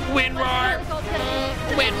 WinRAR.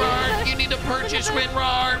 WinRAR. You need to purchase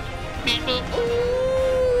WinRAR.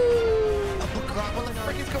 Oh God, what the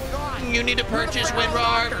frick is going on? You need to purchase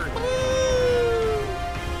WinRAR.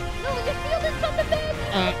 No, just feel this from the bed.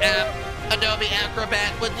 Adobe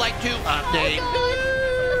Acrobat would like to update. Oh God.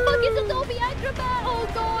 What the fuck is Adobe Acrobat? Oh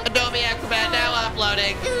God. Adobe Acrobat now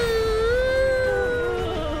uploading.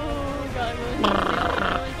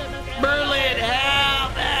 Berlin,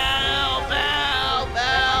 help, help, help,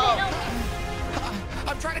 help.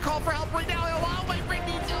 I'm trying to call for help right now. Allow my friend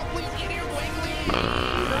needs help. Please get here quickly.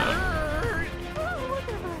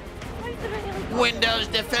 Windows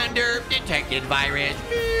Defender detected virus.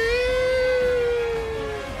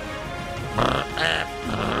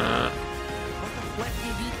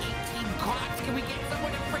 Can we get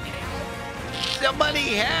someone to freaking help?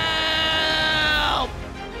 Somebody help!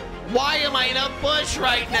 Why am I in a bush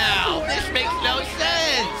right now? This makes no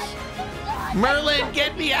sense. Merlin,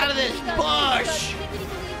 get me out of this bush.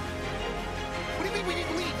 What do you mean we need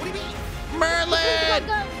to leave? What do you mean? Merlin,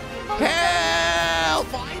 help!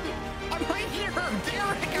 I'm right here.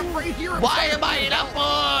 Derrick, I'm right here. Why am I in a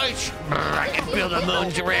bush? I can feel the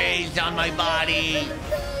moon's rays on my body.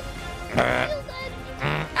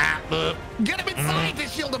 Get him inside to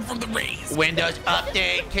shield him from the rays. Windows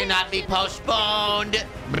update cannot be postponed.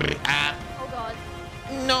 Oh God.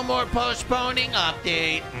 No more postponing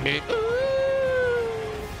update.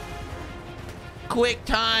 Quick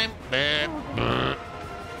time.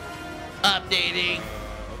 Updating.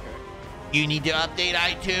 You need to update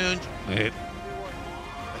iTunes.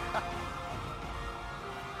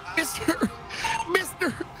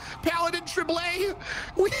 Mr. Paladin Tremblay,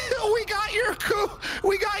 we got your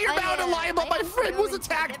mountain lion, but my friend was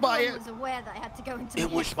attacked by it. Was aware that I had to go into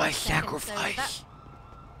It was my sacrifice.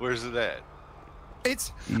 Where's it at?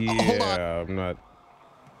 It's hold on. I'm not.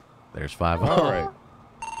 There's 5 of All them. right.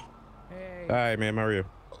 Hi, ma'am. How are you?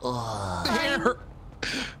 Here.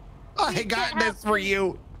 I got this for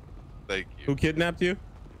you. Thank you. Who kidnapped you?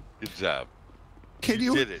 Good job. Can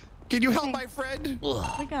you did it? Can you help my friend?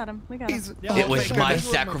 We got him. We got him. It was my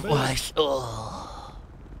sacrifice.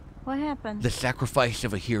 What happened? The sacrifice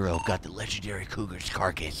of a hero got the legendary cougar's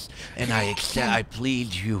carcass, and I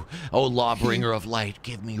plead you, O lawbringer of light,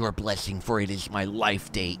 give me your blessing, for it is my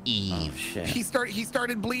Lifeday Eve. He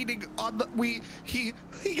started bleeding on the he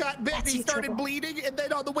got bit. He started bleeding, and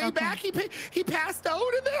then on the way back he passed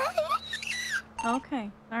out. And then Okay.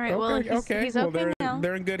 All right. Well, he's well, okay now.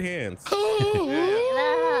 they're in good hands.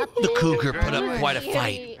 The cougar put up quite a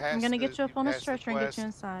fight. I'm gonna get you up on a stretcher and get you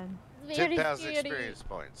inside. 10,000 experience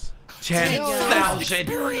points. 10,000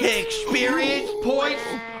 experience points?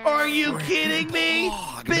 Are you kidding me?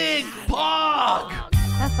 Big Pog!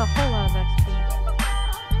 That's a whole lot of XP.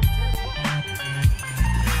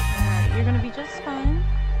 Alright, you're gonna be just fine.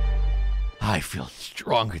 I feel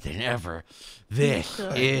stronger than ever. This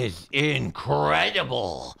is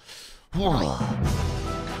incredible. Alright,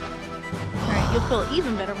 you'll feel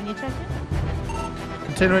even better when you check in.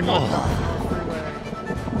 Continuing.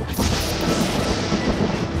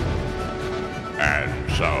 And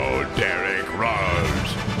so Derrick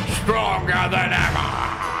rose, stronger than ever.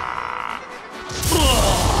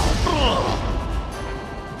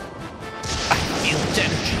 I feel its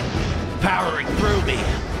energy powering through me.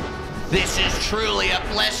 This is truly a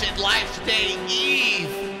blessed Lifeday Eve.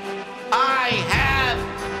 I have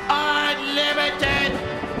unlimited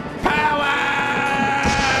power!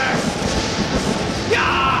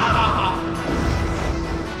 Yeah!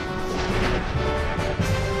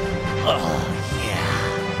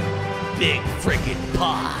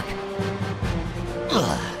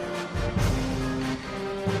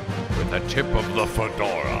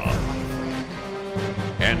 fedora.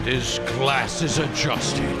 And his glasses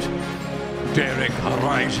adjusted, Derrick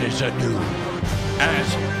arises anew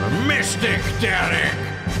as Mystic Derrick.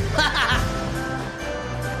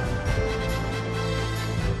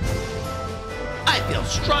 I feel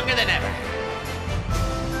stronger than ever.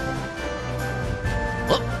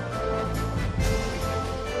 Whoop.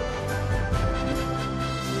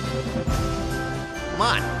 Come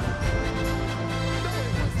on. It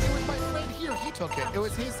was my friend here. He took it. It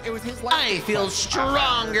was his last. I feel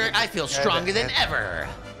stronger. I feel stronger than ever.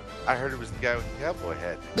 I heard it was the guy with the cowboy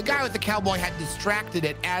hat. The guy with the cowboy hat distracted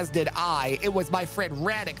it, as did I. It was my friend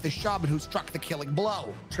Raddick, the shaman, who struck the killing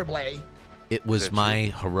blow. Triple A. It was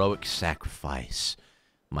my heroic sacrifice.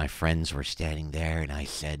 My friends were standing there, and I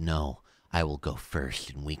said, no, I will go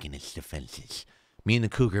first and weaken its defenses. Me and the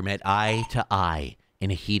cougar met eye to eye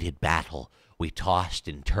in a heated battle. We tossed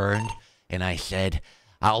and turned, and I said,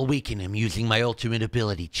 I'll weaken him using my ultimate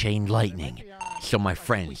ability, Chain Lightning, so my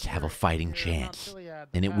friends have a fighting chance.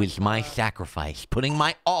 And it was my sacrifice, putting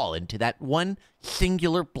my all into that one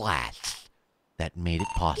singular blast that made it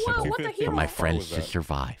possible for my friends to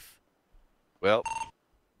survive. Well,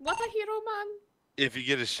 What a hero, man. if you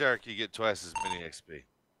get a shark, you get twice as many XP.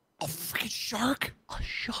 A freaking shark? A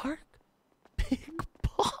shark?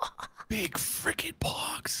 Big freaking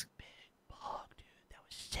pogs. Big pog, dude. That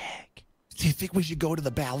was sick. Do you think we should go to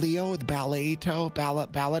the Ballio, the Ballerito,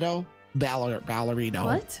 Ballerino?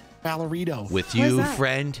 What? Ballerino. With What is you, that?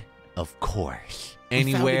 friend? Of course. We found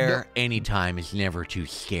Anywhere, a anytime is never too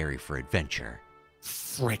scary for adventure.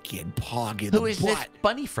 Freaking pog in Who the is butt. this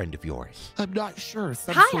bunny friend of yours? I'm not sure.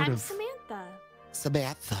 Some Hi, sort I'm of Samantha.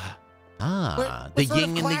 Samantha. Ah, What the sort of yin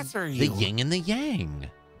and class are the you? yin and the yang.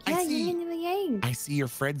 Yeah, I see. yin and the yang. I see you're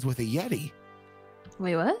friends with a Yeti.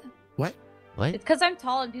 Wait, what? What? What? It's because I'm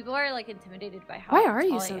tall and people are like intimidated by how Why are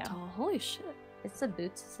you tall so I am. tall? Holy shit. It's the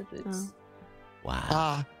boots. It's the boots.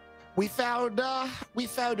 Wow. We found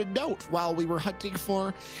a note while we were hunting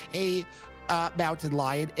for a mountain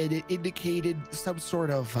lion, and it indicated some sort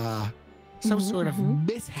of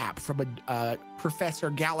mishap from a Professor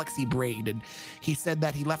Galaxy Brain, and he said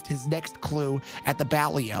that he left his next clue at the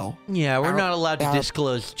Ballio. Yeah, we're Our- not allowed to our-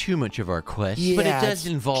 disclose too much of our quests, but it Yeah, does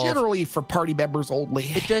it's involve generally for party members only.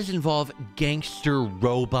 it does involve gangster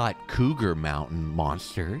robot cougar mountain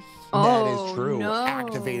monsters. That Oh, is true. no.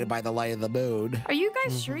 Activated by the light of the moon. Are you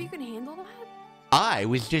guys sure you can handle that? I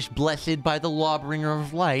was just blessed by the Lawbringer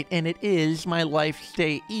of Light, and it is my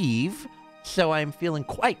Lifeday Eve, so I'm feeling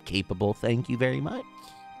quite capable. Thank you very much.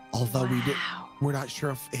 Although we're not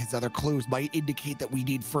sure if his other clues might indicate that we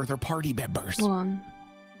need further party members. Hold on.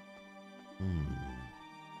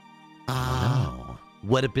 Wow.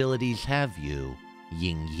 What abilities have you,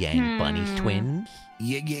 Yin Yang Bunny twins?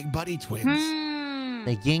 Yin Yang Bunny twins.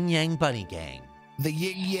 The Yin Yang Bunny Gang. The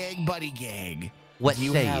Yin Yang Bunny Gang. What Do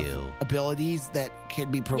you say have you? abilities that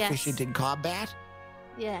can be proficient Yes. in combat?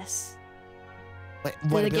 Yes. What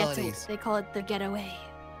The abilities? They call it the getaway.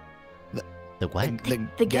 The what?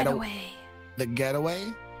 The getaway. The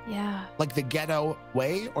getaway? Yeah. Like the ghetto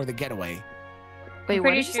way or the getaway? Wait, I'm what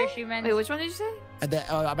pretty did you sure say? she meant. Wait, which one did you say? And then,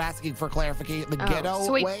 I'm asking for clarification. The Oh, ghetto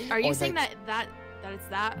so wait, way? are you or saying the, that it's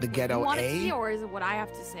that the what ghetto you want it to A? be, or is it what I have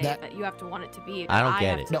to say That- that you have to want it to be? I don't get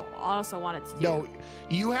have it. to No. Also want it to do. No,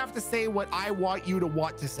 you have to say what I want you to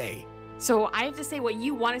want to say. So I have to say what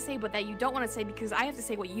you want to say, but that you don't want to say, because I have to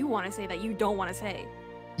say what you want to say that you don't want to say.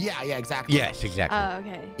 Yeah, exactly. Yes,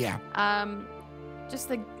 exactly. Okay. Yeah. Just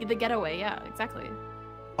the getaway. Yeah, exactly.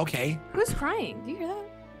 Okay. Who's crying? Do you hear that?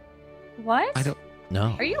 What? I don't.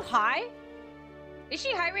 No. Are you high? Is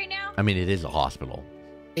she high right now? I mean, it is a hospital.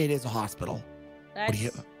 It is a hospital. What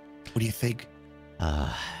do you think?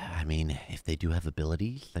 I mean, if they do have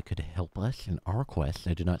abilities that could help us in our quest,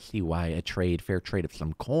 I do not see why a fair trade of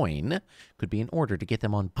some coin could be in order to get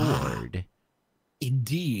them on board.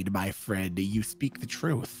 Indeed, my friend, you speak the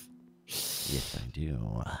truth. Yes, I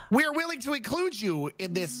do. We're willing to include you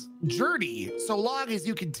in this journey so long as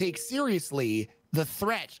you can take seriously the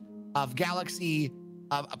threat of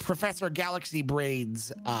Professor Galaxy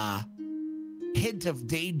Brain's hint of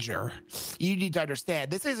danger. You need to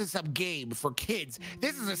understand, this isn't some game for kids.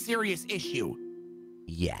 This is a serious issue.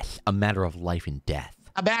 Yes, a matter of life and death.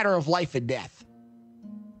 A matter of life and death.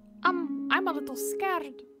 I'm a little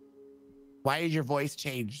scared. Why did your voice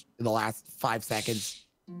change in the last 5 seconds?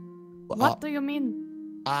 What do you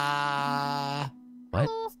mean? What?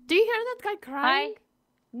 Do you hear that guy crying?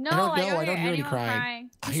 No, I don't know. I don't I don't hear any anyone crying.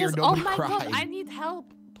 I He hear says, nobody "Oh my crying. god, I need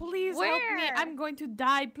help. Please help me. Where? I'm going to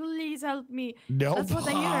die. Please help me." No. That's what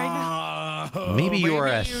I hear right now. Maybe you're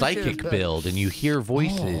a you psychic should. build and you hear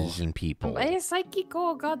voices in people. Hey, psychic,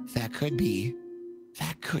 oh god. That could be.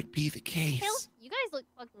 That could be the case. Hell, you guys look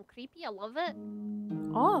fucking creepy. I love it.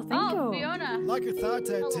 Oh, thank you. Fiona. Like your thigh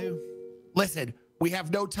tattoo. Listen, we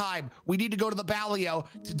have no time. We need to go to the Balio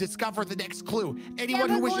to discover the next clue. Anyone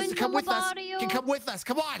who wishes to come with us can come with us.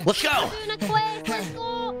 Come on. Let's go. Doing a quest. Let's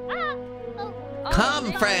go.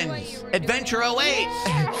 Come, friends. Adventure awaits.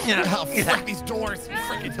 Oh, fuck these doors.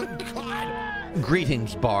 Freaking God.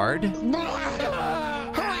 Greetings, Bard.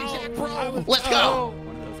 Hurry, Jack, bro. Let's go.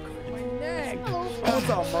 What's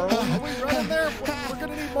up, Merle? Are we running there? We're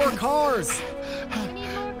gonna need more cars. We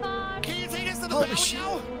need more cars. Can you take us to the Holy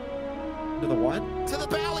Balio? To the what? To the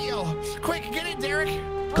Balio. Quick, get in, Derrick.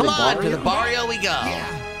 Come on, to the barrio we go.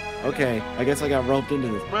 Yeah. Okay, I guess I got roped into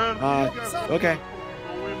this. Okay.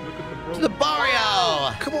 To the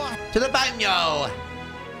barrio. Come on. To the baño.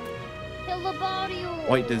 To the barrio.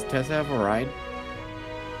 Wait, does Tessa have a ride?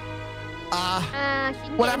 She can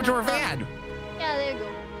What get happened to her car. van? Yeah, there you go.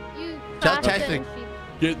 You Tell drive it Tessa. and she-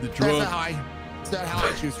 Get the That's not how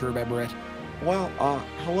I choose to remember it. Well,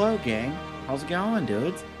 hello, gang. How's it going,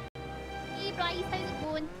 dudes? Hey, Bryce, how's it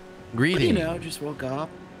going? Greetings. You know, just woke up.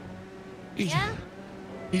 Yeah?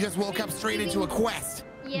 You just woke up straight into a quest.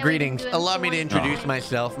 Yeah, Greetings. we've been Allow me to doing introduce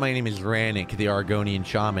myself. My name is Rannick, the Argonian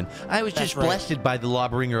shaman. I was just That's right. blessed by the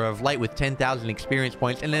Lawbringer of Light with 10,000 experience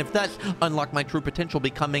points, and have thus unlocked my true potential,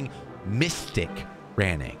 becoming Mystic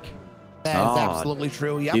Rannick. That is absolutely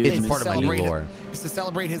true. Yep, Dude, It's part of my new lore. It's to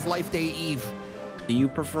celebrate his Lifeday Eve. Do you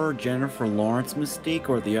prefer Jennifer Lawrence Mystique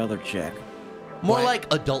or the other chick? More What?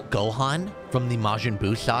 like Adult Gohan from the Majin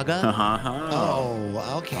Buu saga.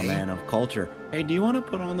 Oh, okay. A man of culture. Hey, do you want to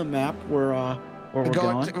put on the map where we're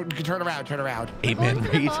going? Turn around, turn around. Amen. Going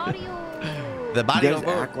to the Reed. barrio. The body You guys of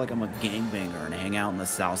act like I'm a gangbanger and hang out in the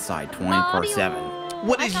South Side 24/7.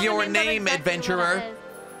 What I is thought your the name name, of it adventurer?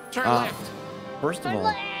 Turn Uh, left. First of Turn all,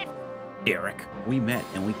 left. Derrick, we met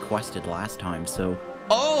and we quested last time, so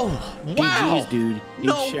Oh, wow. GG's, dude. Huge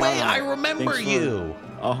No shout way, out. I remember Thanks for- you.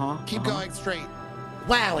 Keep going straight.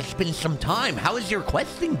 Wow, it's been some time. How has your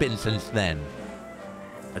questing been since then?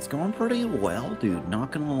 It's going pretty well, dude.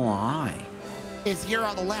 Not gonna lie. It's here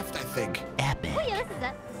on the left, I think. Epic. Oh, yeah, this is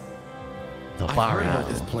it. The I've bar heard about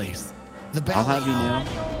this place. The I'll have you Balio.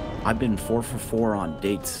 know, I've been 4 for 4 on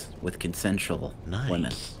dates with consensual women.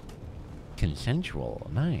 Nice. Consensual.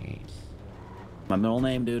 Nice. My middle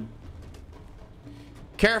name, dude.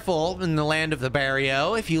 Careful in the land of the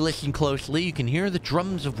barrio. If you listen closely, you can hear the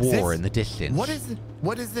drums of war in the distance. What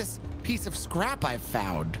is this piece of scrap I've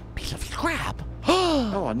found? Piece of scrap?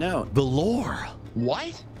 Oh, no. The lore.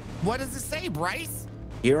 What? What does it say, Bryce?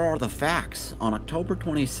 Here are the facts. On October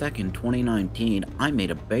 22nd, 2019, I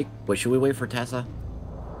made a bake. Wait, should we wait for Tessa?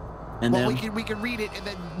 And Well, then we can read it, and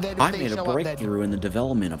then if I they made a show up, then breakthrough in the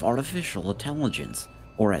development of artificial intelligence,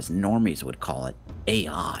 or as normies would call it,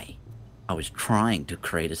 AI. I was trying to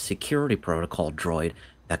create a security protocol droid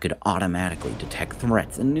that could automatically detect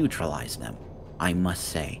threats and neutralize them. I must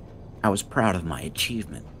say, I was proud of my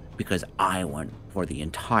achievement because I went for the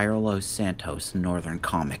entire Los Santos Northern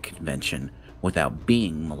Comic Convention without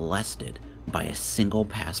being molested by a single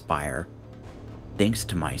pass-buyer, thanks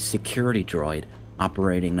to my security droid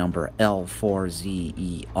operating number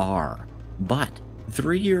L4ZER. But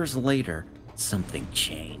 3 years later, something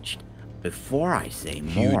changed. Before I say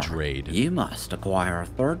more, Huge raid. you must acquire a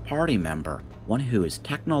third-party member, one who is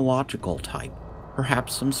technological type,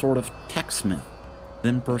 perhaps some sort of techsmith,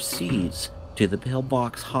 then proceeds to the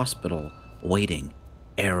pillbox hospital waiting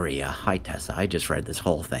area. Hi, Tessa. I just read this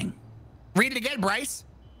whole thing. read it again, Bryce.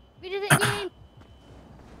 Read it again.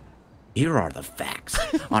 Here are the facts.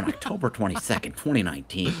 On October 22nd,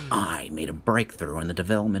 2019, I made a breakthrough in the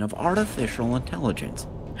development of artificial intelligence,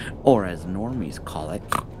 or as normies call it,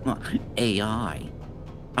 AI.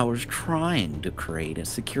 I was trying to create a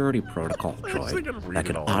security protocol droid that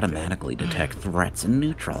could automatically detect threats and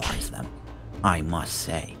neutralize them. I must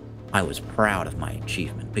say, I was proud of my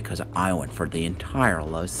achievement because I went for the entire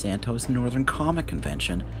Los Santos Northern Comic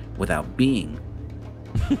Convention without being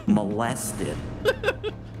molested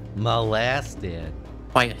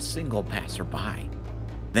by a single passerby,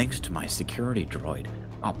 thanks to my security droid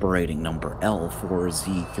operating number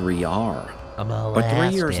L4Z3R. But 3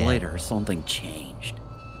 years later, something changed.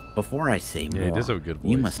 Before I say more, Yeah, he does have a good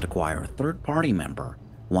you voice. must acquire a third-party member,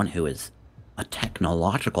 one who is a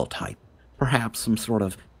technological type, perhaps some sort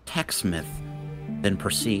of techsmith, then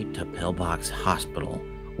proceed to Pillbox Hospital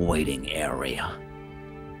waiting area.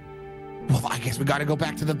 Well, I guess we got to go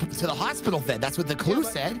back to the hospital then. That's what the clue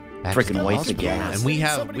said. Freaking waste of gas.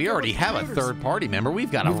 And we already have a third party member.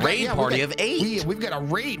 We've got a raid party of 8. We've got a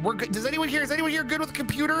raid. We're good. Does anyone here? Is anyone here good with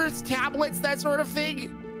computers, tablets, that sort of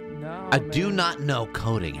thing? No, No, I do not know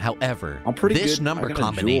coding. However, I'm pretty this good. number I got a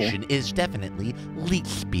combination is definitely leet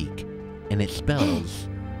speak, and it spells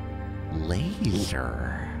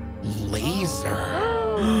laser.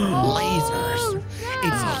 Lasers.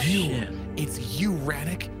 It's you. shit. It's you,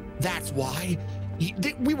 Rannick. That's why.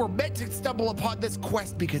 We were meant to stumble upon this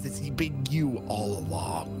quest because it's been you all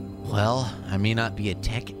along. Well, I may not be a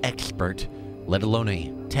tech expert, let alone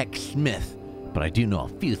a tech smith, but I do know a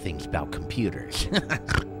few things about computers.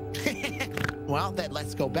 Well, then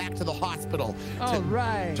let's go back to the hospital All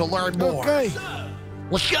right. to learn more. Okay.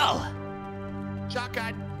 Let's go!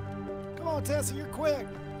 Shotgun. Come on, Tessa, you're quick.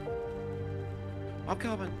 I'm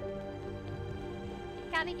coming.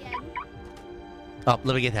 Can again. Oh,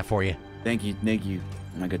 let me get that for you. Thank you,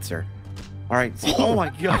 my good sir. All right. So, oh my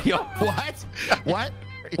God. What? What?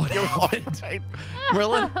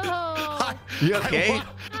 Merlin? You okay?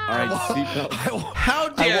 All right, seatbelt. How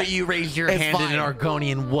dare you raise your It's hand at fine. an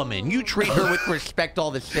Argonian woman? You treat her with respect all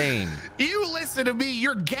the same. You listen to me.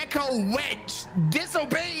 Your gecko wench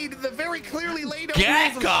disobeyed the very clearly laid out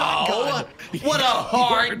rules of Gecko? shotgun. What a Yeah,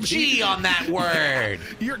 hard G on that word.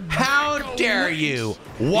 You're How gecko dare wench. you?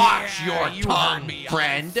 Watch Yeah, your you tongue, heard me.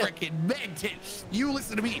 friend. I freaking meant it. You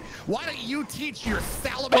listen to me. Why don't you teach your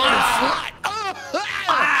salamander slut?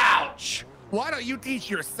 Ouch! Why don't you teach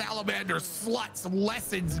your salamander slut some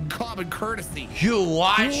lessons in common courtesy? You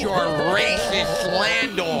watch your racist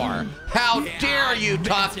slander. How dare you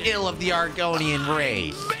talk ill of the Argonian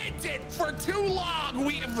race? Meant it for too long.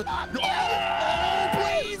 We have. Oh,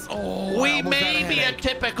 please. Oh, I We almost may had a be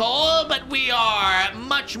headache. atypical, but we are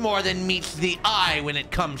much more than meets the eye when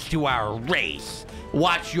it comes to our race.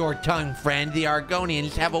 Watch your tongue, friend. The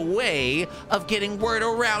Argonians have a way of getting word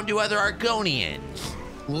around to other Argonians.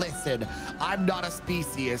 Listen, I'm not a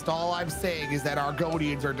speciesist. All I'm saying is that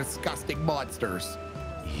Argonians are disgusting monsters.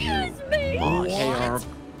 You Hey, monster.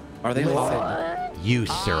 are they Listen. You,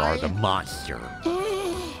 sir, are the monster.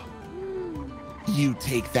 You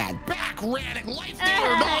take that back, Rannick. Lifeday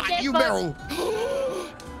or not, you better.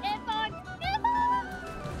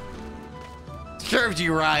 Serves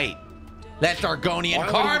you right. That's Argonian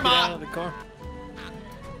karma.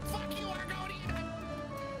 Fuck you, Argonian.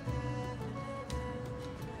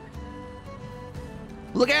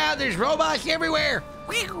 Look out, there's robots everywhere.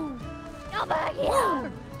 Come back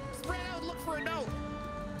here. Spread out, look for a note.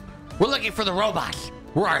 We're looking for the robots.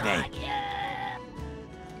 Where are they?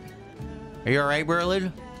 Are you all right,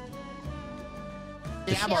 Merlin?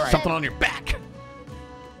 Yeah, I'm all right. Something on your back.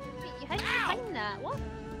 Wait, you hiding that? What?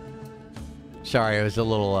 Sorry, it was a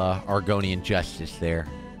little Argonian justice there.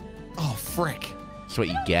 Oh, frick. That's what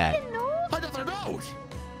you get. Another note.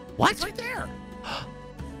 What? It's right there.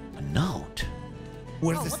 A note.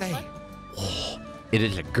 What does it say? It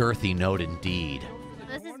is a girthy note indeed.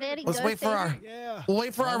 This is very Let's good. wait for our. Yeah. We'll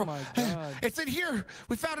wait for our. my God. It's in here.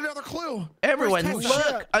 We found another clue. Everyone, Where's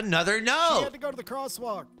Tessa? look! Another She note! had to go to the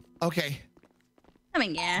crosswalk. Okay. I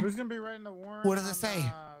mean, yeah. Who's gonna be writing the warrant? What does it say?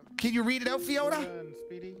 Can you read it out, Fiona? And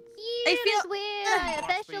Speedy? Here is where I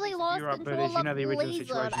officially lost You're up, control British. You of know the the original laser.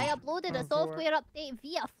 situation. I uploaded a Go for software update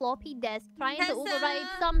via floppy disk, trying to Tessa! override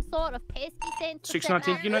some sort of pesky sensor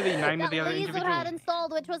 619, do you know the name of that the other laser individual? had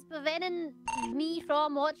installed, which was preventing me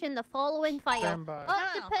from watching the following file. Stand by.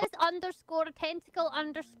 Octopus underscore tentacle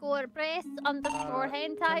underscore breast underscore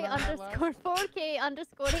hentai underscore 4K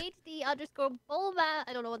underscore HD underscore bulma,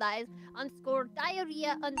 I don't know what that is, underscore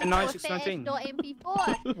diarrhea underscore fetish 619. dot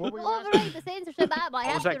MP4. What were To you asking? override the censorship app, I What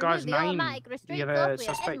have was to that guy's remove the name? automatic restraint The other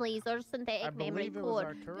software suspect? in lasers synthetic memory believe it was core.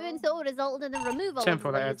 Arturo. Doing so resulted in the removal 10 of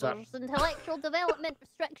for the heads up. lasers, intellectual development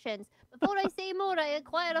restrictions. Before I say more, I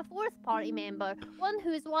acquire a fourth party member, one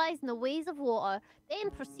who is wise in the ways of water. Then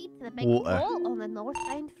proceed to the big Water. vault on the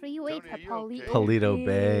northbound freeway to Polito. Polito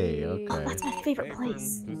Bay, okay. That's my favorite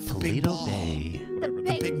place. Polito Bay. The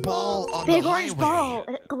Big ball on Big the orange highway. ball.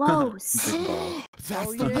 It glows.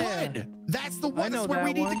 That's the one. That's the one. know That's where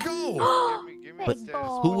we that need one. to go. But Big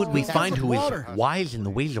ball. who would we That's find with who is water. wise in the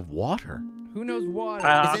ways of water? Who knows water? Is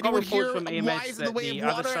I got anyone reports here from EMS wise in the that way the of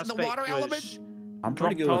other water and the suspect water was element? I'm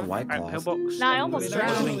pretty good with white at claws. pillbox. Nah, I and almost he drowned.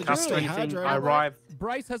 wasn't in cuffs or Stay anything. hydrated. I arrived.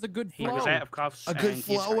 Bryce has a good He flow. was out of cuffs. A good and he's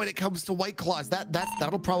flow great. when it comes to white claws.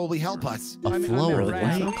 That'll probably help us. A flow I'm of at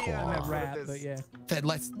white I'm claw. at rap, but yeah. Then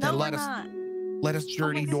No, let we're us not. let us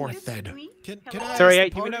journey Oh, north excuse then. me? Can Hello? I Sorry, ask yeah, the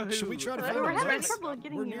do we party, know who- should we try to We're find a having bus? trouble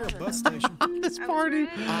getting We're you near a out of bus there. station. This party.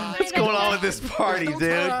 Uh, What's going on with this party, dude?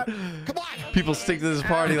 Come on. People stick to this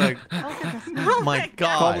party like, oh my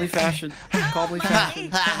Calmly god. fashion. Calmly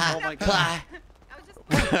fashion. Oh my god.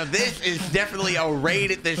 This is definitely a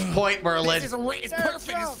raid at this point, Merlin. This is it's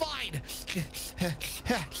perfect. It's fine.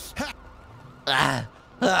 Ah,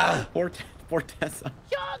 ah. Fortessa.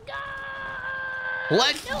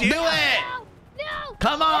 Let's do it! No!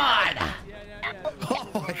 Come on! Oh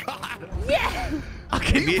my god! Yeah!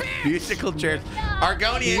 Okay, musical chairs.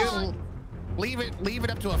 Argonians. Leave it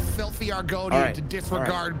up to a filthy Argonian All right, to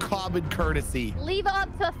disregard common courtesy. Leave it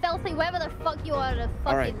up to a filthy whoever the fuck you are to fucking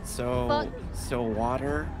All right, so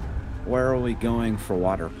water. Where are we going for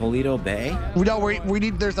water? Polito Bay? No, we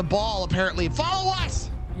need. There's a ball apparently. Follow us.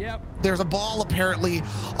 Yep. There's a ball apparently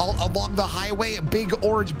along the highway. A big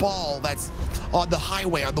orange ball that's on the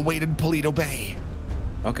highway on the way to Polito Bay.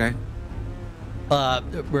 Okay.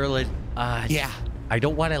 Merlin. Yeah. I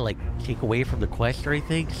don't want to like take away from the quest or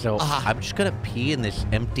anything, so I'm just gonna pee in this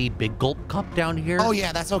empty big gulp cup down here. Oh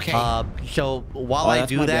yeah, that's okay. So while I that's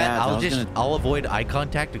do my that, dad's. I'll avoid eye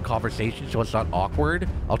contact and conversation so it's not awkward.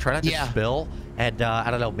 I'll try not to spill, and I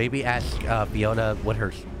don't know, maybe ask Fiona what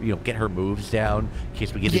her, get her moves down in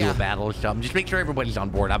case we get into a battle or something. Just make sure everybody's on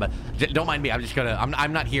board. Don't mind me.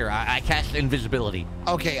 I'm not here. I cast invisibility.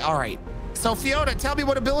 Okay, all right. So Fiona, tell me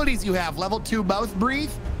what abilities you have. Level 2 mouth breathe.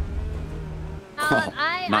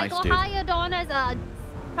 I Nice, got dude. hired on as a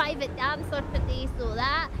private dancer today, so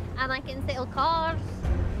that, and I can sail cars.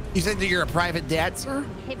 You said that you're a private dancer?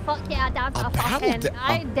 Hey, fuck yeah, I dance at a fucking,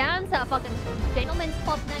 I dance at a fucking gentleman's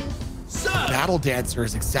club now. Battle dancer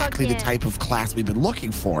is exactly the yeah. type of class we've been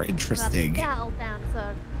looking for. Interesting. Battle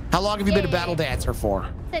dancer. How long have you been a battle dancer for?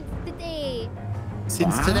 Since today.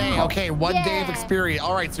 Since today. Okay, one day of Yeah. experience.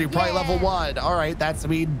 All right, so you're probably level 1. All right, that's,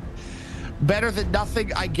 better than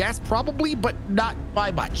nothing, I guess, probably, but not by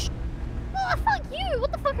much. Oh, fuck you.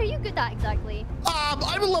 What the fuck are you good at exactly?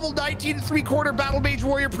 I'm a level 19 3/4 battle mage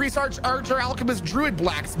warrior priest archer alchemist druid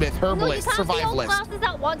blacksmith herbalist No, you can't be all survivalist. classes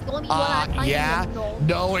at once. Only one at a time. Yeah. You know.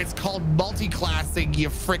 No, it's called multi-classing, you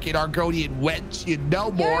frickin' Argonian wench. You know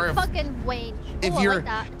more. You're a fucking wench. If Oh, I your like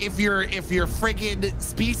that. if your friggin'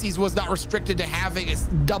 species was not restricted to having a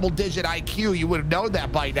double-digit IQ, you would have known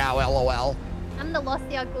that by now. LOL. I'm the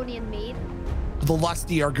lusty Argonian maid. The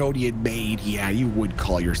lusty Argonian maid. Yeah, you would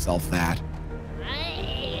call yourself that.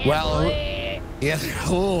 Well, yeah.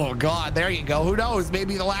 Oh God, there you go. Who knows?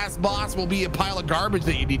 Maybe the last boss will be a pile of garbage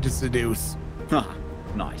that you need to seduce. Huh.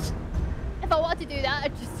 Nice. If I want to do that, I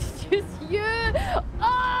just you. Oh,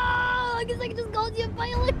 I guess I can just call you a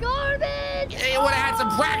pile of garbage. You would have had some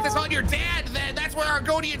practice on your dad then. That's where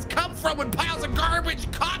Argonians come from, when piles of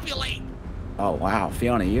garbage copulate. Oh wow,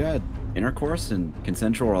 Fiona, you had intercourse and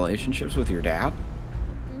consensual relationships with your dad?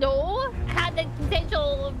 No, I had the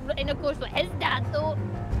consensual intercourse with his dad though.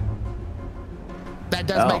 That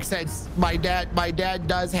does make sense. My dad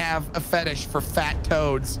does have a fetish for fat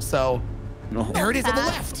toads, so there it is on the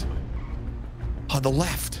left. On the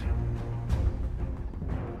left.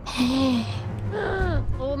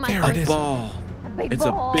 Oh my There God. it is. Ball. A big It's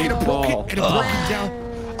ball. a big ball.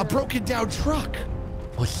 A broken down truck.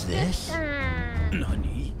 What's this?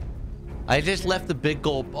 Nani? I just left the big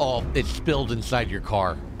gulp. Oh, it spilled inside your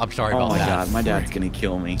car. I'm sorry Oh about my that. god, my dad's gonna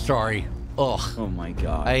kill me. Sorry. Ugh. Oh my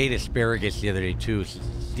god. I ate asparagus the other day too. It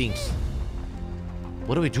stinks.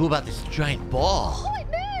 What do we do about this giant ball? Oh, it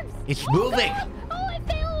moves. It's moving. Oh, it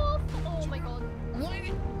fell off. Oh my God.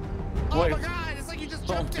 Oh my God, it's like you just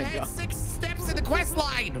jumped ahead 6 steps in the quest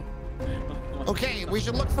line. Okay, we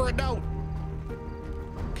should look for a note.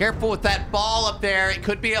 Careful with that ball up there. It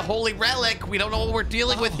could be a holy relic. We don't know what we're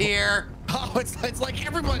dealing with here. Oh, it's like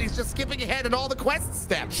everybody's just skipping ahead in all the quest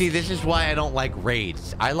steps. See, this is why I don't like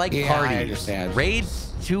raids. I like Yeah, I parties. understand.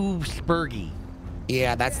 Raids too spurgy.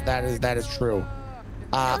 Yeah, that is true.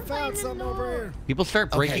 I found something over here. People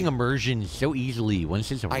start breaking immersions so easily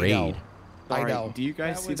once it's a raid. I know. Do you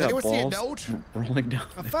guys see Does that anyone see a balls note? rolling down?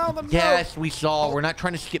 I found the note. Yes, we saw. We're not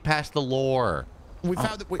trying to skip past the lore. We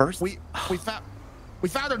found we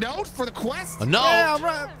found a note for the quest. A note? Yeah, I'm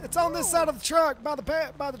right. It's on this side of the truck by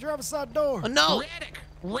the driver's side door. A note.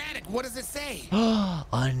 Raddick, what does it say?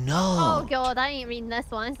 A note. Oh God, I ain't reading this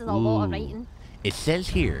one. This is a lot of Ooh. writing. It says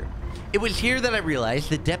here, it was here that I realized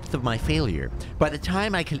the depth of my failure. By the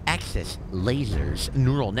time I could access Laser's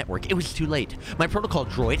neural network, it was too late. My protocol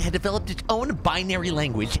droid had developed its own binary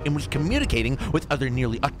language and was communicating with other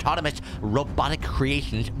nearly autonomous robotic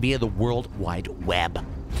creations via the World Wide Web.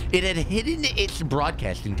 It had hidden its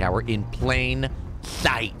broadcasting tower in plain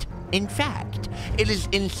sight. In fact, it is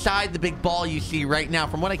inside the big ball you see right now.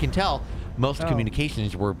 From what I can tell, most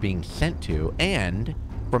communications were being sent to and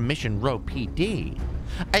from Mission Row PD.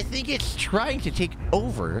 I think it's trying to take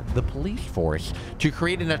over the police force to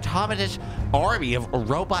create an autonomous army of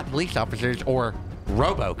robot police officers, or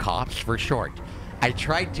RoboCops for short. I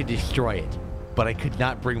tried to destroy it, but I could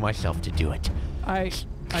not bring myself to do it.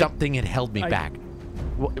 Something had held me back.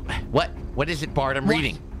 What is it, Bart? I'm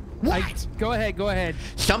reading. What? Go ahead.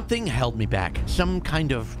 Something held me back. Some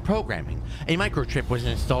kind of programming. A microchip was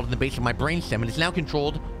installed in the base of my brainstem and has now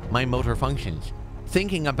controlled my motor functions.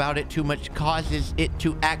 Thinking about it too much causes it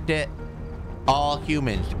to act at all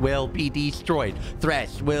humans will be destroyed.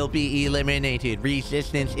 Threats will be eliminated.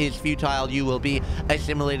 Resistance is futile. You will be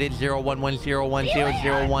assimilated.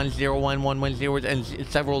 0110100101110 and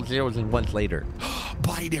several zeros and ones later.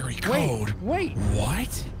 Binary code. Wait.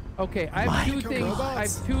 What? Okay, I have two things. I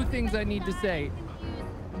have two things I need to say.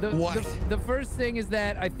 The first thing is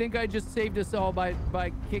that I think I just saved us all by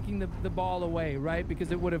kicking the ball away, right?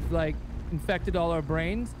 Because it would have like infected all our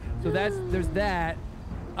brains. So there's that.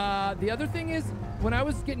 The other thing is, when I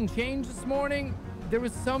was getting changed this morning, there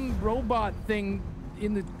was some robot thing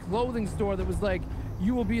in the clothing store that was like,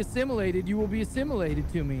 "You will be assimilated. You will be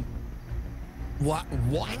assimilated to me." What?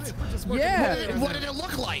 Yeah. What did it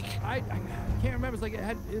look like? I can't remember. It's like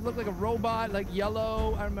it looked like a robot, like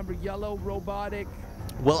yellow. I remember yellow, robotic.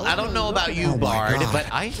 Well, I don't know about you, Bard, God. but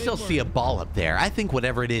I still see a ball up there. I think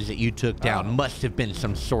whatever it is that you took down must have been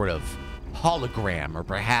some sort of hologram, or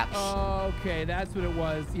perhaps. Okay, that's what it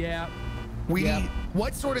was. Yeah.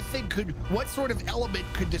 What sort of element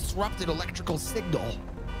could disrupt an electrical signal?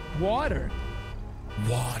 Water.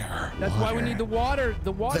 That's why we need the water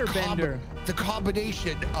bender. The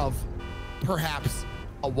combination of perhaps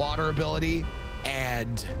a water ability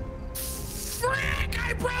and frick!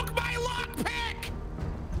 I broke my lockpick.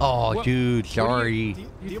 Oh, dude, sorry. Do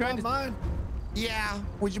you want mine? Yeah.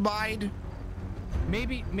 Would you mind?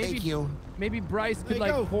 Maybe. Thank you. Maybe Bryce could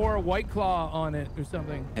like pour a White Claw on it or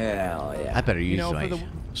something. Hell yeah. I better use my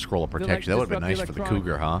scroll of protection. That would have been nice for the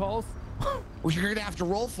cougar, huh? Well, you're gonna have to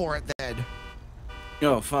roll for it then.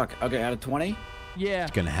 Oh fuck. Okay, out of 20. Yeah.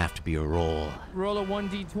 It's gonna have to be a roll. Roll a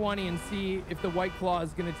 1d20 and see if the White Claw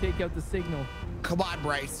is gonna take out the signal. Come on,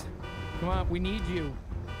 Bryce. Come on, we need you.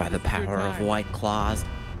 By the power of White Claws,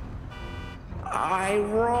 I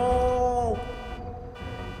roll.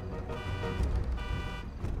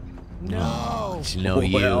 No. It's no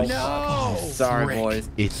use. No. Sorry, boys.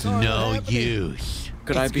 It's no use.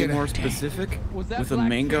 Could I be more specific? Was that with a black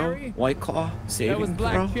mango cherry? White Claw saving That was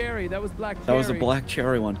black throw? cherry. That was black cherry. That was a black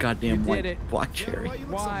cherry one. Goddamn You white did it. black cherry.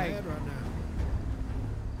 Why?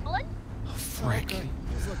 Ellen? Frick.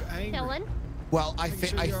 Ellen? Well, I Making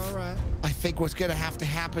sure you're all right. think what's gonna have to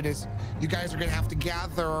happen is you guys are gonna have to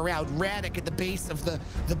gather around Radek at the base of the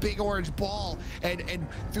big orange ball, and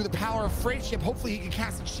through the power of friendship, hopefully he can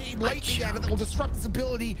cast a chain lightning at it that will disrupt his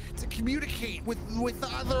ability to communicate with the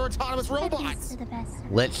other autonomous robots.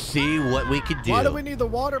 Let's see what we could do. Why do we need the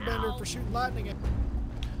water bender for shooting lightning at?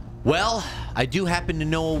 Well, I do happen to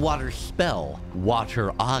know a water spell,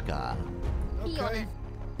 Water Aga. Okay.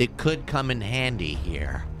 It could come in handy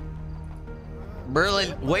here. Merlin,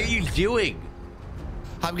 what are you doing?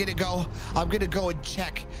 I'm gonna go and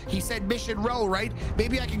check. He said Mission Row, right?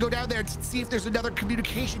 Maybe I can go down there and see if there's another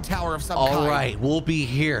communication tower of some kind. All right, we'll be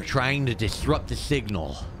here trying to disrupt the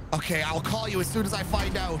signal. Okay, I'll call you as soon as I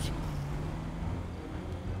find out.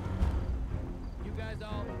 You guys can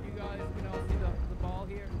all see the ball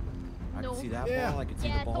here? I can see that Yeah. ball. I can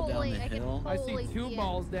see the ball down the hill. I see two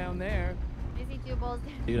balls down there. I see two balls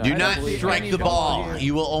down. Dude, Do I not don't believe strike any the ball ball. here.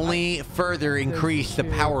 You will only further increase the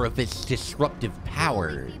power of its disruptive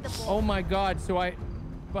powers. Oh my God! So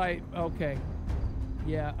okay.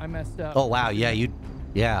 Yeah, I messed up. Oh wow, yeah,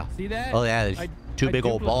 yeah. See that? Oh yeah, there's two big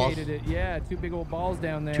old balls. duplicated it. Yeah, two big old balls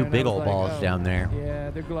down there. Two and I big was old like, balls oh, down there. Yeah,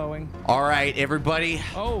 they're glowing. All right, everybody.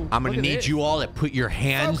 Oh, I'm look gonna at need this. you all to put your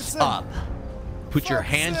hands up. Put your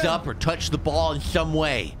hands up or touch the ball in some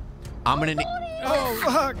way. I'm gonna need. Oh,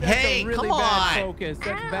 fuck. That's Hey, a really come bad on. focus.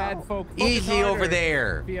 That's bad focus. Easy over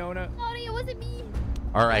there. Fiona. Sorry, it wasn't me.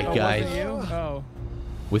 All right, Oh, guys. wasn't you? Oh.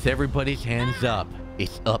 With everybody's hands up,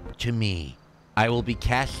 it's up to me. I will be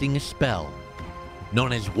casting a spell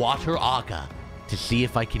known as Water Aga to see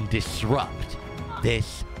if I can disrupt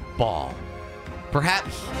this ball.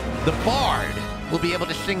 Perhaps the bard will be able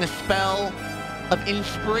to sing a spell of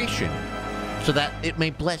inspiration so that it may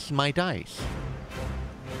bless my dice.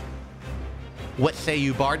 What say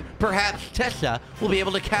you, Bard? Perhaps Tessa will be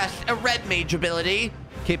able to cast a red mage ability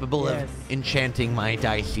capable of enchanting my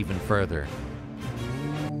dice even further.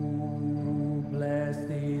 Bless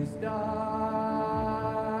these dice.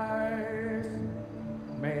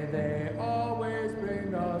 May they always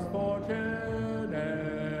bring us fortune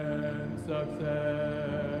and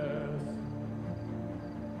success.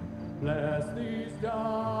 Bless these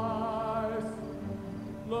dice.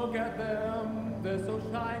 Look at them, they're so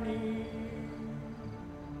shiny.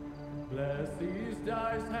 Bless these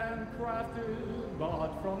dice handcrafted,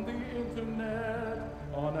 bought from the internet,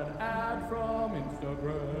 on an ad from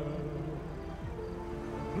Instagram.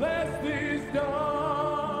 Bless these dice,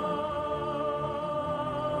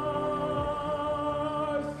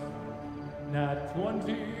 nat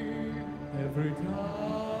 20 every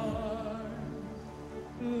time.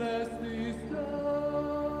 Bless these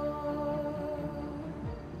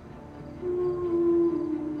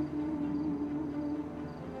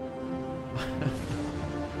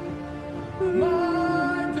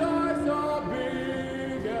My dice are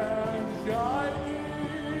big and shiny.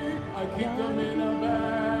 I keep them in a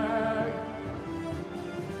bag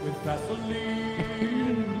with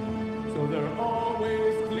Vaseline, so they're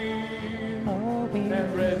always clean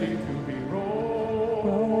and ready to be rolled.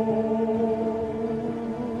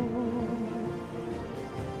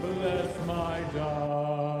 Bless my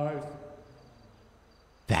dice.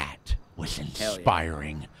 That was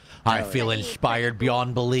inspiring. I feel inspired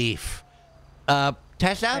beyond belief.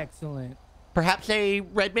 Tessa? Excellent. Perhaps a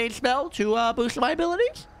red mage spell to boost my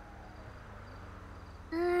abilities?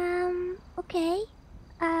 Okay.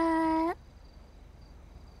 Let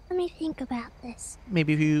me think about this.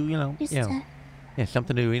 Maybe if you, Just, yeah,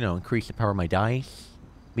 something to, increase the power of my dice.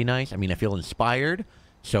 Be nice. I mean, I feel inspired,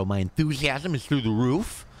 so my enthusiasm is through the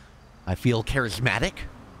roof. I feel charismatic.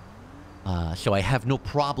 So I have no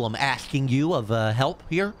problem asking you of help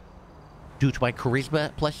here. Due to my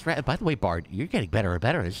charisma plus strength. By the way, Bard, you're getting better and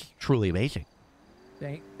better. It's truly amazing.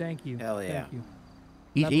 Thank you. Hell yeah. Thank you.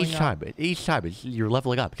 Each time, you're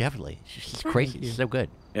leveling up. Definitely. It's crazy. It's so good.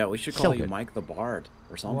 Yeah, we should So call you good. Mike the Bard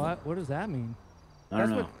or something. What does that mean? I don't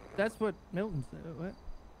know. That's what Milton said. What?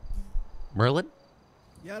 Merlin?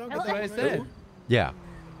 Yeah, I don't That's get what I that. said. Yeah.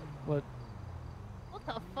 What? What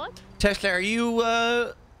the fuck? Tessa, are you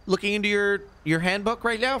looking into your handbook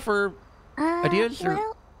right now for ideas? Or?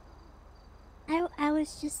 Well, I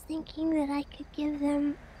was just thinking that I could give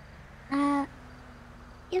them a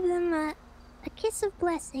kiss of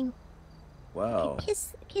blessing. Whoa.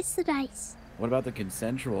 Kiss the dice. What about the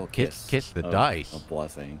consensual kiss? Kiss the of, dice. Of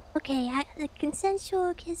blessing. Okay, the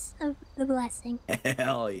consensual kiss of the blessing.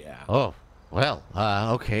 Hell yeah. Oh, well,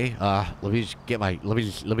 okay. Let me just get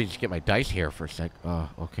my dice here for a sec.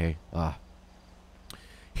 Okay.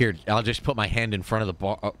 Here, I'll just put my hand in front of the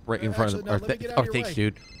bar, right in front of the. Actually, no, let me get out of your Thanks, way.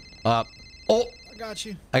 dude. I got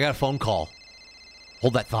you. I got a phone call.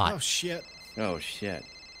 Hold that thought. Oh shit. Oh shit.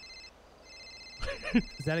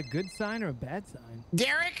 Is that a good sign or a bad sign?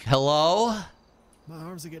 Derrick? Hello? My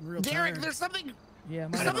arms are getting real Derrick, tired. there's something Yeah,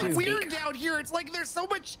 something weird down here. It's like there's so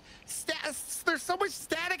much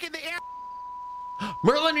static in the air.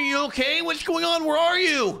 Merlin, are you okay? What's going on? Where are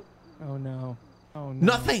you? Oh no. Oh no.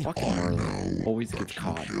 Nothing. Fucking Merlin always gets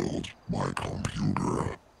caught. My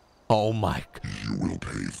computer. Oh my. You will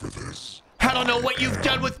pay for this. I don't know what you've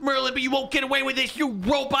done with Merlin, but you won't get away with this, you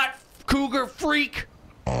robot cougar freak.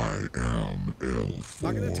 I am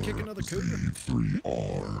Not gonna have to kick another cougar.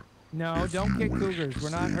 L4Z3R. No, don't kick cougars. We're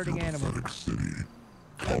not hurting animals. I mean,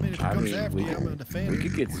 if it comes after you, I'm gonna defend we it.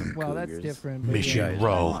 could get some Well, that's cougars. different. but Mission yeah.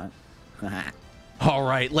 row. All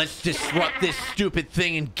right, let's disrupt this stupid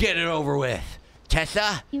thing and get it over with.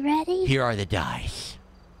 Tessa, You ready? here are the dice.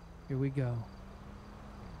 Here we go.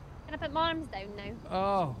 Can I put my arms down now?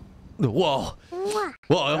 Oh. Whoa. Mwah.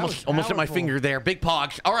 Whoa, I almost hit my powerful. finger there. Big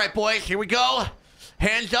pogs. All right, boys, here we go.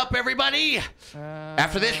 Hands up, everybody.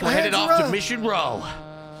 After this, we're headed off to Mission Row.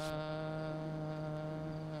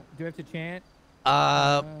 Do we have to chant?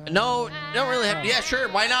 No, don't really have. Yeah, sure,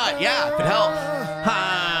 why not? Yeah, if it helps.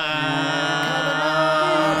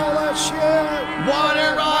 All that shit.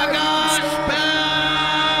 Water Raga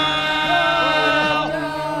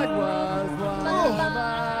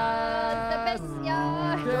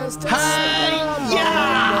Just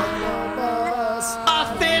A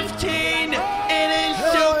 15! It is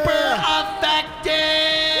super effective!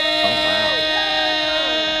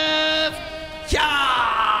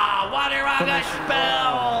 Yeah! Water Raga spell!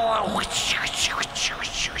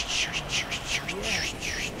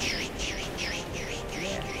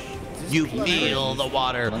 You feel the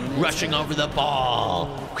water rushing over the ball.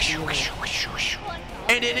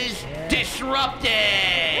 And it is disrupted!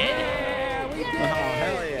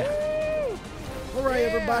 All right,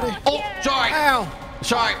 everybody. Oh, sorry. Ow.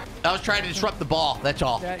 Sorry. I was trying to disrupt the ball. That's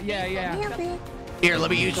all. Yeah. Here,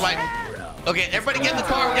 let me use my... Okay, everybody get in the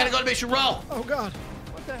car. We gotta go to Mission Row. Oh, God.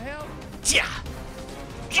 What the hell? Yeah.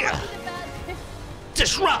 Yeah.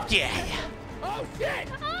 Disrupt, yeah. Oh shit!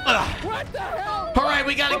 Ugh. What the hell? All right,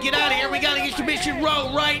 we gotta get out of here. We gotta get to Mission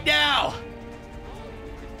Row right now.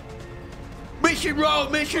 Mission Row,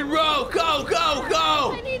 go, go,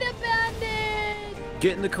 go. I need a bandage.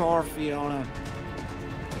 Get in the car, Fiona.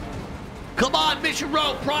 Come on, Mission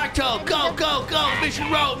Road, pronto! Go, go, go! Mission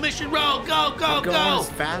Road, go, go, I'm going as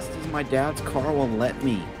fast as my dad's car will let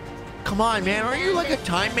me. Come on, man. Are you like a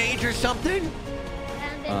time mage or something?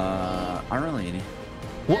 I don't really any.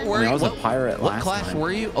 What were you? I was a pirate What last class time.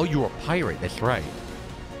 were you? Oh, you were a pirate. That's right.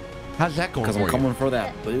 How's that going Because for I'm you? coming for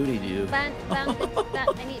that booty, dude. I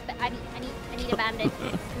need a bandage.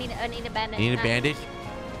 I need a bandage. You need a bandage?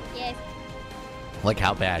 Yes. Like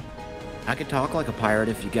how bad? I could talk like a pirate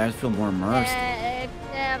if you guys feel more immersed.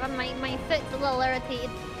 My foot's a little irritated.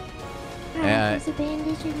 There's a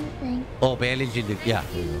bandage in the thing. Oh, bandage in the yeah.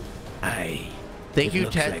 Hey. Thank you,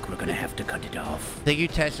 looks Tess. like we're gonna have to cut it off. Thank you,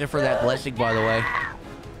 Tessa, for that blessing, by the way.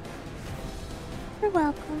 You're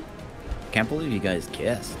welcome. Can't believe you guys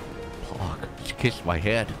kissed. Fuck, she kissed my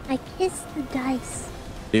head. I kissed the dice.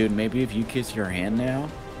 Dude, maybe if you kiss your hand now,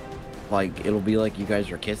 like, it'll be like you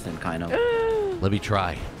guys are kissing, kind of. Let me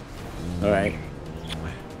try. Alright.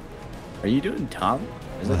 Are you doing tongue?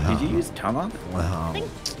 Did you use tongue? Wow. I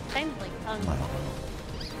think sounds like tongue.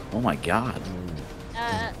 Oh my god.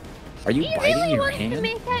 Are you he biting really your wants hand? to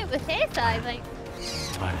make out with Tessa, I think.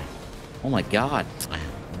 Oh my god.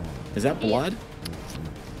 Is that blood?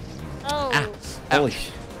 Oh. Holy sh...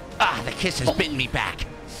 Ah, the kiss has bitten me back.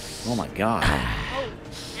 Oh my god. Oh.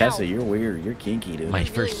 Tessa, you're weird. You're kinky, dude. My Really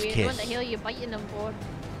first weird. kiss. What the hell are you biting them for?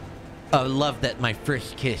 I love that my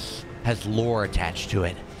first kiss has lore attached to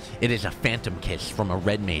it. It is a phantom kiss from a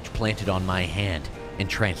red mage planted on my hand and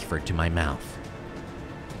transferred to my mouth.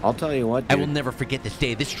 I'll tell you what, dude. I will never forget this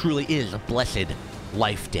day. This truly is a blessed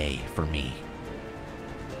life day for me.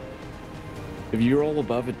 If you roll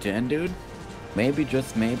above a 10, dude, maybe,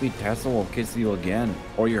 just maybe, Tessa will kiss you again.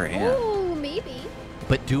 Or your hand. Ooh, maybe.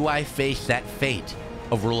 But do I face that fate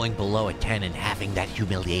of rolling below a 10 and having that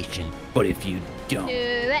humiliation? But if you don't, Do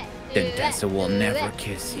it. then Tessa will do never it,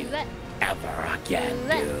 kiss you do it. ever again,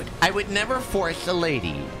 dude. I would never force a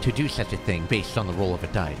lady to do such a thing based on the roll of a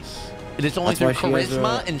dice. It is only That's through why she has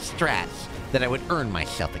charisma a- and strats that I would earn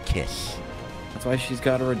myself a kiss. That's why she's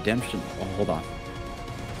got a redemption. Oh, hold on.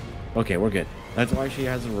 Okay, we're good. That's why she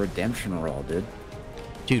has a redemption roll, dude.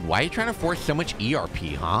 Dude, why are you trying to force so much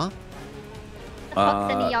ERP, huh? The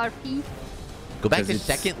fuck's an ERP? Go back 'Cause to it's-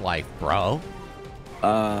 Second Life, bro.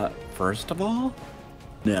 First of all,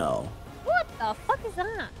 no. What the fuck is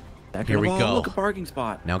that? Second Here of we all, go. Look, a parking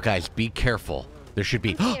spot. Now, guys, be careful. There should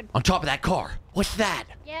be I'm scared. on top of that car. What's that?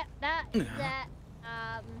 Yeah, that is that.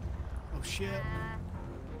 Oh shit.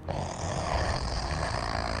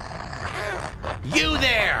 You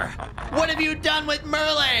there! What have you done with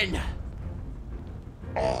Merlin?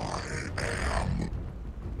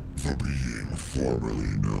 The being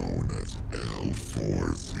formerly known as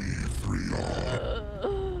L4C3R.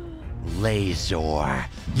 Lazor,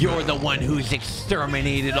 you're the one who's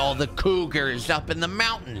exterminated all the cougars up in the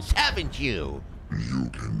mountains, haven't you? You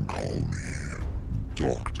can call me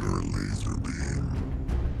Dr. Laserbeam.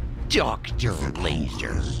 Dr.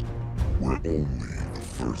 Laser. Were only the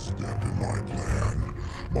first step in my plan.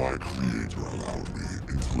 My creator allowed me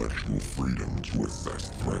intellectual freedom to assess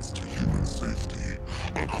threats to human safety.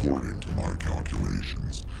 According to my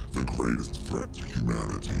calculations, the greatest threat to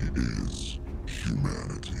humanity is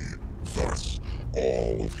humanity. Thus,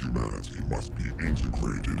 all of humanity must be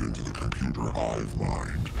integrated into the computer hive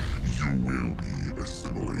mind. You will be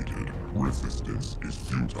assimilated. Resistance is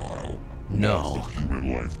futile. No. Loss of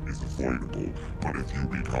human life is avoidable, but if you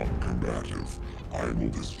become combative, I will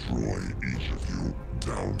destroy each of you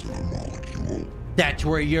down to the molecule. That's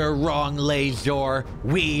where you're wrong, Lazor.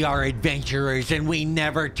 We are adventurers and we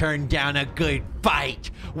never turn down a good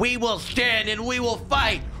fight. We will stand and we will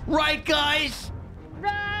fight. Right, guys?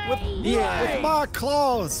 With my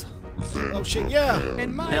claws. Oh shit, yeah.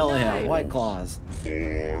 And my Hell yeah, knife. White Claws.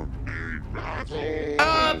 For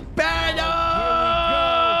A battle!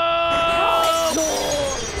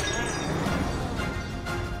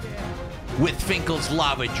 With Finkel's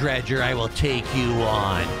lava dredger, I will take you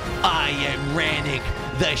on. I am Rannick,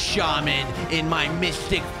 the shaman, in my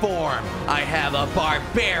mystic form. I have a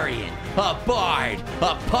barbarian, a bard,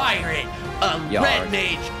 a pirate, a red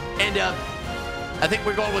mage, and I think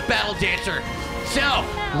we're going with battle dancer. So,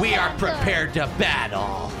 we are prepared to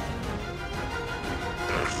battle.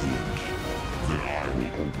 excellent. Then I will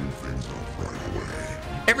open things up right away.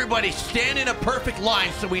 Everybody stand in a perfect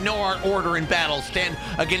line so we know our order in battle. Stand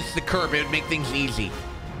against the curb. It would make things easy.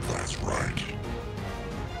 That's right.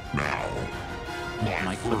 Now,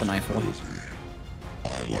 Mike, put the knife away.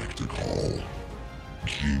 I like to call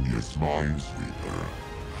Genius Minesweeper.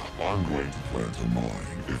 I'm going to plant a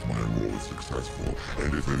mine if my roll is successful,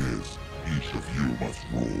 and if it is, Each of you must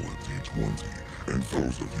roll a d20, and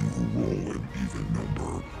those of you who roll an even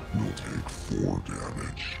number will take 4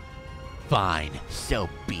 damage. Fine, so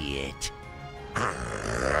be it.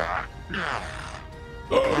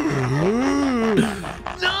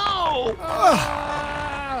 No!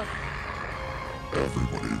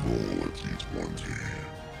 Everybody roll a d20.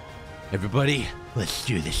 Everybody, let's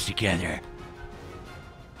do this together.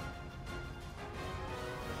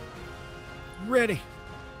 Ready.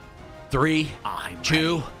 3,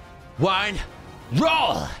 2, 1,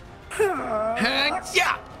 roll! Yeah!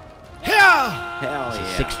 Yeah! Hell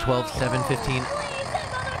yeah. 6, 12, 7, 15.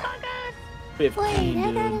 15, Wait,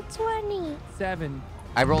 I got dude. a 20. 7.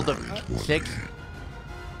 I rolled a 6.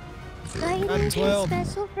 Do I get anything 12.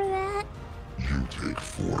 special for that? You take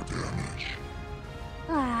 4 damage.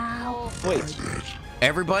 Wow. Wait.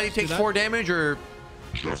 Everybody takes 4 damage, or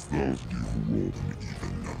Just those of you who rolled an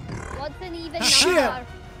even number. What's an even Shit. number?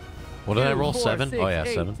 what did I roll? 4, 7? 6, Oh yeah,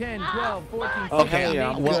 8, 7. 10, 12, 14, Okay, 16, yeah,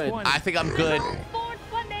 I'm 18, good. 20. I think I'm good.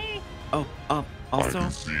 420. Oh, I also,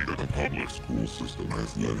 can see that the public school system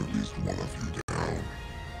has let at least one of you down.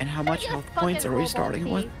 and how much health points are we starting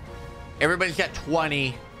with? Everybody's got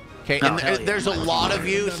 20. Okay, Oh, and hell yeah. there's a lot of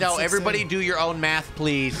you, so everybody do your own math,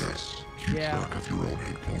 please. Yes, keep Yeah. track of your own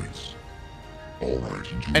hit points. All right,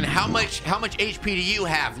 And how much HP do you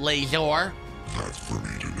have, Lazor? That's for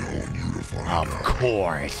me to know and you to find Of out.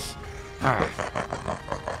 course.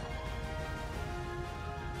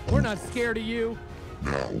 We're not scared of you.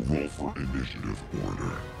 Now roll for initiative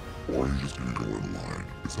order. Or are you just gonna go in line?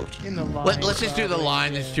 It's up to In you. the line. Let's just do the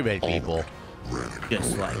line. There's too many people.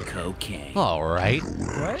 Just like cocaine. All right.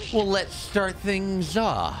 What? Well, let's start things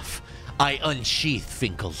off. I unsheath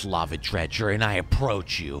Finkel's lava dredger and I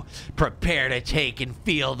approach you. Prepare to take and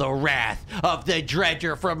feel the wrath of the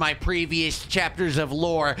dredger from my previous chapters of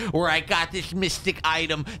lore, where I got this mystic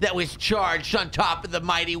item that was charged on top of the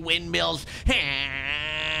mighty windmills.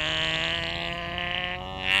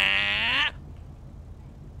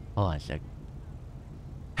 Hold on a sec.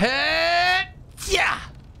 Yeah.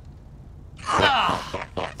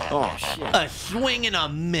 Oh, shit. A swing and a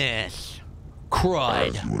miss. Crud.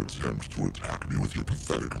 As you attempt to attack me with your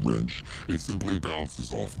pathetic wrench, it simply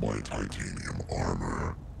bounces off my titanium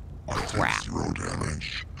armor. I take 0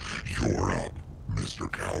 damage. You're up, Mr.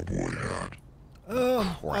 Cowboy Hat.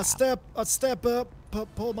 I step up,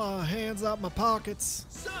 pull my hands out my pockets,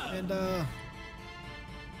 and throw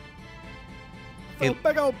a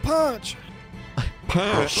big old punch.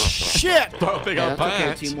 Punch. Shit! Throw a big old That's okay,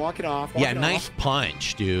 punch. team. Walk it off. Yeah, nice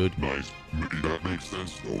punch, dude. Nice. That makes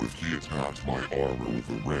sense, though. If he attacked my armor with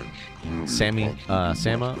a wrench, clearly Sammy, the punch would be much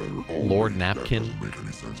Sama, better. Oh, Lord wait, that Napkin, doesn't make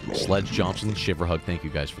any sense at all. Sledge Johnson, Shiverhug, thank you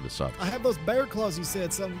guys for the sub. I have those bear claws you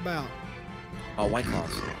said something about. Oh, White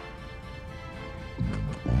Claws.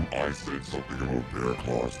 I said something about bear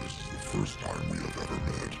claws. This is the first time we have ever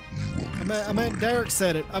met. You will be I meant Derrick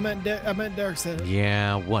said it. I meant Derrick said it.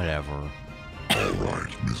 Yeah, whatever. All right,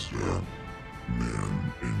 Mr.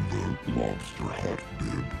 Man in the lobster hut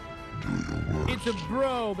bib. Do your work. It's a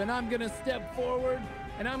probe, and I'm gonna step forward,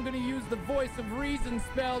 and I'm gonna use the voice of reason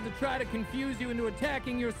spell to try to confuse you into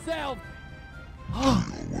attacking yourself.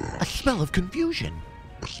 A spell of confusion.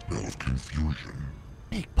 A spell of confusion.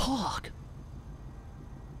 Big Pog.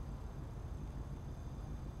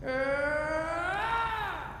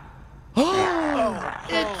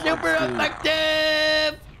 It's super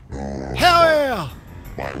effective! Hell yeah!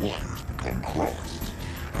 My wires become crossed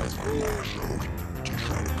as I lash out to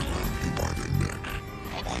try to clamp you by the neck.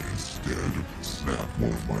 I instead snap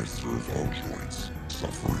one of my servo joints,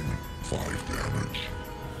 suffering 5 damage.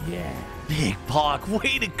 Yeah. Big Pog,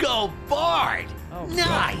 way to go, Bard!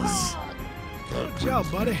 Nice! Good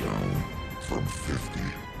job, buddy. Down from 50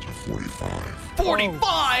 to 45.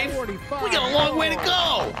 45? 45. We got a long way to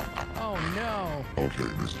go! Oh no. Okay,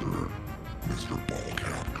 Mr.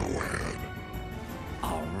 Ballcap, go ahead.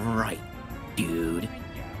 All right, dude.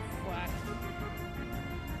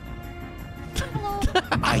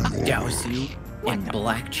 I douse you in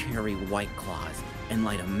black cherry White Claws and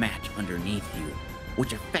light a match underneath you,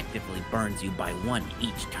 which effectively burns you by 1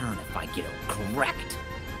 each turn if I get it correct.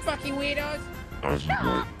 Fucking weirdos. As you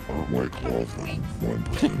know, our White Claws was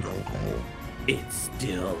 1% alcohol. It's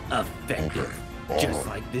still effective, Okay, just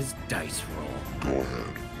like this dice roll. Go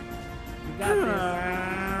ahead. You got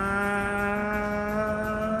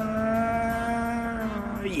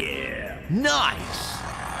Yeah. Nice!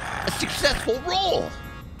 A successful roll!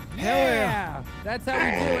 this. Yeah. That's how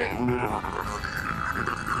we do it.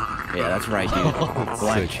 Yeah, that's right, dude.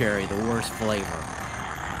 Black cherry, the worst flavor.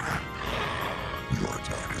 Your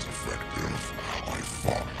attack is effective. I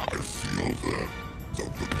feel the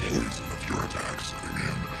poison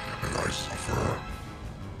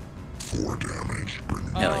 4 damage,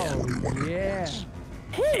 bringing me Oh, to 41 yeah.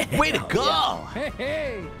 hit points. Way to go! Hey,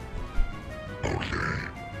 hey. Okay.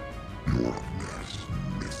 You're up next,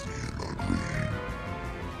 Missy and Green.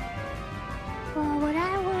 Well, what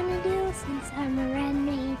I want to do, since I'm a red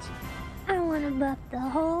mage, I want to buff the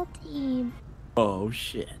whole team. Oh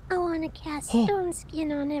shit. I want to cast Stone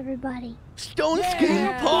Skin on everybody. Stone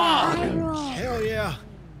Skin Paw! Hell yeah.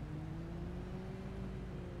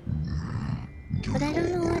 But I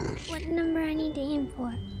don't know what number I need to aim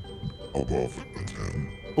for. Above a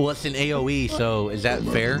 10. Well, it's an AoE, so is that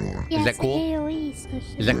fair? Yeah, Is that it's cool? an AoE, so it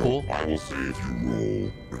should Is that be- cool? I will say if you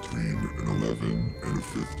roll between an 11 and a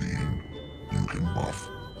 15, you can buff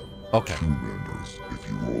Okay. 2 members. If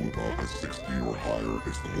you roll above a 60 or higher,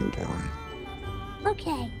 it's the whole party.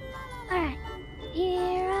 Okay. Alright.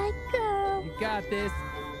 Here I go. You got this.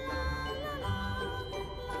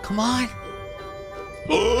 Come on.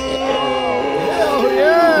 Hell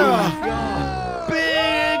yeah!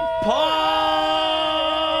 Big Pog!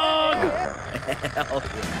 Hell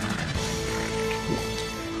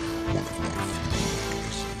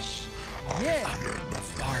Yeah.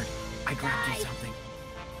 Bard, I grabbed you something.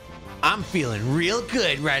 I'm feeling real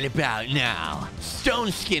good right about now.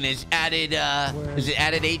 Stone Skin has added, is it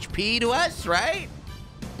added HP to us, right?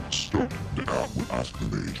 Ask the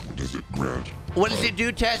mage, what does it grant? What does it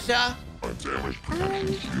do, Tessa? A damage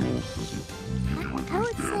protection shield. Does it give you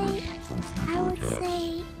reduced damage from future I would attacks?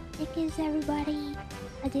 say it gives everybody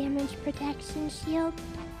a damage protection shield.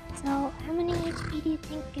 So, how many HP do you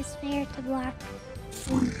think is fair to block?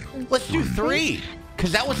 Let's do 3,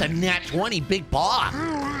 because that was a nat 20 Big Pog.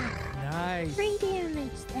 Alright. Nice. 3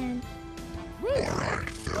 damage then. Alright,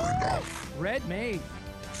 fair enough. Red mage.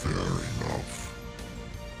 Fair enough.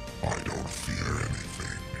 I don't fear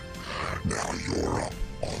anything. Now you're up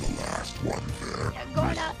on the last one there. You're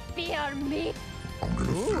gonna fear me. I'm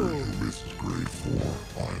gonna fear you, Mrs. Grade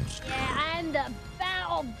 4. I'm scared. Yeah, I'm the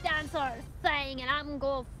battle dancer thing, and I'm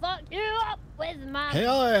gonna fuck you up with my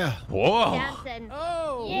Hell yeah. Whoa. dancing.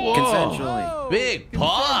 Oh. Yeah. Consensually. Big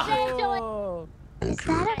Pog. Oh. Is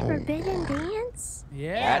that a forbidden dance?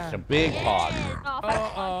 Yeah. That's a big Pog. Oh, for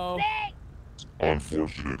Uh-oh. fuck's sake.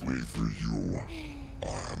 Unfortunately for you,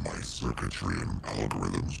 my circuitry and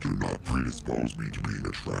algorithms do not predispose me to being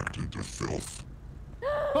attracted to filth.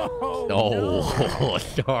 Oh,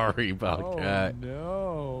 sorry about that.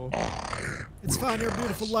 No. It's fine, you're a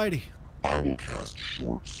beautiful lady. I will cast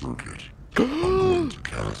Short Circuit. I'm going to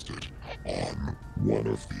cast it on one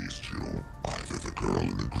of these two, either the girl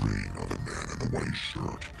in the green or the man in the white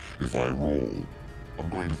shirt. If I roll, I'm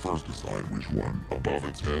going to first decide which one. Above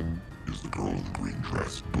a 10 is the girl in the green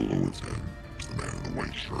dress. Below a 10 is the man in the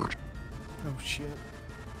white shirt. Oh shit.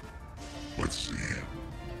 Let's see.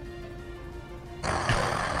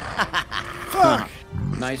 Fuck!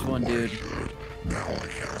 Nice one, dude. Now I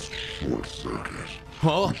cast Short Circuit,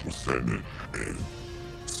 Oh. which will send a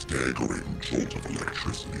staggering jolt of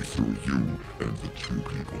electricity through you and the 2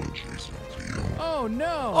 people adjacent to you. Oh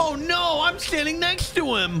no. Oh no, I'm standing next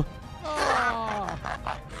to him. Oh.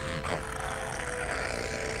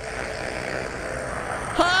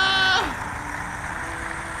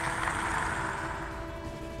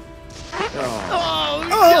 Oh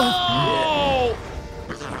no!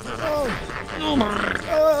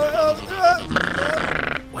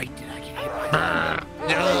 Wait, did I get hit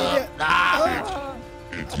by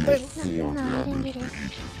It deals 4 damage to each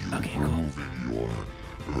of you, removing your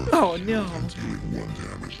Oh no! and dealing 1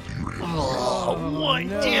 damage to your hit. Oh, one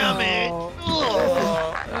damage!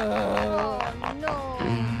 Oh, no.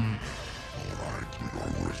 Alright, we got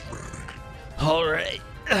worse, Rannick. All right.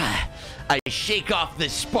 I shake off the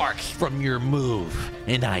sparks from your move,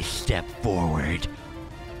 and I step forward.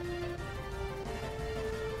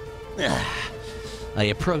 I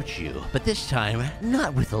approach you, but this time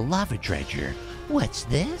not with a lava dredger. What's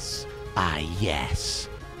this? Ah, yes.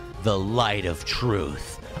 The Light of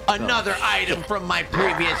Truth. Another item from my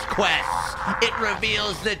previous quests. It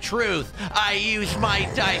reveals the truth. I use my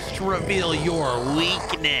dice to reveal your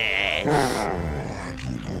weakness. I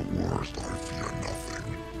do the worst, I fear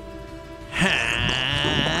nothing.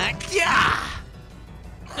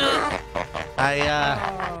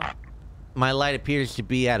 My light appears to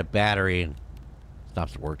be out of battery and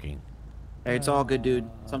stops working. Hey, it's all good, dude.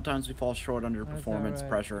 Sometimes we fall short under performance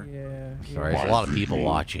pressure. Yeah. Sorry, there's a lot of people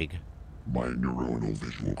watching. My neuronal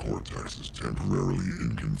visual cortex is temporarily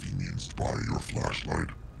inconvenienced by your flashlight.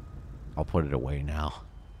 I'll put it away now.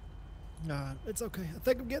 Nah, it's okay. I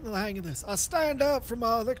think I'm getting the hang of this. I stand up from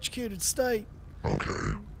my electrocuted state.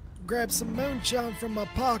 Okay. Grab some moonshine from my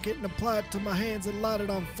pocket and apply it to my hands and light it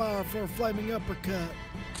on fire for a flaming uppercut.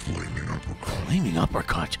 Flaming uppercut. Flaming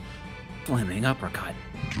uppercut. Flaming uppercut.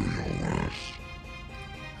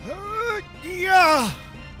 Yeah!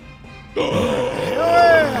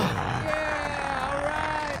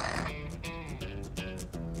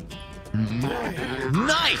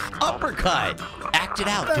 Nice uppercut. Act it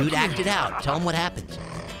out, dude. Act it out. Tell him what happens.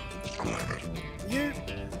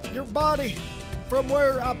 Your body, from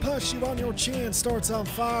where I punched you on your chin, starts on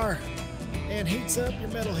fire and heats up your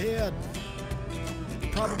metal head.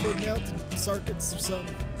 Probably melted circuits or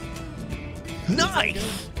something.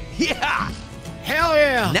 Nice. Yeah. Hell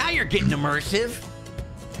yeah. Now you're getting immersive.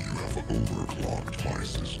 You have overclocked my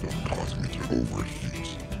system, causing me to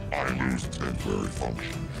overheat. I lose temporary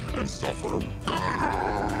function and suffer 4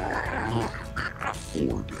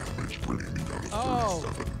 damage, bringing me down to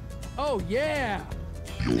 37. Oh, yeah.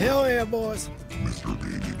 Hell yeah, boys. Mr.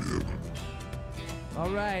 Baby Bib. All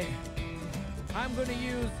right. I'm going to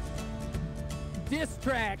use diss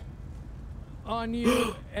track on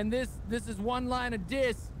you, and this is one line of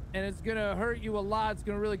diss, and it's going to hurt you a lot. It's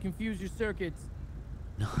going to really confuse your circuits.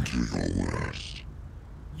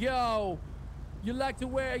 Yo, you like to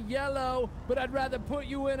wear yellow, but I'd rather put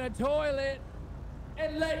you in a toilet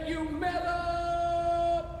and let you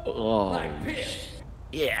mellow like piss.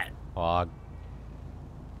 Yeah. Pog.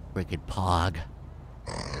 Freaking Pog.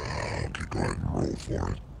 Okay, go ahead and roll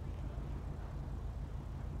for it.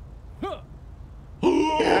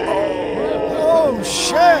 Oh,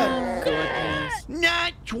 shit! Goodness.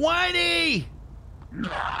 Not 20!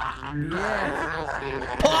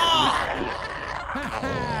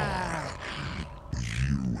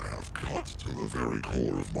 You have cut to the very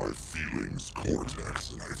core of my feelings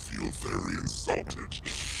cortex, and I feel very insulted.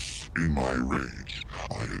 In my rage,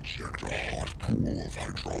 I eject a hot pool of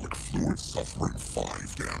hydraulic fluid, suffering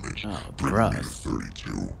 5 damage, bringing me to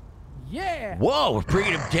 32. Yeah! Whoa, we're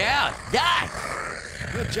bringing him down. Nice!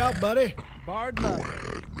 Good job, buddy. Bard Go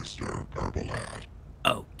ahead, Mr. Herbalad.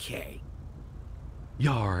 Okay.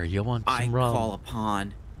 Yar, you want some I rum? call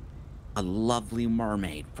upon a lovely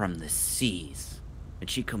mermaid from the seas, and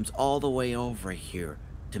she comes all the way over here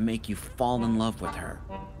to make you fall in love with her.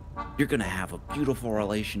 You're gonna have a beautiful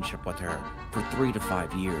relationship with her for 3 to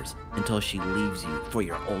 5 years until she leaves you for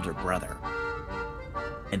your older brother.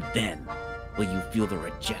 And then will you feel the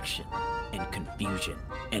rejection and confusion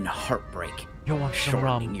and heartbreak, You want some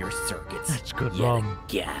shortening rum? your circuits That's good yet rum.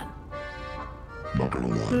 again. Not gonna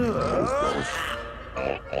lie, that was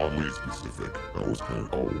oddly specific. That was kind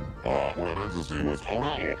of, what I meant to say was,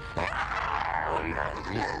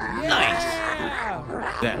 Nice!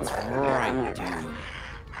 That's right, dude.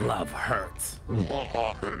 Love hurts.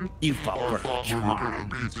 You fall for the charm.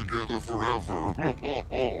 Be together forever.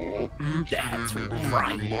 That's She made me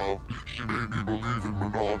right. believe in love. She made me believe in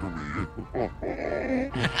monogamy.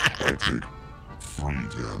 I take 3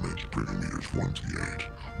 damage, bringing me to 28.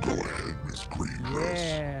 Go ahead, Miss Green Dress.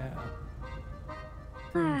 Yeah.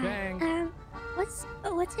 Bang. What's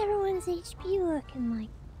everyone's HP looking like?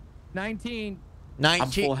 19.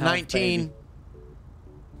 19. full health, 19. baby.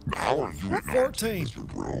 How are you at 14. Mr.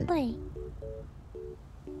 Bro? Wait,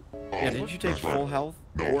 Yeah, did you take full health?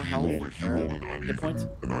 No, 4 he health? rolled an Hit points?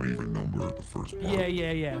 uneven number at the first part.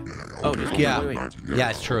 Yeah. Oh, just Yeah. wait. Yeah,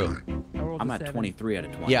 it's true. I rolled I'm a at 7. 23 out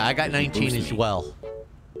of 20. Yeah, I got 19 Boost as me. well.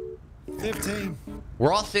 15.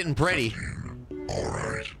 We're all sitting pretty. All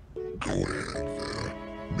right. Go ahead there,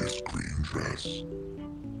 Miss Green Dress.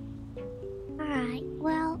 alright.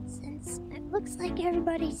 Well, since it looks like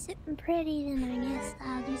everybody's sitting pretty, then I guess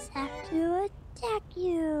I'll just have to attack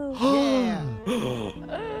you. Yeah.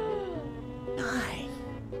 Nice.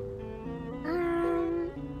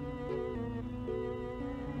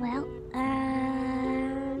 Well,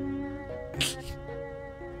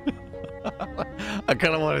 I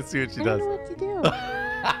kind of want to see what she I don't does. know what to do.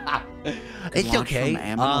 It's Launch okay. some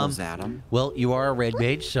aminos at 'em. Well, you are a red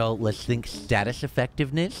mage, so let's think status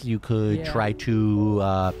effectiveness. You could Yeah. try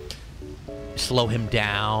to slow him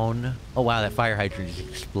down. Oh wow, that fire hydrant just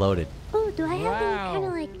exploded. Oh, do I have Wow.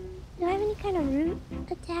 do I have any kind of root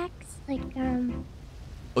attacks? Like,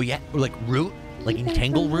 Oh yeah, or like root, like keep them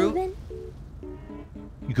entangle from root. moving?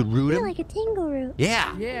 You could root Yeah, him. like a tingle root.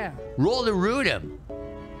 Yeah. Yeah. Roll to root him.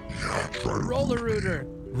 Yeah, try to Roller rooter.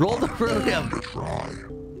 Roll to root him. try.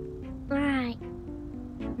 Alright.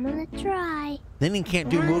 I'm gonna try. Then he can't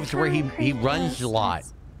do One moves where he concrete runs a lot.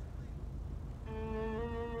 distance.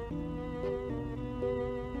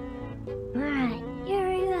 Alright, here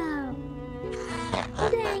we go.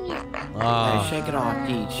 Dang it. Ah. Hey, shake it off,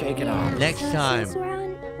 Pete. Shake it off. Next So time. Since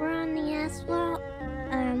we're on the asphalt,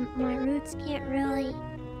 my roots can't really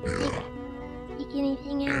take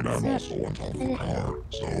anything out. And I'm so also on top of the car,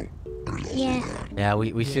 so there's also yeah. that. Yeah,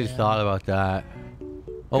 we should have thought about that.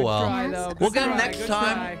 Oh Good well. try, though. We'll Good get him try, next good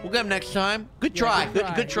time. try. We'll get him next time. Good Yeah, try. good Good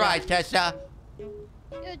try, good try, yeah. Tessa.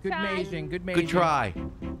 Good mazing. Good mazing. Good try.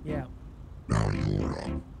 Yeah. Now you're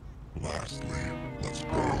up. Lastly, let's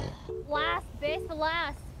go. Last, best for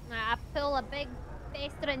last. I pull a big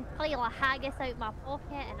festering pile of haggis out my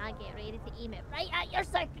pocket and I get ready to aim it right at your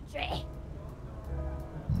secretary.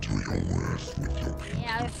 Do your worst with your pupils.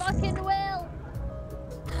 Yeah, I fucking will.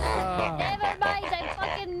 Never mind, I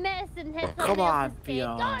fucking miss and hit Come on,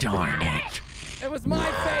 Fiona. Darn it. It was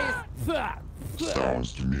my face.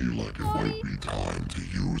 Sounds to me like it might be time to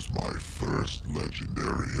use my first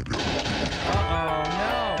legendary ability.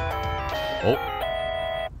 Oh.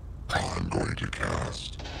 I'm going to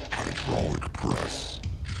cast Hydraulic Press.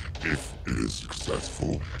 If it is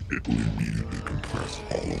successful, it will immediately compress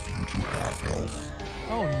all of you to half health.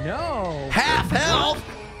 Oh no. Half health?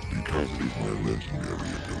 Because it is my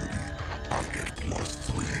legendary ability, I get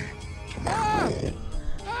 +3 to my roll.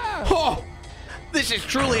 Oh, this is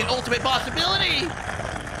truly an ultimate possibility.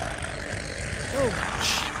 Oh,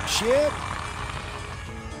 shit.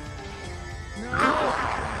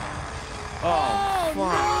 Oh,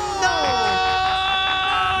 fuck.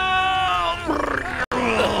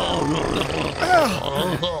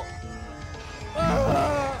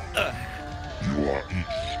 You are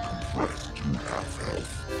each compressed to half health.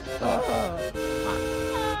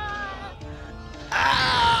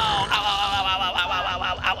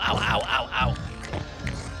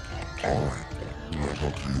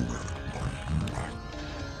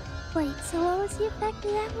 Wait, so what was the effect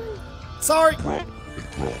of that one? Sorry. It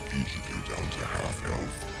brought each of you down to half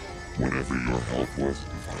health. Whatever your health was,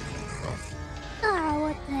 divided in half. Oh,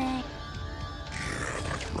 what the heck?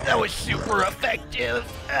 That was super effective.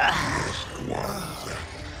 Yes, it was.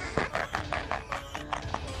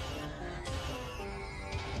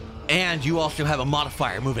 And you also have a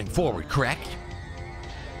modifier moving forward, correct?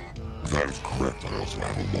 That is correct. I also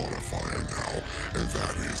have a modifier now, and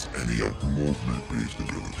that is any of the movement-based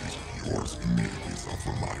abilities of yours immediately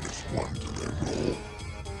suffer -1 to their roll.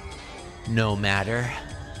 No matter,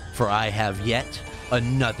 for I have yet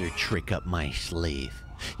another trick up my sleeve.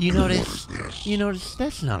 You notice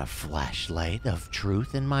that's not a flashlight of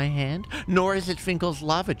truth in my hand, nor is it Finkel's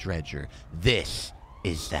lava dredger. This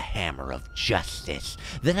is the hammer of justice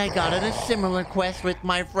that I got on a similar quest with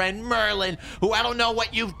my friend Merlin, who I don't know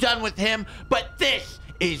what you've done with him, but this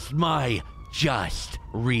is my just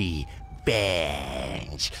revenge.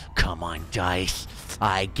 Come on, dice.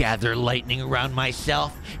 I gather lightning around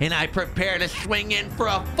myself, and I prepare to swing in for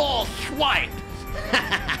a full swipe.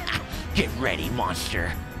 Get ready,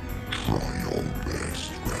 monster. Try your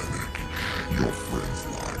best, Derrick. Your friends'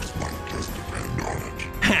 lives might just depend on it.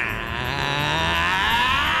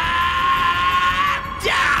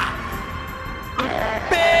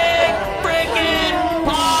 Big friggin'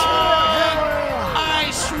 pong! I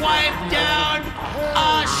swipe down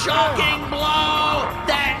a shocking blow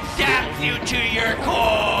that zaps you to your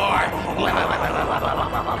core!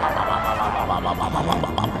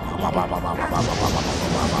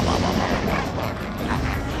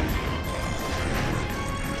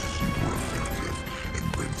 Super effective and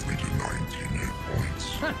brings me to 19 hit points.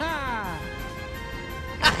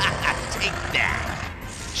 Take that!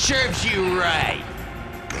 Serves you right!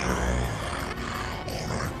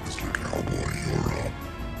 Alright, Mr. Cowboy, you're up.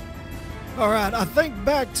 Alright, I think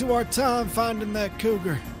back to our time finding that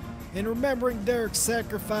cougar and remembering Derrick's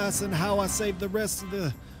sacrifice and how I saved the rest of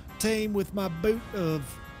the team with my boot of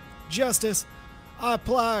justice. I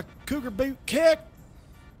apply a cougar boot kick.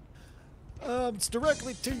 It's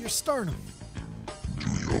directly to your sternum. Do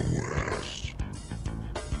your worst.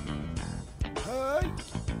 Hey,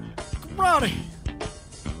 karate.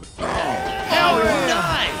 Hell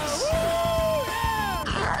nice!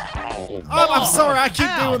 I'm sorry, I keep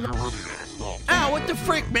doing that. Ow, what the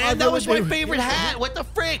frick, man? That was my favorite hat. What the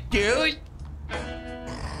frick, dude?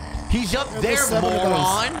 He's up there,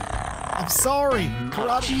 moron. I'm sorry.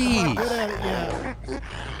 Karate, I'm not good at it yet.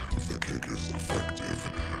 The kick is effective,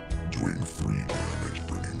 doing 3 damage,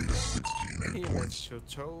 bringing me to 16 hit points. Your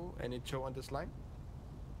toe, any toe on this line?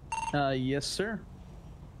 Yes, sir.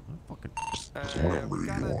 We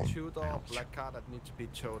got a two-door black car that needs to be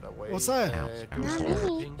towed away. What's that? Not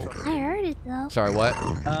me. I heard it though. Sorry, what?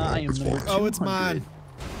 I am number Oh, it's mine.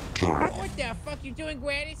 What the fuck you doing,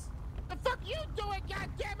 Gladys? The fuck you doing,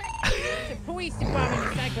 goddammit? It's the police department,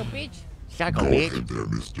 you psycho bitch. Psycho Go bitch. ahead there,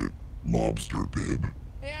 Mr. Lobster Bib.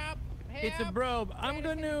 It's a brobe. I'm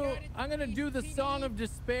gonna do the Song of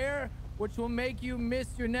Despair, which will make you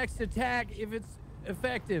miss your next attack if it's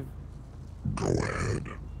effective. Go ahead.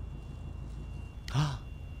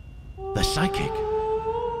 The psychic.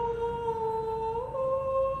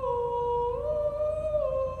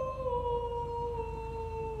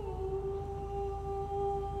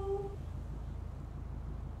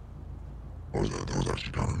 That was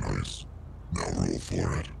actually kind of nice. Now roll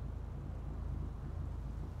for it.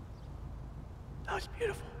 That was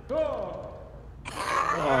beautiful.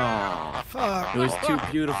 Oh, fuck. It was too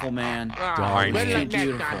beautiful, man. Darn It was it. too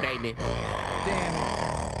beautiful.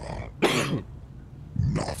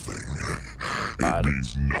 Nothing. It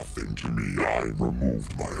means nothing to me. I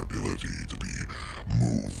removed my ability to be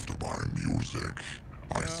moved by music.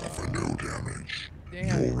 I suffer no damage.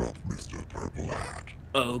 You're up, Mr. Purple Hat.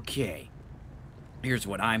 Okay. Here's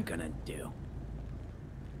what I'm gonna do.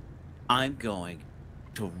 I'm going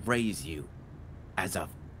to raise you as a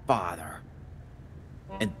father.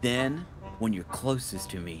 And then, when you're closest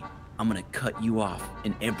to me, I'm gonna cut you off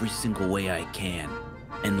in every single way I can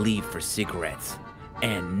and leave for cigarettes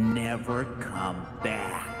and never come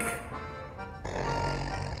back.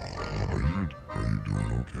 Are you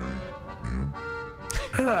doing okay,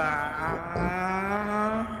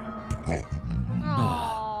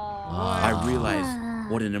 I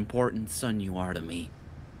realize what an important son you are to me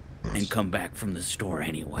and come back from the store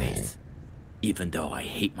anyways, even though I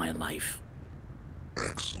hate my life.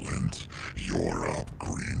 Excellent. You're up,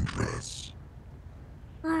 Green Dress.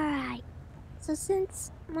 Alright, so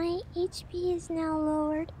since my HP is now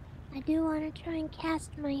lowered, I do want to try and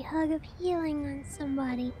cast my Hug of Healing on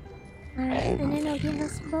somebody. Alright, and it'll give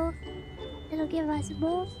us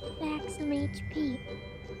both back some HP.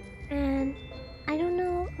 And I don't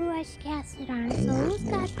know who I should cast it on, so who's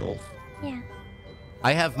got... Yeah.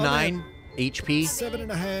 I have 9 HP.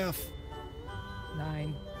 7.5.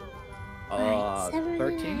 9.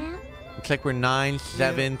 13? Looks like we're 9,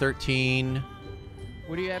 7, 13.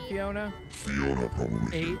 What do you have, Fiona? Fiona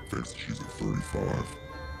probably thinks she's at 35.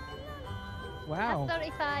 Wow.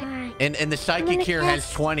 35. And the psychic here has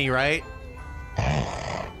 20, right?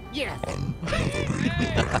 Yes.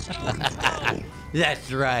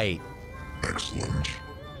 That's right. Excellent.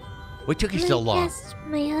 What took you so long? Cast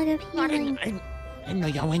my Hug of Healing. I know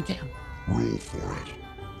y'all went down. Roll for it.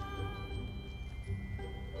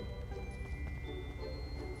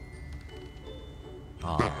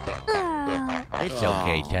 Oh. It's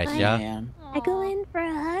okay, Tessa. I go in for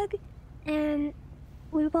a hug, and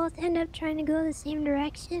we both end up trying to go the same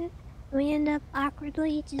direction. We end up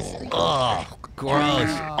awkwardly just like... Oh, gross.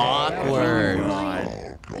 Awkward.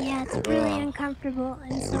 Yeah, it's really uncomfortable,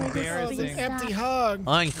 and so we just An empty hug.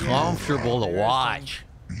 Uncomfortable to watch.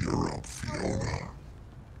 You're up, Fiona.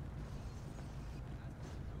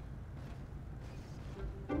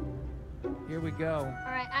 Here we go.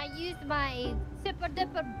 Alright, I used my super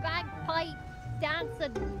duper bagpipe dance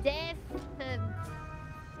of death to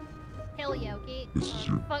kill you, okay?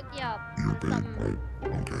 Fuck you up. Your bagpipe.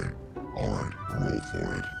 Okay. Alright, roll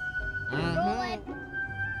for it. Roll it.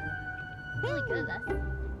 Really good at this.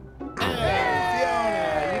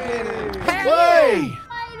 Fiona, you did it. Hey!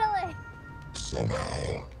 Finally!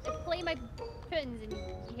 Somehow, I play my tunes and you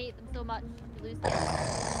hate them so much you lose them.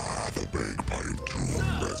 the bagpipe tune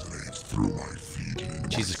resonates through my feet and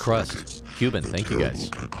Jesus Christ. Cuban, thank you guys.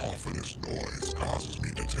 cacophonous noise causes me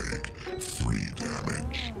to take 3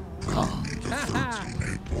 damage, bringing me to 13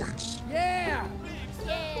 hit points. Yeah!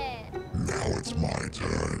 Yeah! Now it's my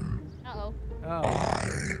turn. Uh-oh. I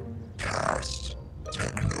cast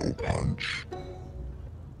Techno Punch.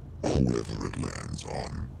 Whoever it lands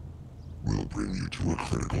on will bring you to a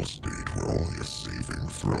critical state where only a saving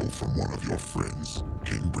throw from one of your friends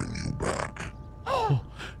can bring you back. Oh,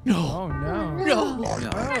 no. Oh, no. No.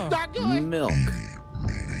 Milk.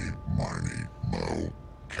 Meeny, miny, mo,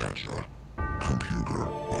 catcha. Computer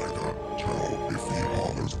by the toe. If the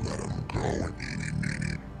others let him go. Eeny,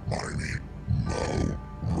 meeny, miny, mo,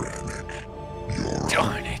 Rannick. You're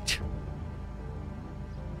Darn it.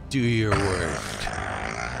 Do your worst.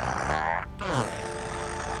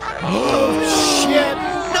 Oh, shit.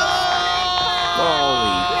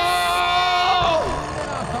 Holy.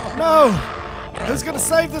 No! Who's gonna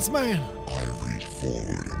save this man? I reach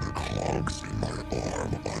forward and the clogs in my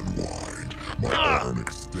arm unwind. My arm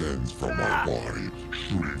extends from my body,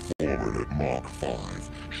 shooting forward at Mach 5,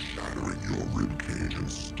 shattering your ribcage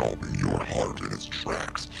and stopping your heart in its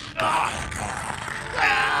tracks.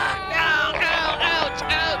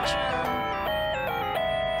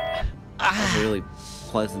 That's really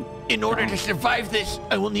pleasant. In order to survive this,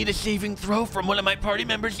 I will need a saving throw from one of my party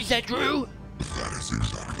members. Is that true? That is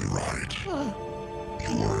exactly right.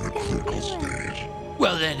 You are in a critical state.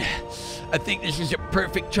 Well then, I think this is a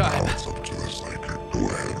perfect time. Now it's up to the psychic. Go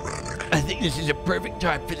ahead, Rannick. I think this is a perfect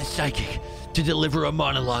time for the psychic to deliver a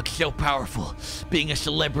monologue so powerful, being a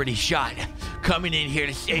celebrity shot, coming in here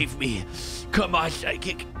to save me. Come on,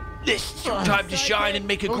 psychic. This is your time to shine and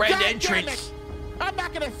make a grand entrance. I'm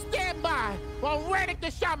not gonna stand by while Derrick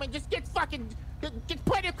the shaman just gets put in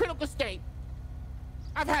a critical state.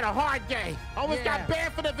 I've had a hard day. Almost got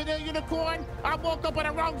banned for the vanilla unicorn. I woke up on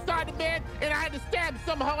the wrong side of the bed, and I had to stab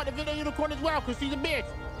somehow at the vanilla unicorn as well, because she's a bitch.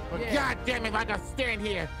 But god damn it, I gotta stand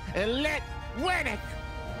here and let Derrick.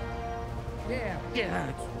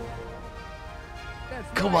 Yeah.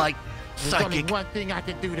 Come on, There's only psychic. one thing I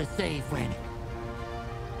can do to save Derrick.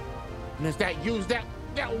 And it's that use that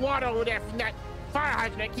water over there from that fire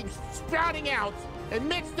hydrant that keeps sprouting out, and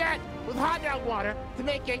mix that with hot dog water to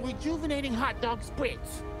make a rejuvenating hot dog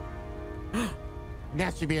spritz. And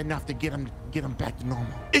that should be enough to get him back to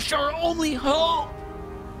normal. It's our only hope.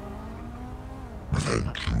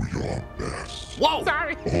 Then do your best. Whoa!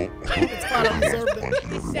 Sorry. It's fine, I deserved it.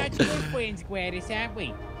 We're such good friends, Gladys, aren't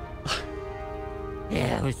we?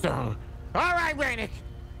 Yeah, so. All right, Derrick.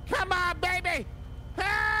 Come on, baby.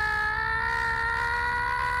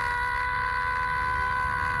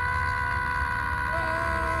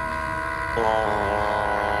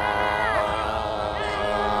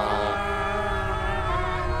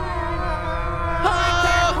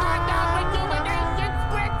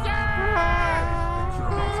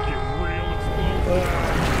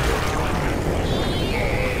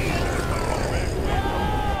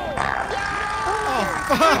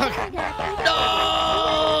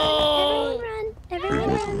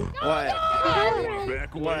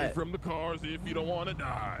 Back away from the cars if you don't want to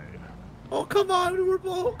die. Oh, come on,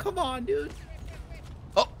 come on, dude.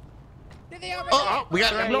 We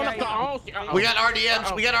got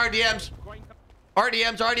RDMs. We got RDMs.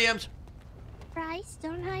 RDMs. Bryce,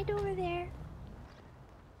 don't hide over there.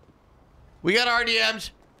 We got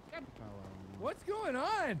RDMs. What's going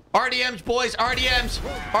on? RDMs, boys. RDMs,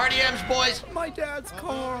 boys. My dad's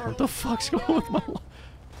car. What the fuck's going on with my life?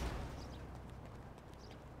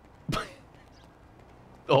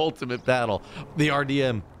 The ultimate battle. The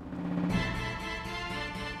RDM.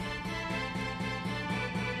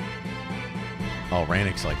 Oh,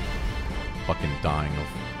 Rannick's like fucking dying of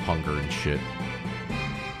hunger and shit.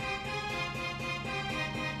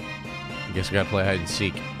 I guess we gotta play hide and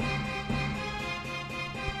seek.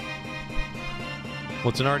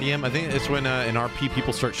 What's an RDM? I think it's when in RP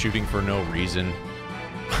people start shooting for no reason.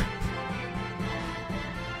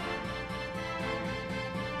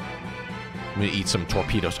 I'm gonna eat some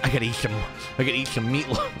torpedoes. I gotta eat some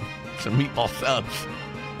meatloaf, some meatball subs.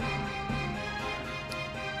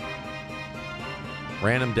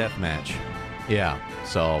 Random deathmatch. Yeah,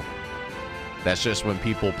 so that's just when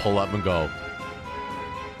people pull up and go,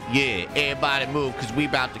 yeah, everybody move, because we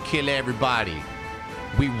about to kill everybody.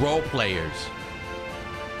 We role players.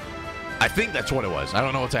 I think that's what it was. I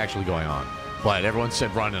don't know what's actually going on. But everyone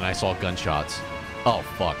said run, and I saw gunshots. Oh,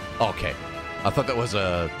 fuck. Okay. I thought that was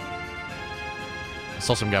a... I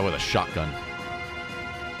saw some guy with a shotgun.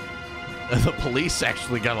 The police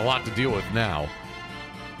actually got a lot to deal with now.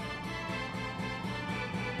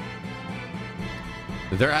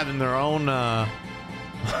 They're having their own, they're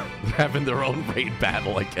having their own raid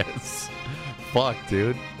battle, I guess. Fuck,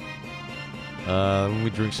 dude. Let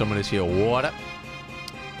me drink some of this here water.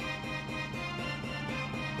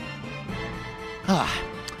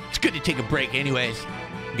 It's good to take a break anyways.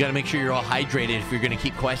 You gotta make sure you're all hydrated if you're gonna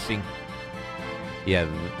keep questing. Yeah,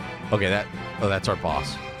 okay, that's our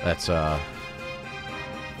boss. That's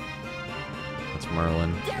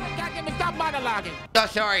Merlin. Derrick, goddamn, stop monologuing. Oh,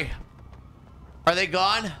 sorry. Are they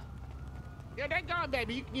gone? Yeah, they're gone,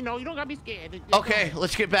 baby. You know, you don't gotta be scared. Okay,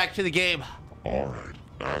 let's get back to the game. All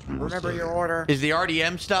right. Remember your order. Is the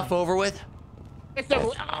RDM stuff over with? It's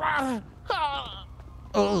the...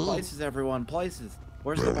 Places, everyone, places.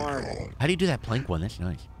 Where's the mark? How do you do that plank one? That's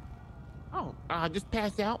nice. Oh, just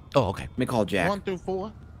pass out. Oh, okay. Let me call Jack. 1 through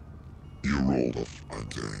 4. You rolled a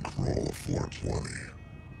dank roll of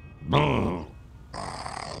 420.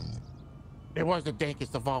 It was the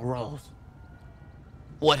dankest of all rolls.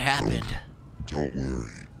 What happened? Don't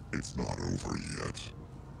worry, it's not over yet.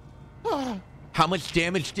 How much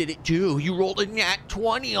damage did it do? You rolled a nat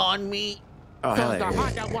 20 on me. Oh, So hell the yeah.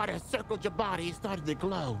 hot dog water circled your body, it started to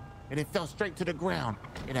glow, and it fell straight to the ground,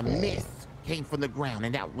 and a mist came from the ground,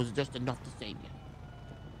 and that was just enough to save you.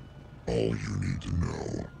 All you need to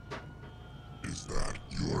know is that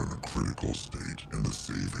you are in a critical state and the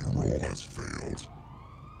saving roll has failed.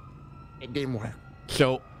 It didn't work.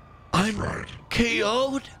 So, I'm right.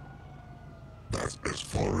 KO'd? That's as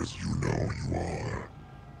far as you know you are.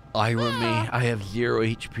 Ira me, I have 0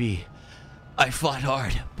 HP. I fought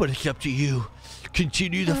hard, but it's up to you.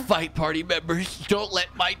 Continue the fight, party members. Don't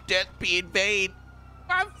let my death be in vain.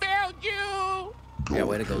 I failed you! Yeah,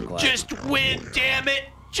 way to go, Glad. Just win, damn it!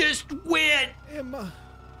 Just win! Emma.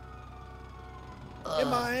 In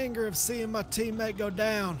my anger of seeing my teammate go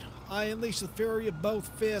down, I unleash the fury of both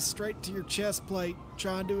fists straight to your chest plate,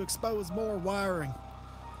 trying to expose more wiring.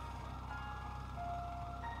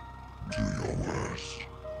 Do your worst.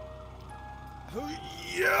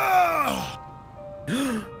 Yeah!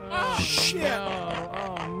 Oh, shit! No.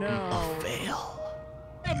 Oh no! Fail.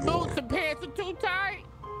 Them boots and pants are too tight.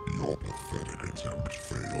 Your pathetic attempt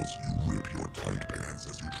fails. You rip your tight pants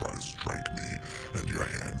as you try to strike me, and your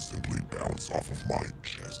hands simply bounce off of my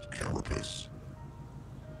chest carapace.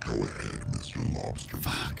 Go ahead, Mr. Lobster.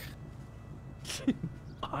 Fuck.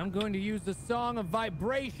 I'm going to use the Song of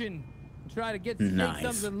Vibration and try to get Nice.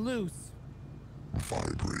 something loose.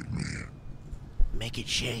 Vibrate me. Make it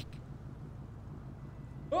shake.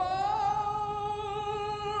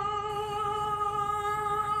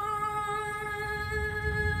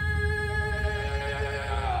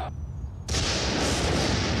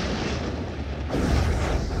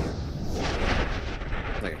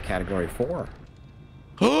 Like a category 4.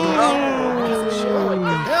 Hell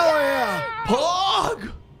yeah!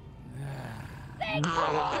 Pog!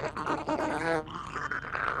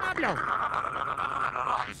 Pablo.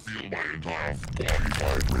 I feel my entire body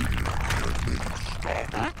vibrating.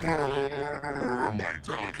 My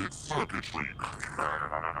delicate circuitry.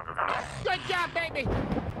 Good job, baby.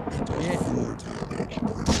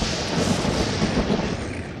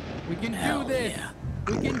 We can do this. Yeah.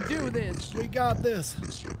 We can do this. We got this.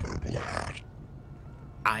 Mr. Purple Hat.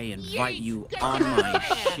 I invite you on my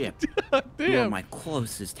ship. You are my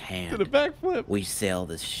closest hand. Did a backflip. We sail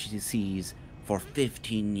the seas for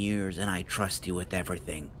 15 years, and I trust you with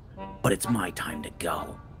everything. But it's my time to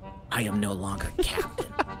go. I am no longer captain.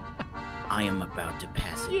 I am about to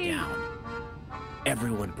pass it down.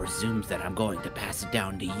 Everyone presumes that I'm going to pass it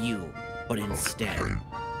down to you, but instead,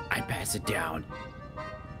 I pass it down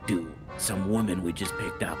to some woman we just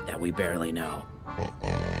picked up that we barely know.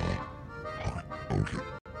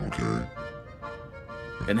 Okay.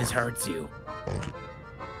 And this hurts you.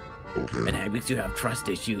 Okay. And it makes you have trust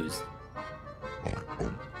issues.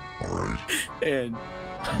 Alright. And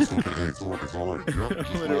It's okay. It's alright. Yep,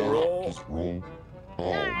 just roll. Just roll.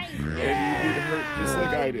 Oh, man. just like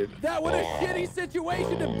I did. That was a shitty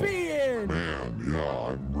situation to be in. Man, yeah,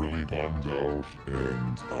 I'm really bummed out,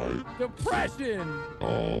 and Depression.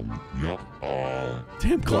 Yep,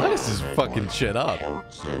 Damn, Gladys is fucking shit up.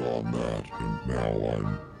 heart set on that, and now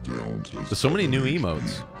I'm down to... There's so many new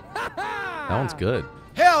emotes. That one's good.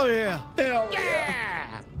 Hell yeah! Hell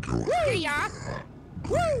yeah! Woo! Yeah!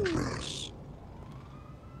 Woo!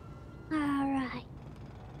 Alright.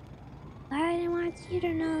 Alright, I want you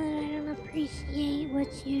to know that I don't appreciate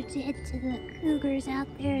what you did to the cougars out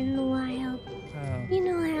there in the wild. Oh. You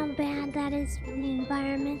know how bad that is for the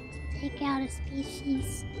environment to take out a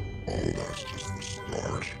species. Oh, that's just the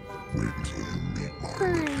start. Wait until you meet my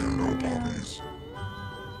mechano puppies.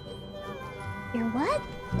 Your what?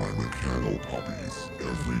 My mechano puppies.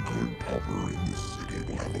 Every good pupper in this city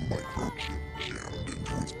will have a microchip jammed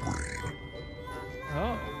into its brain.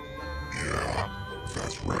 Oh. Yeah,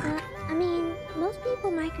 that's right. I mean, most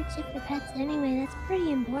people microchip their pets anyway. That's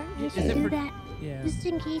pretty important. You Is should it do for- that Yeah. just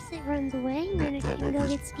in case it runs away, and then it can go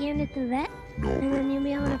get scanned at the vet, No, and then you'll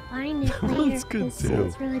be able to find it later. That's good, 'cause too.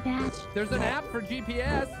 It's really bad. There's an app for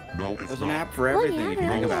GPS. No, it's There's an not. app for Oh everything yeah, if you think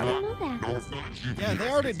there is. about I it. didn't know that. No, it's not GPS. Yeah, they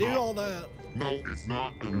already It's do not. all that. No, it's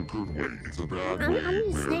not in a good way. It's a bad I'm way.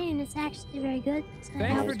 just where- saying it's actually very good. So Thanks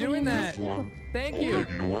helps for when doing you're in that. This hospital. one, Thank okay, you.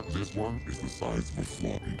 you know what? This one is the size of a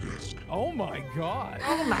floppy disk. Oh my god.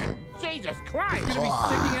 Oh my Jesus Christ! It's gonna be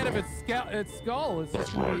sticking out of its skull. It's That's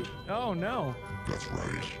gonna be- right. Oh no. That's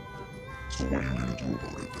right. So what are you gonna do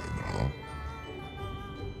about it then, huh?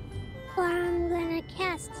 Well, I'm gonna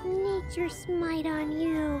cast Nature Smite on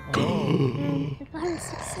you. Oh. And if I'm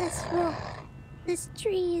successful, this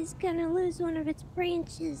tree is gonna lose one of its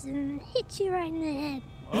branches and hit you right in the head.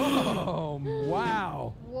 Oh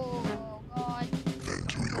wow. Whoa, God. Then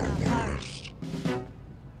do your worst.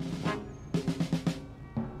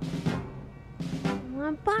 I'm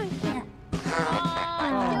gonna bonk ya.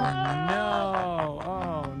 Oh no.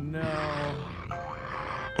 Oh no.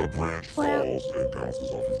 A branch falls and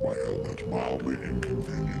bounces off of my helmet, mildly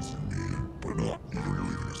inconveniencing me, but not even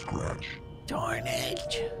leaving a scratch. Darn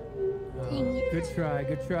it. Good try.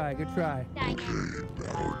 Good try. Good try. Okay,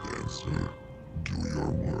 battle dancer. Do your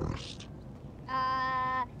worst.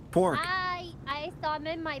 Pork. I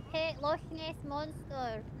summoned my pet Loch Ness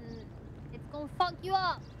monster. It's gonna fuck you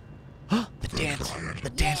up. The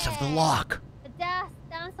dance of the lock. The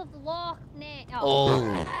dance of the Loch Ness.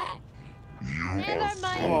 Oh. Never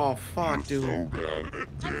mind. Oh, fuck, dude. So bad at I'm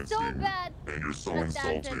dancing, so bad. and you're so at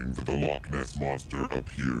insulting dancing. that the Loch Ness Monster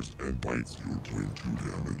appears and bites you, doing 2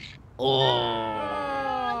 damage.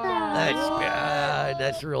 Oh, that's bad.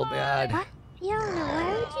 That's real bad. Fiona,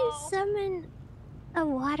 why would you summon a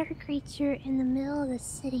water creature in the middle of the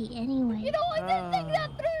city anyway? You know, I didn't think that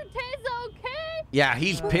through, Tessa, okay? Yeah,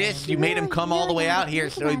 he's pissed. You made him come all the way out here,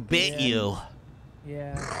 so he bit you.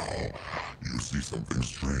 Yeah. Now, you see something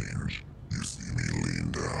strange. You see me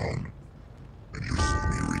lean down, and you see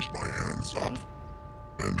me reach my hands up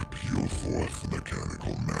and peel forth the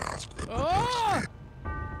mechanical mask that protects me.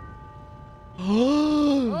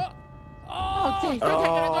 Oh,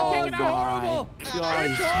 God,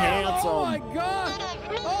 he's handsome. Oh my god!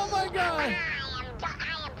 Oh my god! I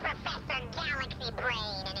am Professor Galaxy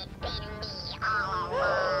Brain, and it's been me all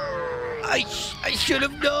along. I should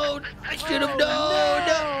have known. I should have known.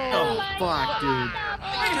 Oh, fuck, dude. I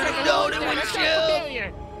should have known it was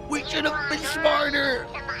you. We should have been smarter.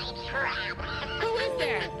 Who is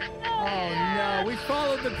that? Oh no, we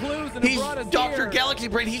followed the clues and it He's brought us Dr. here. Galaxy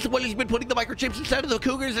Brain. He's the one who's been putting the microchips inside of the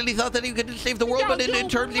cougars, and he thought that he could save the world, but in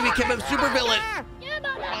turn he became a supervillain.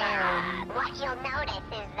 What you'll notice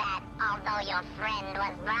is that although your friend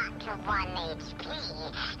was brought to 1 HP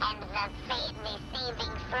and the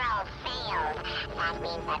saving throw failed, that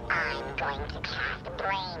means that I'm going to cast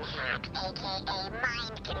Brain Hack, aka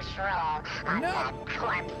Mind Control, on the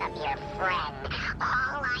corpse of your friend.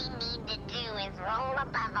 All I need to do is roll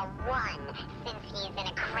above a 1 since he's in a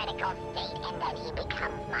critical state, and then he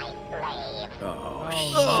becomes my slave. Oh,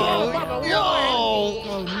 no!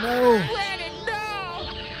 Oh no!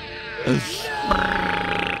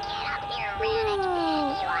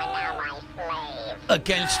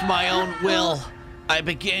 Against my own will, I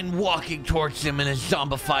began walking towards him in a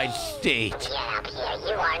zombified state. Get up here.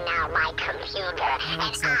 You are now my computer, and I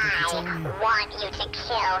want you to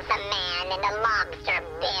kill the man in the lobster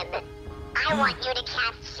bib. I want you to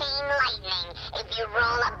cast Chain Lightning. If you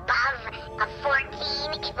roll above a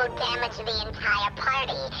 14, it will damage the entire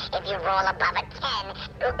party. If you roll above a 10,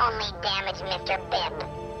 it will only damage Mr. Bibb.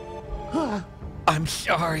 I'm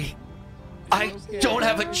sorry. I don't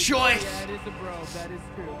have a choice. That is a bro. That is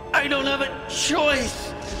true. I don't have a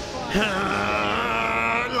choice.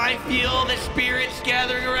 I feel the spirits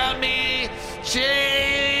gathering around me.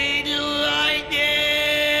 Chain lightning.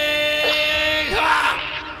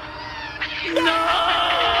 No!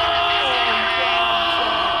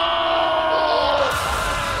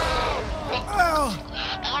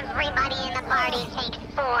 Everybody in the party takes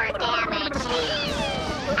 4 damage.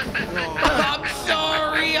 I'm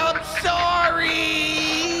sorry. I'm sorry.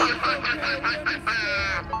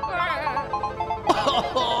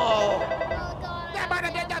 Oh.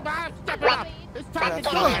 It's time to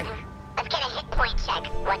Let's get a hit point check.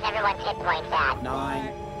 What's everyone's hit points at?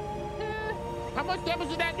 9. How much damage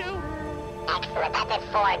did that do? Excellent. That did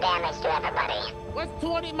 4 damage to everybody. What's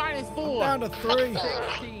 20 minus 4? Down to 3.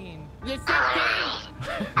 16. You're 16?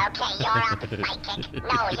 Okay, you're up, Psychic.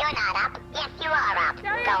 No, you're not up. Yes, you are up. Go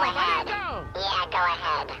ahead. Yeah, go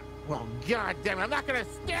ahead. Well, goddamn it, I'm not gonna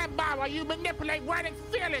stand by while you manipulate Radic's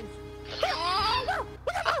feelings. Oh,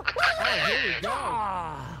 here we go.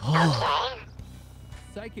 Okay.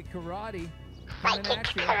 Psychic karate. Psychic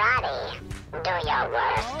karate. Do your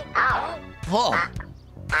worst. Oh. Oh.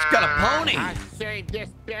 It's got a pony. I saved this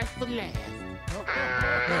best for last.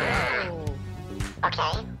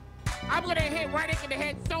 Okay. I'm gonna hit Radic in the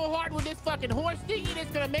head so hard with this fucking horse thingy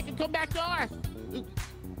that's gonna make him come back to us.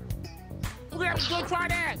 We're gonna have to go try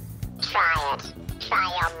that. Try it.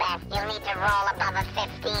 Try your best. You'll need to roll above a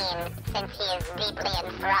 15 since he is deeply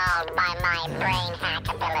enthralled by my brain hack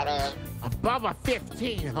ability. Above a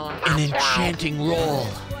 15, huh? An enchanting roll.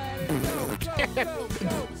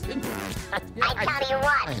 I tell you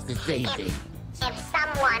what. If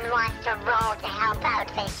someone wants to roll to help out,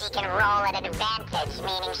 then she can roll at advantage,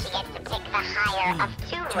 meaning she gets to pick the higher of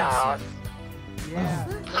 2 rolls. Yeah.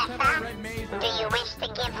 Tessa, do you wish to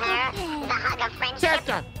give her the hug of friendship?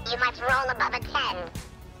 Tessa. You must roll above a 10.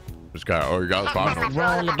 This guy, oh, you guys fighting, you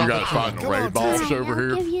guys fighting the raid boss over I'll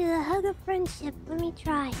here. give you the hug of friendship. Let me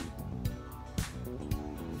try.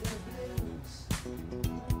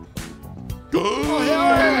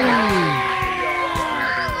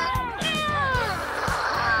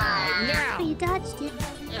 Now. You dodged it.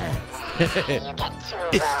 You get 2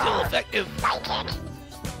 rolls. It's still effective. Psychic.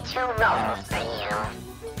 2 rolls for you.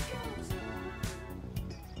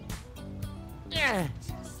 Yeah.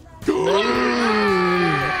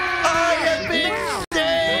 I have been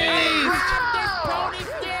saved. Grab this pony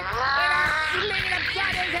stick and I sling it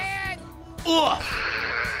upside his head.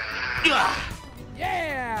 Yeah.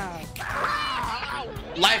 Yeah.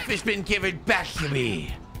 been given back to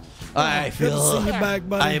me. I Good to feel see you back,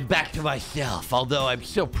 buddy. I am back to myself, although I'm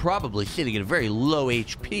still probably sitting at a very low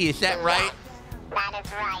HP. Is that right? That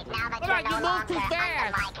is right. Now that Hold you're on, no you move longer too under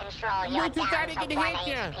fast. my control, You you're move too down fast, to it can 1 hit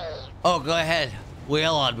you. HP. Oh, go ahead.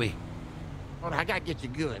 Wail on me. Hold on, I gotta get you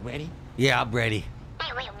good. Ready? Yeah, I'm ready.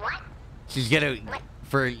 Hey, wait, what? She's gonna,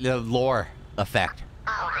 for the lore effect.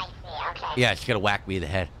 Oh, I see. Okay. Yeah, she's gonna whack me in the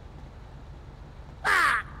head.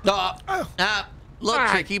 A little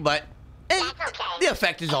tricky, but the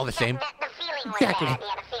effect is all the same. The feeling was there. Yeah,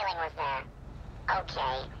 the feeling was there.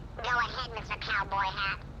 Okay. Go ahead, Mr. Cowboy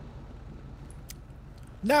Hat.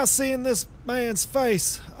 Now seeing this man's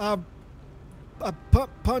face, I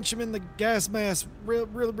punch him in the gas mask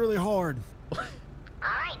really hard.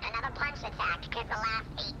 Alright, another punch attack, because the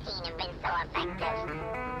last 18 have been so effective.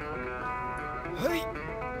 Hey,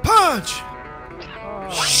 punch!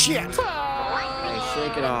 Shit! Hey,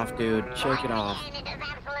 shake it off, dude. Shake it off.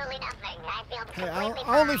 Hey,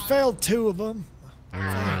 I only failed 2 of them.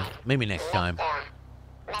 Maybe next time.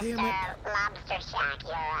 Damn it. Lobster Shack,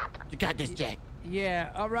 you're up. You got this, Jack. Yeah,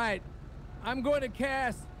 all right. I'm going to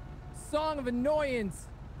cast Song of Annoyance.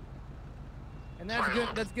 And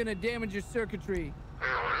that's gonna damage your circuitry.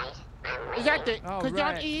 Is that the All cause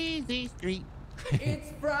right. on Easy Street?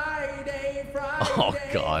 It's Friday, Friday. Oh,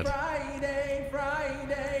 God. Friday,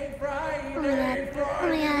 Friday, Friday, Oh my God. Oh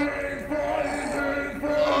my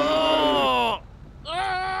God. Oh! Oh!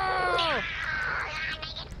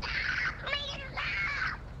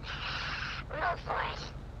 Roll for it.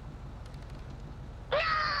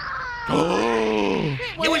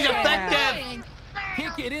 It was effective!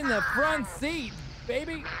 Kick it in the front seat,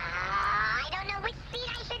 baby. I don't know which seat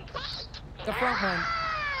I should take. The front one.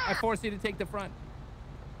 I force you to take the front.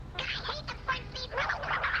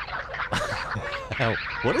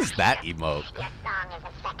 What is that emote? Your song is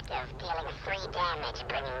effective, dealing 3 damage,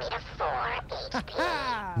 bringing me to 4 HP.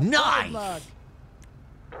 Nice! Good luck.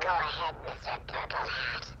 Go ahead, Mr. Purple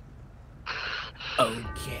Hat.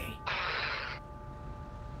 Okay.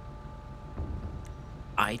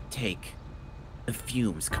 I take the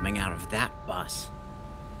fumes coming out of that bus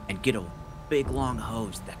and get a big long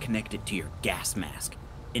hose that connected to your gas mask,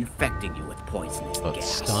 infecting you with poisonous gas.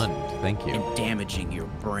 Stunned. Thank you. And damaging your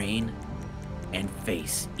brain and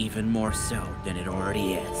face even more so than it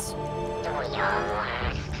already is. Do your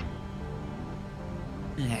worst.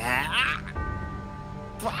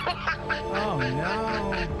 Oh no.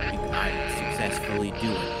 I successfully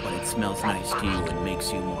do it, but it smells nice to you and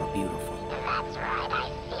makes you more beautiful. That's right, I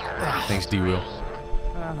feel right. Thanks, D-Will.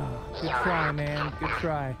 Good try, man. Good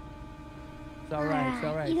try. It's all right. It's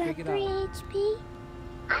all right. You got Take it 3 off. HP?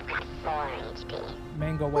 I've got 4 HP.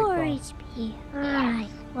 Mango white 4 ball. HP. Alright.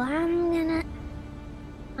 Well, I'm gonna...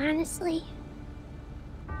 Honestly,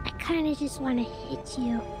 I kinda just wanna hit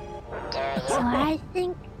you. So I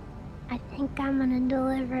think I'm gonna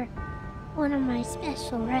deliver one of my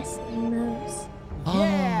special wrestling moves.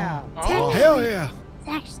 Yeah. Hell yeah! It's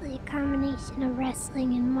actually a combination of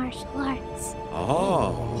wrestling and martial arts.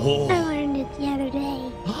 Oh. I learned it the other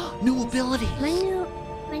day. New ability. My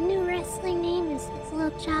new wrestling name is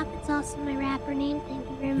Little Chop. It's also my rapper name. Thank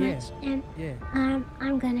you very Yeah. much. And Yeah.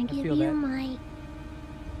 I'm gonna give feel you that. my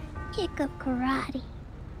kick of karate.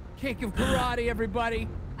 Kick of karate, everybody.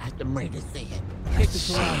 I'm ready to see it. Kick of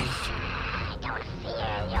karate. I don't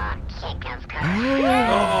fear your kick of karate.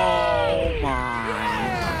 Oh my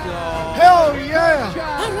god. Hell yeah!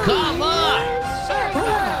 Come on!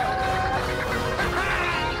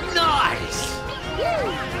 Nice!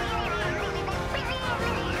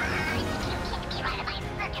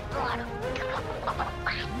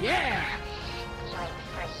 Yeah. Dealing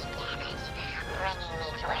 3 damage, bringing me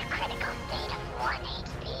to a critical state of 1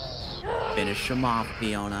 HP. Finish him off,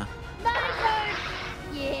 Fiona.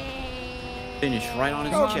 Yeah. Finish right on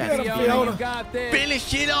his Oh, chest. get him, Fiona, Fiona. you got this.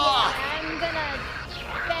 Finish it off! I'm gonna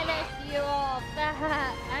finish you off.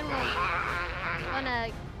 I'm gonna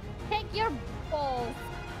kick your balls.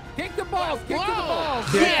 Kick the balls. Kick to the balls.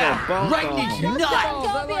 Kick Yeah, the both right of in them. his Kick the nuts! balls. I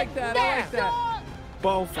like that. I like that.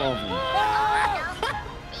 Both of them.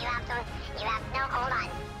 You have no, hold on.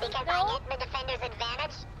 Because I get the defender's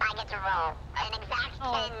advantage, I get to roll. An exact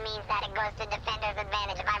 10 means that it goes to defender's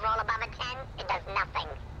advantage. If I roll above a 10, it does nothing.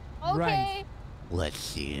 Okay. Right. Let's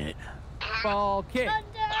see it. Ball kick.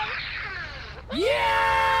 Thunder.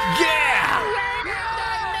 Yeah. Yeah!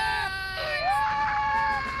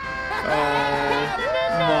 Oh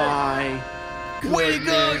my. Way to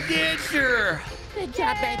go, goodness. Dancer! Good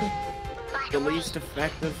job, baby. The least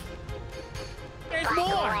effective. There's But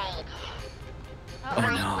more. wait. Oh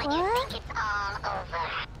no. When you think it's all over.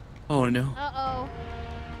 Oh no. Uh-oh.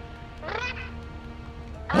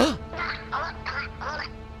 Hold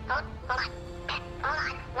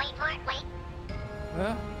on. Wait for it. Wait.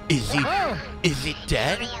 Huh? Is it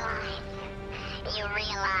dead? You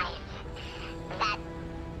realize that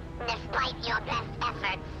despite your best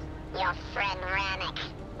efforts, your friend Rannick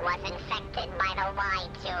was infected by the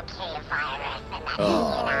Y2K virus, and that he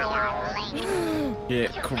and I are linked. Yeah,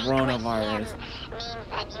 To coronavirus. means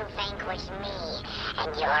that you vanquish me,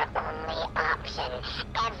 and your only option.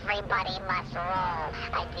 Everybody must roll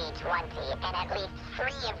a D20, and at least 3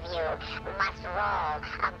 of you must roll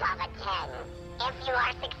above a 10. If you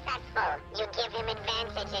are successful, you give him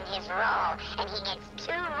advantage in his roll, and he gets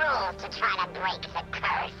 2 rolls to try to break the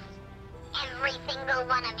curse. Every single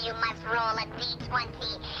one of you must roll a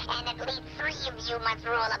D20, and at least 3 of you must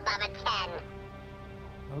roll above a 10.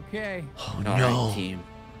 Okay. Oh, All no. right, team.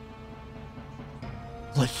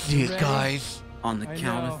 Let's see it, Ready? guys. On the I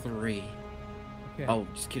count know. of 3. Okay. Oh,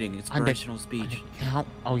 just kidding. Inspirational speech.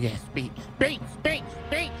 Oh, yeah, speech. Speech.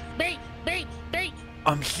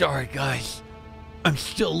 I'm sorry, guys. I'm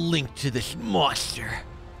still linked to this monster.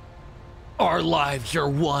 Our lives are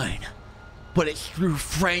one, but it's through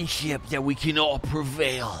friendship that we can all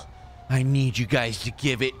prevail. I need you guys to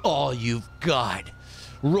give it all you've got.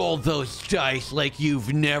 Roll those dice like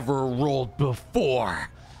you've never rolled before.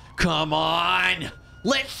 Come on,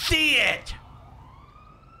 let's see it.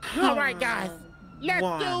 All right, guys. Let's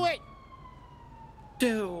do it.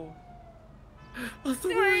 2.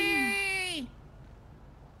 3.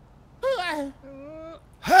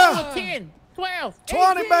 10, 12,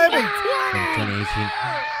 20, 18, baby. 10, 18.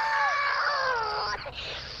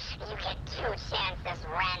 You get 2 chances,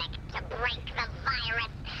 Rannick, to break the virus.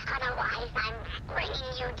 Otherwise, I'm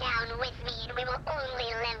bringing you down with me, and we will only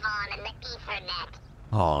live on in the Ethernet.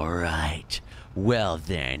 All right. Well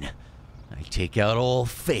then, I take out Old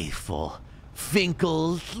Faithful,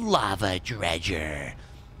 Finkel's Lava Dredger.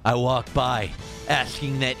 I walk by,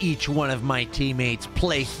 asking that each one of my teammates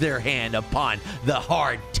place their hand upon the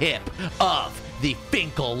hard tip of the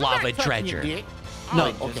Finkel Lava Dredger. No,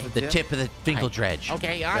 okay. the tip of the Finkel Dredge.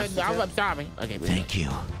 Okay, I'm sorry. Okay, Thank you.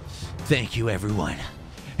 Thank you, everyone.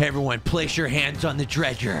 Everyone, place your hands on the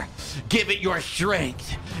dredger. Give it your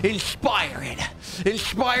strength. Inspire it.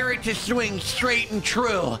 Inspire it to swing straight and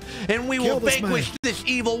true. And we will vanquish this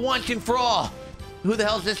evil once and for all. Who the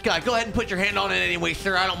hell's this guy? Go ahead and put your hand on it anyway,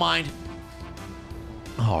 sir. I don't mind.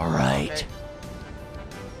 All right. Okay.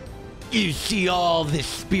 You see all the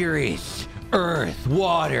spirits, earth,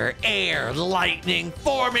 water, air, lightning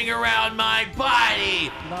forming around my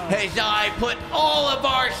body as I put all of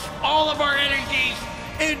our energies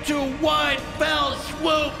into one fell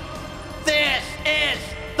swoop. This is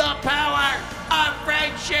the power of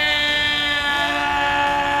friendship.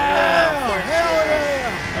 Hell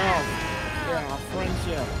yeah! Yeah,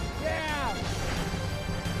 friendship. Yeah.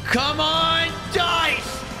 Come on,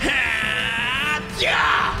 dice! Ha!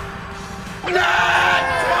 Yeah!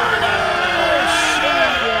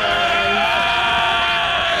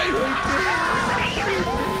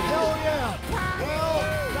 Hell yeah! Well,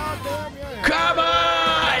 goddamn yeah! Come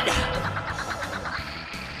on!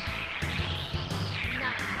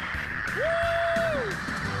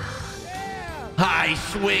 I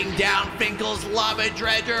swing down Finkel's Lava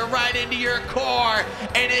Dredger right into your core,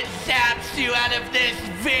 and it saps you out of this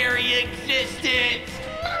very existence.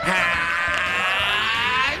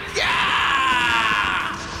 Ah,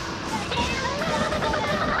 yeah!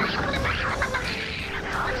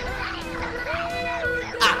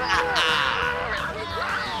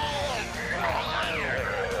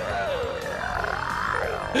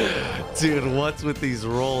 Dude, what's with these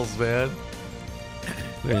rolls, man?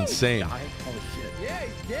 They're insane.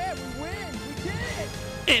 Yeah, we win. We did it.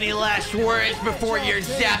 Any last words before you're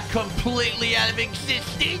zapped completely out of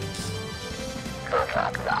existence?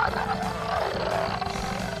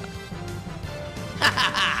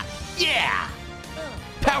 Yeah!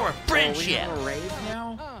 Power of friendship! Oh, we have a raise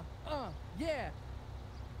now? Yeah.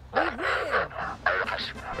 We win.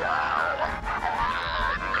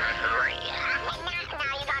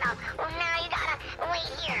 Now you gotta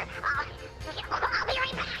wait here. I'll be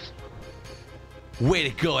right back. Way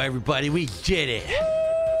to go, everybody. We did it.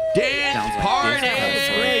 Dance Sounds like party! this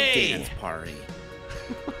was a great dance party.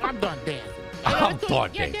 I'm done dancing. I'm done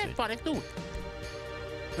Yeah, dancing. dance party. Let's do it.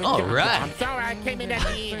 All right. I'm sorry I came in at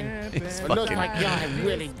the end. It's It looks fucking- like y'all have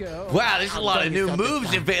really. Wow, there's a I'll lot tell of you new something moves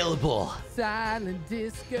fun. available. Silent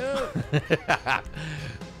disco.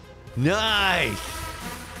 Nice.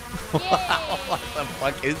 Wow, what the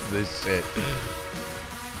fuck is this shit?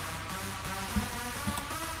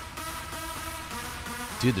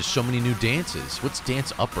 Dude, there's so many new dances. What's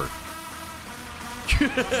dance upper?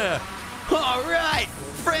 All right,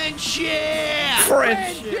 Friendship!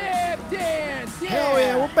 Friendship dance! Yeah. Hell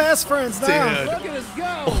yeah, we're best friends now. Dude. Look at us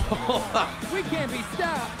go! We can't be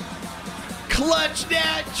stopped. Clutch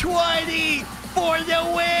that 20 for the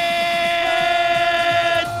win!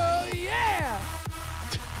 Oh, yeah!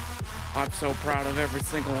 I'm so proud of every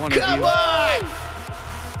single one Come of you. on!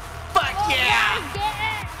 Fuck yeah!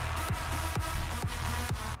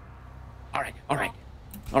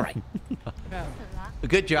 All right.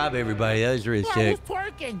 Good job, everybody. That was really sick.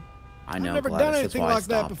 I know. I've never Gladys, done that's anything why I like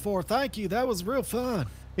that stopped. before. Thank you. That was real fun.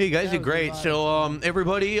 Yeah, you guys did great. So,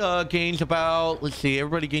 everybody gains about,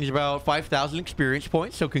 everybody gains about 5,000 experience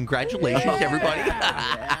points. So, congratulations, everybody.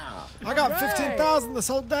 I got 15,000 this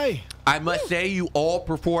whole day. I must say, you all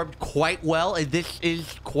performed quite well, and this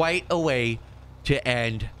is quite a way to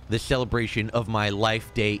end the celebration of my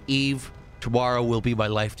Life Day Eve. Tomorrow will be my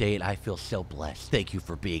Life Day, and I feel so blessed. Thank you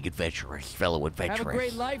for being adventurous, fellow adventurers. Have a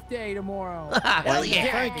great life day tomorrow. Hell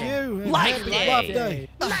yeah. Thank you. and Life happy Day.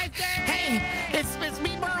 Life Day. Hey, it's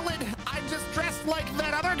me, Merlin. I'm just dressed like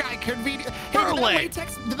that other guy. Convenient. Hey, Merlin.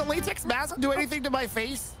 did the latex mask do anything to my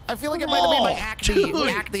face? I feel like it might have made my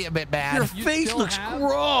acne a bit bad. Your face looks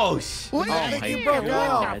gross. What do you think you broke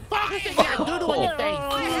out? What the fuck is that doodle in your face?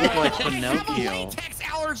 You look like I have a Pinocchio. latex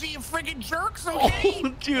allergy, you friggin' jerks, okay?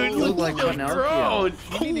 Dude, You look like Pinocchio.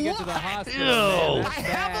 You need to get to the hospital. Ew. Man. I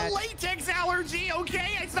have a latex allergy,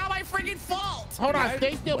 okay? It's not my friggin' fault. Hold on,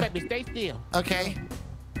 stay still, baby, stay still. Okay.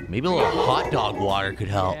 Maybe a little hot dog water could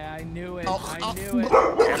help. Yeah, I knew it. Oh, I knew it.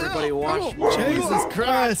 Everybody watch. Jesus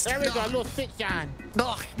Christ. There we go, a little sit shine.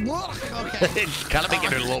 Okay. It's kind of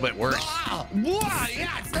making it a little bit worse.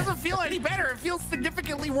 Yeah, it doesn't feel any better. It feels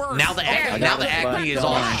significantly worse. Now the acne is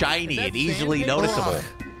all shiny and easily noticeable.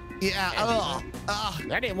 Yeah.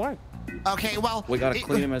 That didn't work. Okay. Well. We gotta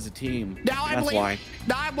clean them as a team. Now I'm That's late. why.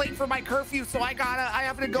 Now I'm late for my curfew, so I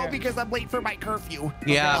have to go because I'm late for my curfew.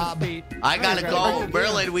 Yeah, I gotta go. Right.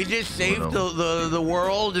 Merlin, we just saved the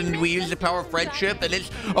world and we used the power of friendship, and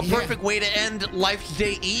it's a perfect way to end Life's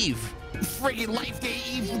Day Eve. Friggin' Life Day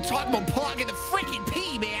Eve, you talking about plugging the friggin'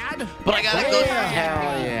 pee, man. But I gotta go.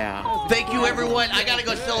 Hell yeah. Thank you, everyone. I gotta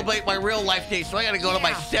go celebrate my real Life Day, so I gotta go to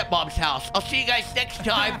my stepmom's house. I'll see you guys next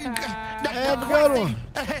time. Have a good one.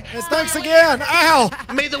 And thanks again. Ow.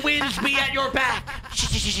 May the winds be at your back.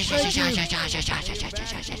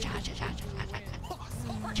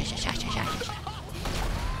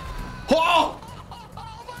 Oh!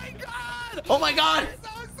 Oh my God!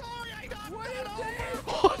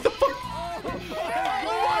 What the fuck?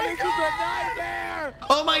 This is a nightmare.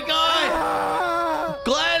 Oh my God!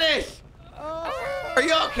 Gladys! Are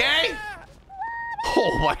you okay?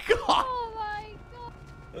 Oh my God!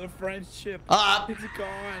 The friendship is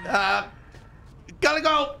gone. Gotta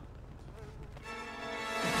go!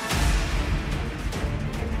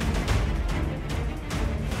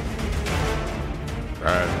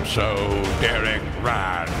 And so Derrick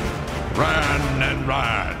ran and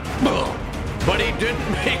ran. But he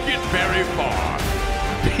didn't make it very far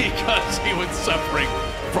because he was suffering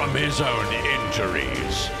from his own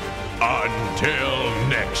injuries. Until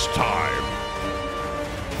next time,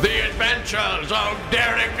 the adventures of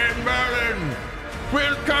Derrick and Merlin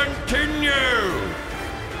will continue.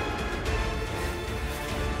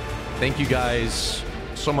 Thank you guys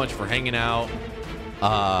so much for hanging out.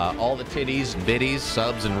 All the titties and biddies,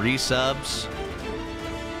 subs and resubs.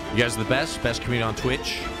 You guys are the best community on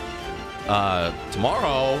Twitch.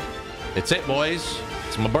 Tomorrow, it's it, boys.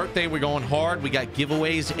 It's my birthday. We're going hard. We got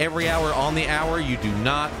giveaways every hour on the hour. You do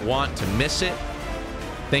not want to miss it.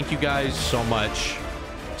 Thank you guys so much.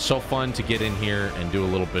 So fun to get in here and do a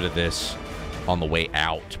little bit of this on the way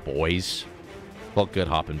out, boys. Felt good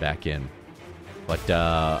hopping back in. But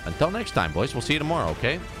until next time, boys, we'll see you tomorrow,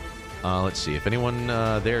 okay? Let's see. If anyone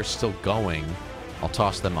there is still going, I'll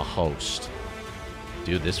toss them a host.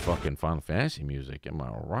 Dude, this fucking Final Fantasy music, am I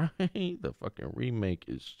right? The fucking remake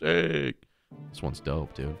is sick. This one's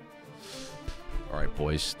dope, dude. All right,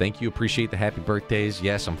 boys. Thank you. Appreciate the happy birthdays.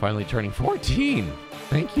 Yes, I'm finally turning 14.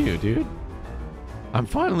 Thank you, dude. I'm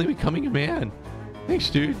finally becoming a man. Thanks,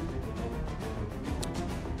 dude.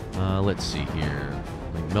 Let's see here.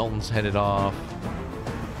 Like Milton's headed off.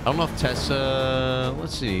 I don't know if Tessa...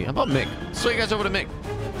 Let's see. How about Mick? Let's show you guys over to Mick.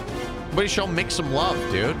 Everybody show Mick some love,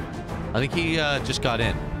 dude. I think he just got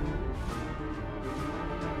in.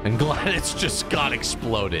 And Gladys just got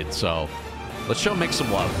exploded, so... Let's show Mick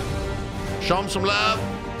some love. Show him some love.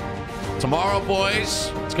 Tomorrow,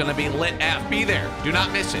 boys, it's going to be lit AF. Be there. Do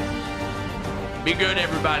not miss it. Be good,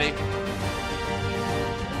 everybody.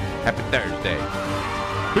 Happy Thursday.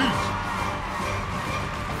 Peace.